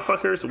these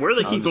motherfuckers? Where are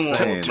they keeping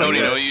them? Tony,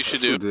 you know what you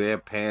should do? Do they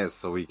have pants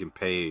so we can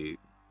pay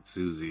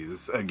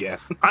Susie's again?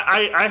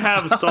 I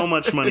have so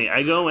much money.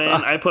 I go in,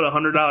 I put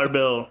 $100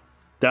 bill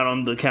down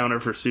on the counter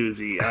for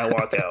Susie, and I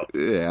walk out.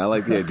 Yeah, I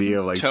like the idea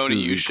of like Tony,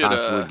 Susie you should,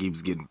 constantly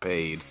keeps getting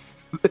paid.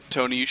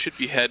 Tony, you should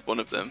behead one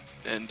of them,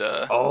 and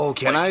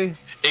can I?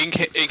 In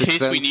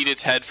case we need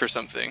its head for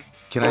something.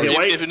 Can Okay,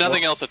 I? If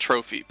nothing else, a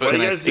trophy. But Why do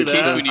in you guys do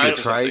case that? we need it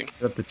for something.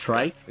 Got the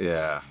trike?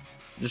 Yeah.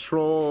 Just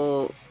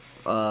roll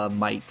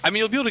might. I mean,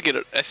 you'll be able to get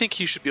it. I think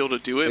he should be able to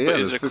do it, Yeah, but the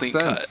is it a clean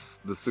Sixth cut? Sense.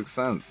 The Sixth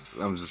Sense.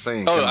 I'm just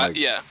saying. Oh, Can I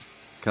Yeah,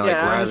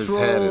 grab just his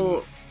head?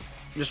 And,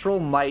 just roll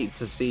might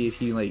to see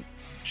if you can, like,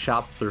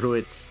 chop through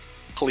its...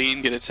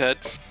 Clean, get its head.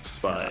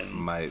 Spine.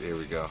 might. Here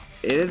we go.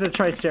 It is a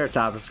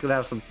triceratops. It's gonna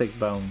have some thick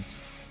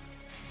bones.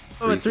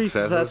 With 3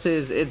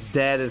 successes, it's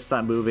dead. It's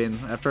not moving.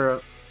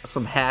 After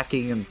some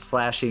hacking and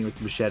slashing with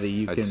the machete,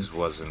 you I can just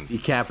wasn't.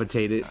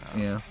 decapitate it.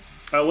 Yeah.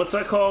 What's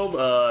that called?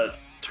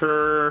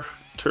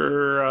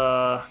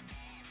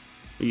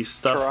 You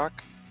stuff.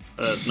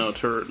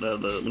 Turok? No,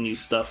 when you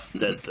stuff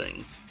dead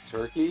things.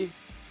 Turkey?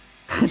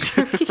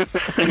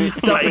 You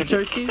stuff a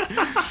turkey?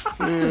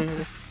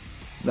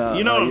 No,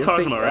 You know what I'm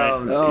talking about, right?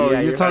 Oh,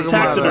 yeah, you're talking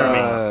about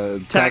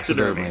taxidermy.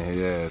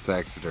 taxidermy. Yeah,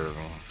 taxidermy.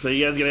 So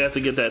you guys gonna have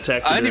to get that I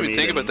taxidermy. didn't even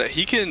think about that.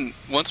 He can,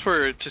 once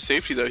we're to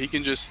safety though, he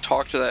can just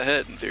talk to that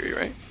head in theory,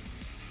 right?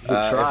 You can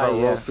if try, I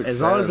roll yeah. success-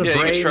 As long as the Yeah, you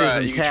can brain try,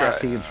 is you can intact,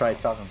 try. you can try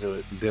talking to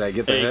it. Did I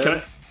get the Hey,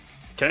 head?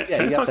 can Yeah,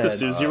 I you got talk to that.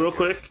 Susie Oh, real okay.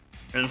 quick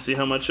and see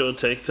how much it would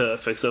take to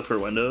fix up her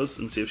windows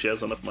and see if she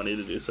has enough money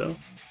to do so?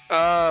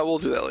 We'll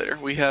do that later.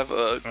 We have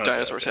a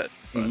dinosaur's head.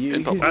 You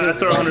In can public. just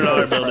throw a $100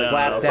 bill down, I'll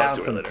slap talk down to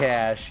her some later.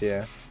 cash,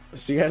 yeah.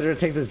 So you guys are gonna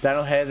take this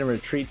dino head and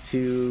retreat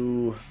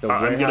to the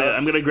I'm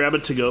warehouse? gonna grab a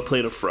to-go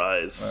plate of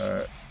fries.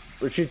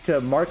 Retreat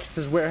to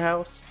Marcus's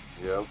warehouse?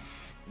 Yep.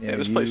 Yeah,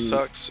 this place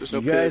sucks. There's no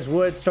You guys pit.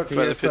 would start to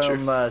By hear the picture.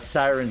 some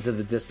sirens in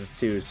the distance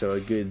too, so a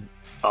good...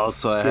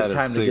 Also, I Good had a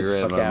time to get the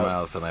cigarette in fuck my out.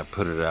 mouth and I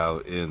put it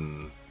out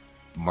in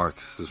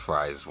Marcus's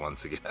fries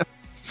once again.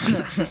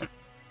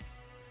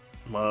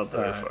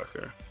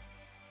 Motherfucker.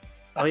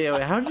 Oh yeah,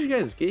 wait, how did you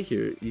guys get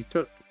here? You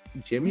took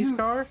Jimmy's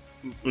car?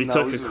 We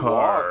took a just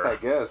car. walked, I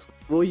guess.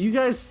 Well, you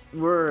guys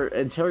were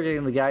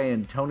interrogating the guy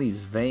in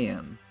Tony's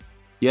van.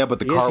 Yeah, but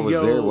the You guys car was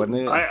go- there, wasn't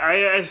it? I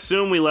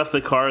assume we left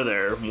the car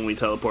there when we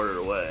teleported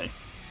away.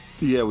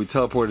 Yeah, we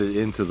teleported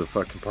into the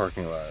fucking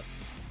parking lot.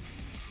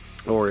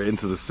 Or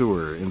into the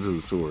sewer.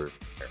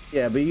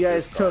 Yeah, but you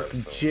guys His car, took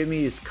so-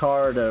 Jimmy's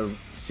car to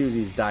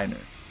Susie's diner.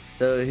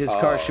 So his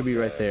car should be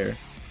right there.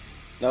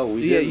 No,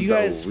 we Yeah, didn't. you though.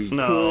 guys- We,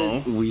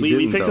 No, We we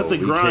didn't, picked up though. the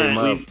We grunt. came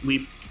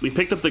up. We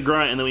picked up the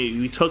grunt and then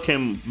we took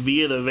him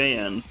via the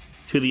van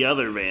to the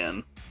other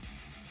van.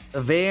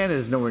 The van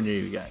is nowhere near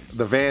you guys.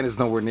 The van is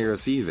nowhere near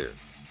us either.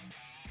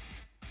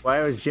 Why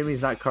was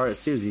Jimmy's not car at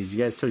Susie's?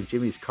 You guys took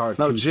Jimmy's car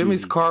No, to Jimmy's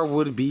Susie's. car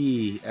would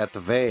be at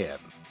the van.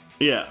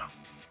 Yeah.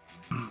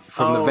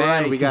 From the Oh,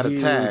 van, right, we got 'cause you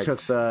attacked. Took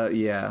the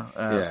yeah,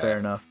 fair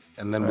enough.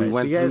 And then All we right,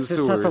 went so you through guys the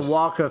just sewers. have to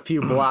walk a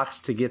few blocks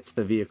to get to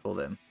the vehicle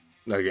then.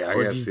 Okay, I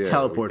Or guess, did you yeah,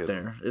 teleport we could-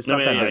 there? It's I not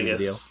mean, that I big of a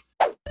deal. guess.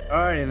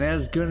 Alright, and that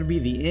is going to be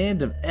the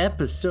end of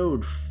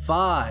episode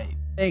 5.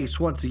 Thanks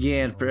once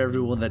again for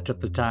everyone that took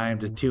the time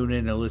to tune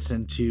in and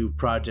listen to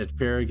Project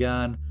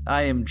Paragon.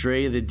 I am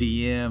Dre, the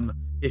DM.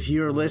 If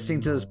you're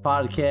listening to this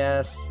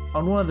podcast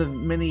on one of the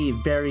many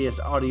various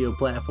audio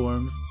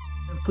platforms,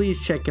 then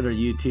please check out our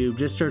YouTube.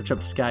 Just search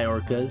up Sky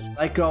Orcas.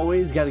 Like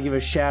always, got to give a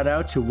shout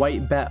out to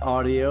White Bat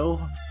Audio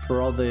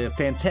for all the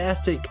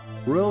fantastic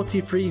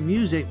royalty-free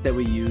music that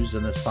we use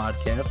in this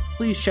podcast.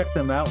 Please check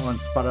them out on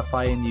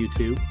Spotify and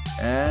YouTube.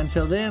 And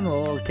until then,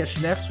 we'll catch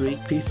you next week.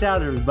 Peace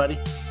out, everybody.